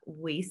 not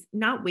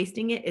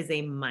wasting it is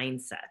a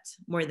mindset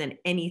more than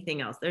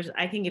anything else.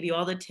 I can give you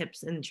all the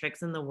tips and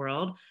tricks in the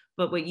world,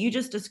 but what you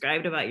just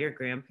described about your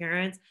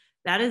grandparents,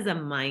 that is a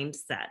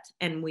mindset.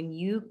 And when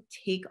you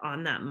take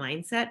on that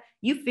mindset,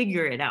 you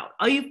figure it out.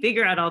 You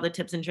figure out all the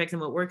tips and tricks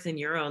and what works in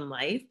your own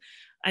life.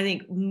 I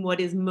think what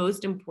is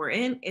most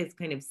important is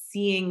kind of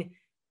seeing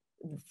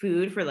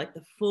food for like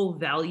the full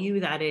value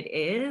that it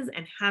is,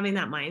 and having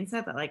that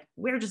mindset that like,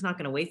 we're just not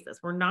going to waste this.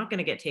 We're not going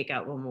to get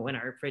takeout when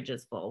our fridge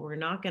is full. We're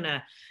not going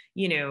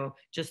to,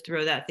 just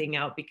throw that thing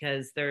out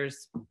because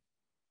there's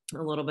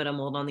a little bit of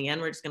mold on the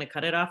end. We're just going to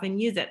cut it off and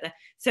use it.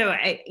 So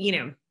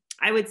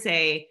I would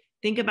say,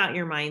 think about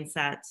your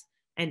mindset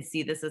and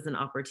see this as an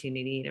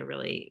opportunity to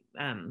really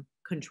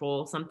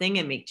control something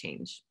and make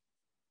change.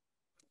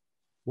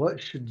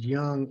 What should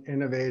young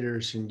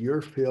innovators in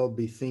your field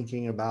be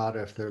thinking about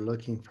if they're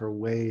looking for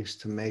ways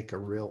to make a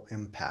real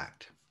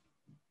impact?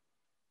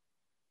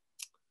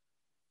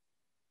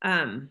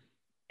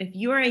 If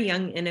you are a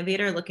young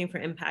innovator looking for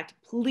impact,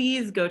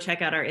 please go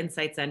check out our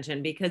insights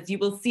engine, because you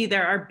will see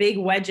there are big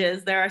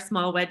wedges, there are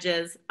small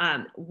wedges.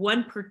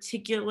 One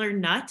particular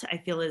nut I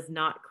feel is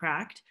not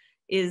cracked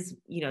is,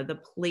 the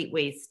plate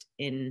waste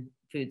in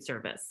food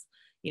service.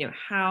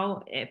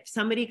 How, if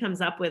somebody comes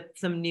up with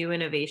some new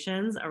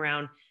innovations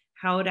around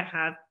how to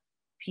have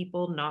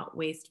people not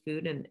waste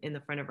food in the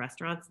front of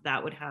restaurants,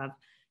 that would have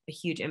a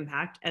huge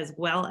impact, as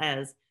well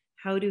as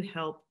how to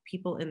help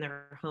people in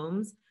their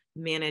homes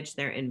manage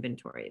their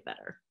inventory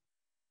better.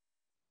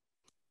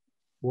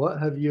 What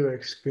have you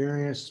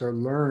experienced or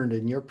learned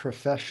in your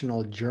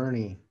professional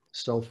journey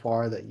so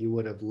far that you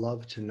would have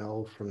loved to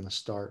know from the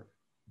start?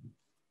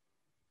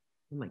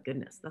 Oh my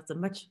goodness, that's a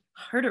much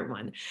harder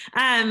one.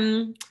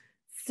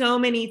 So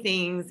many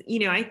things,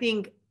 I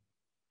think,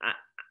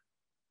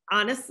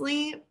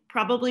 honestly,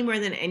 probably more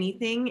than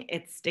anything,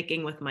 it's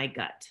sticking with my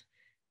gut.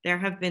 There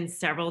have been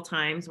several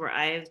times where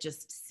I've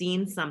just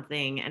seen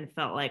something and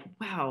felt like,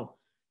 wow,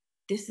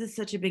 this is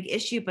such a big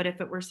issue, but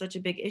if it were such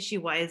a big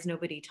issue, why is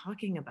nobody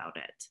talking about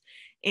it?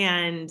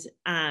 And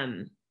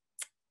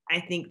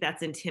I think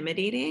that's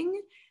intimidating.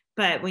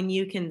 But when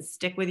you can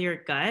stick with your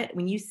gut,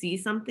 when you see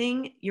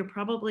something, you're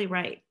probably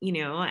right,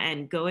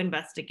 and go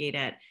investigate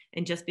it.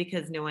 And just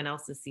because no one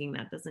else is seeing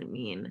that doesn't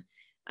mean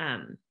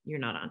you're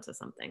not onto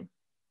something.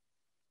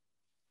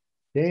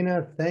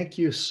 Dana, thank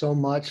you so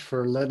much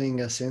for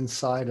letting us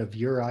inside of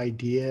your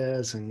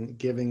ideas and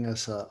giving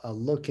us a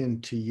look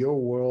into your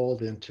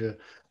world, into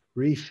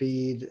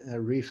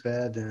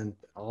Refed, and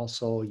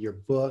also your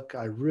book.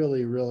 I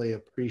really, really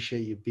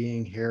appreciate you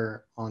being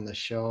here on the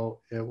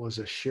show. It was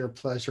a sheer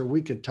pleasure.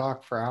 We could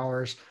talk for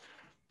hours,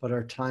 but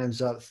our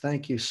time's up.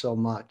 Thank you so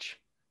much.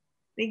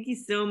 Thank you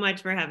so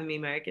much for having me,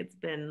 Mark. It's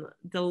been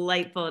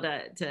delightful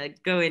to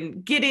go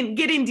and get in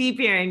deep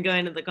here and go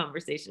into the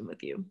conversation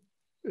with you.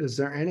 Is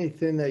there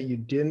anything that you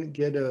didn't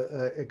get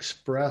to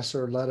express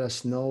or let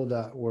us know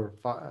that were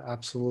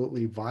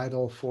absolutely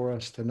vital for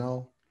us to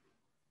know?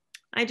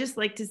 I just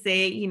like to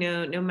say,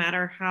 no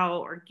matter how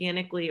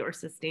organically or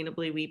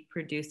sustainably we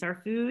produce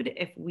our food,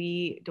 if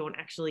we don't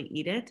actually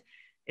eat it,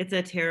 it's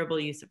a terrible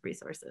use of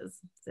resources.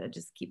 So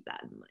just keep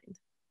that in mind.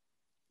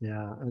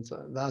 Yeah,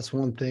 that's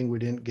one thing we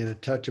didn't get a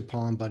touch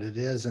upon, but it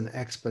is an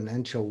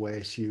exponential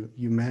waste. You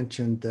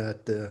mentioned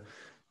that the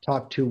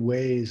top two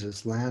ways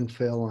is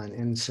landfill and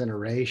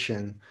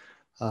incineration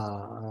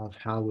of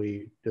how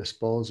we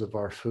dispose of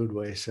our food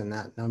waste. And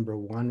that number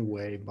one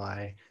way,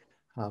 by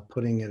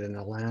putting it in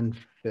a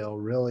landfill,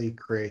 really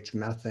creates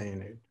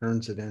methane. It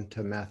turns it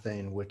into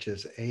methane, which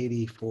is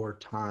 84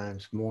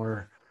 times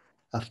more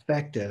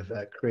effective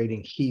at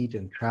creating heat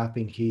and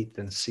trapping heat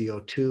than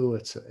CO2.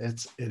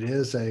 It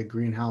is a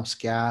greenhouse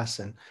gas,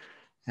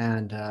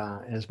 and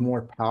is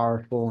more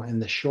powerful in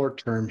the short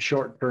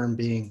term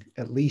being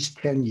at least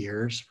 10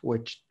 years,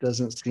 which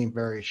doesn't seem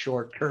very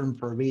short term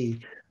for me.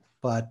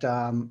 But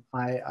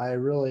I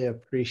really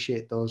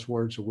appreciate those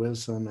words of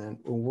wisdom, and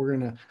we're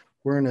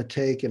gonna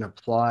take and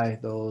apply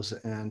those.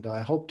 And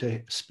I hope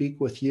to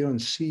speak with you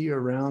and see you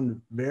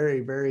around very,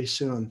 very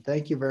soon.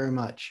 Thank you very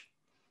much.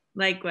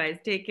 Likewise,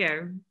 take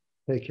care.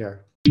 Take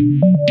care.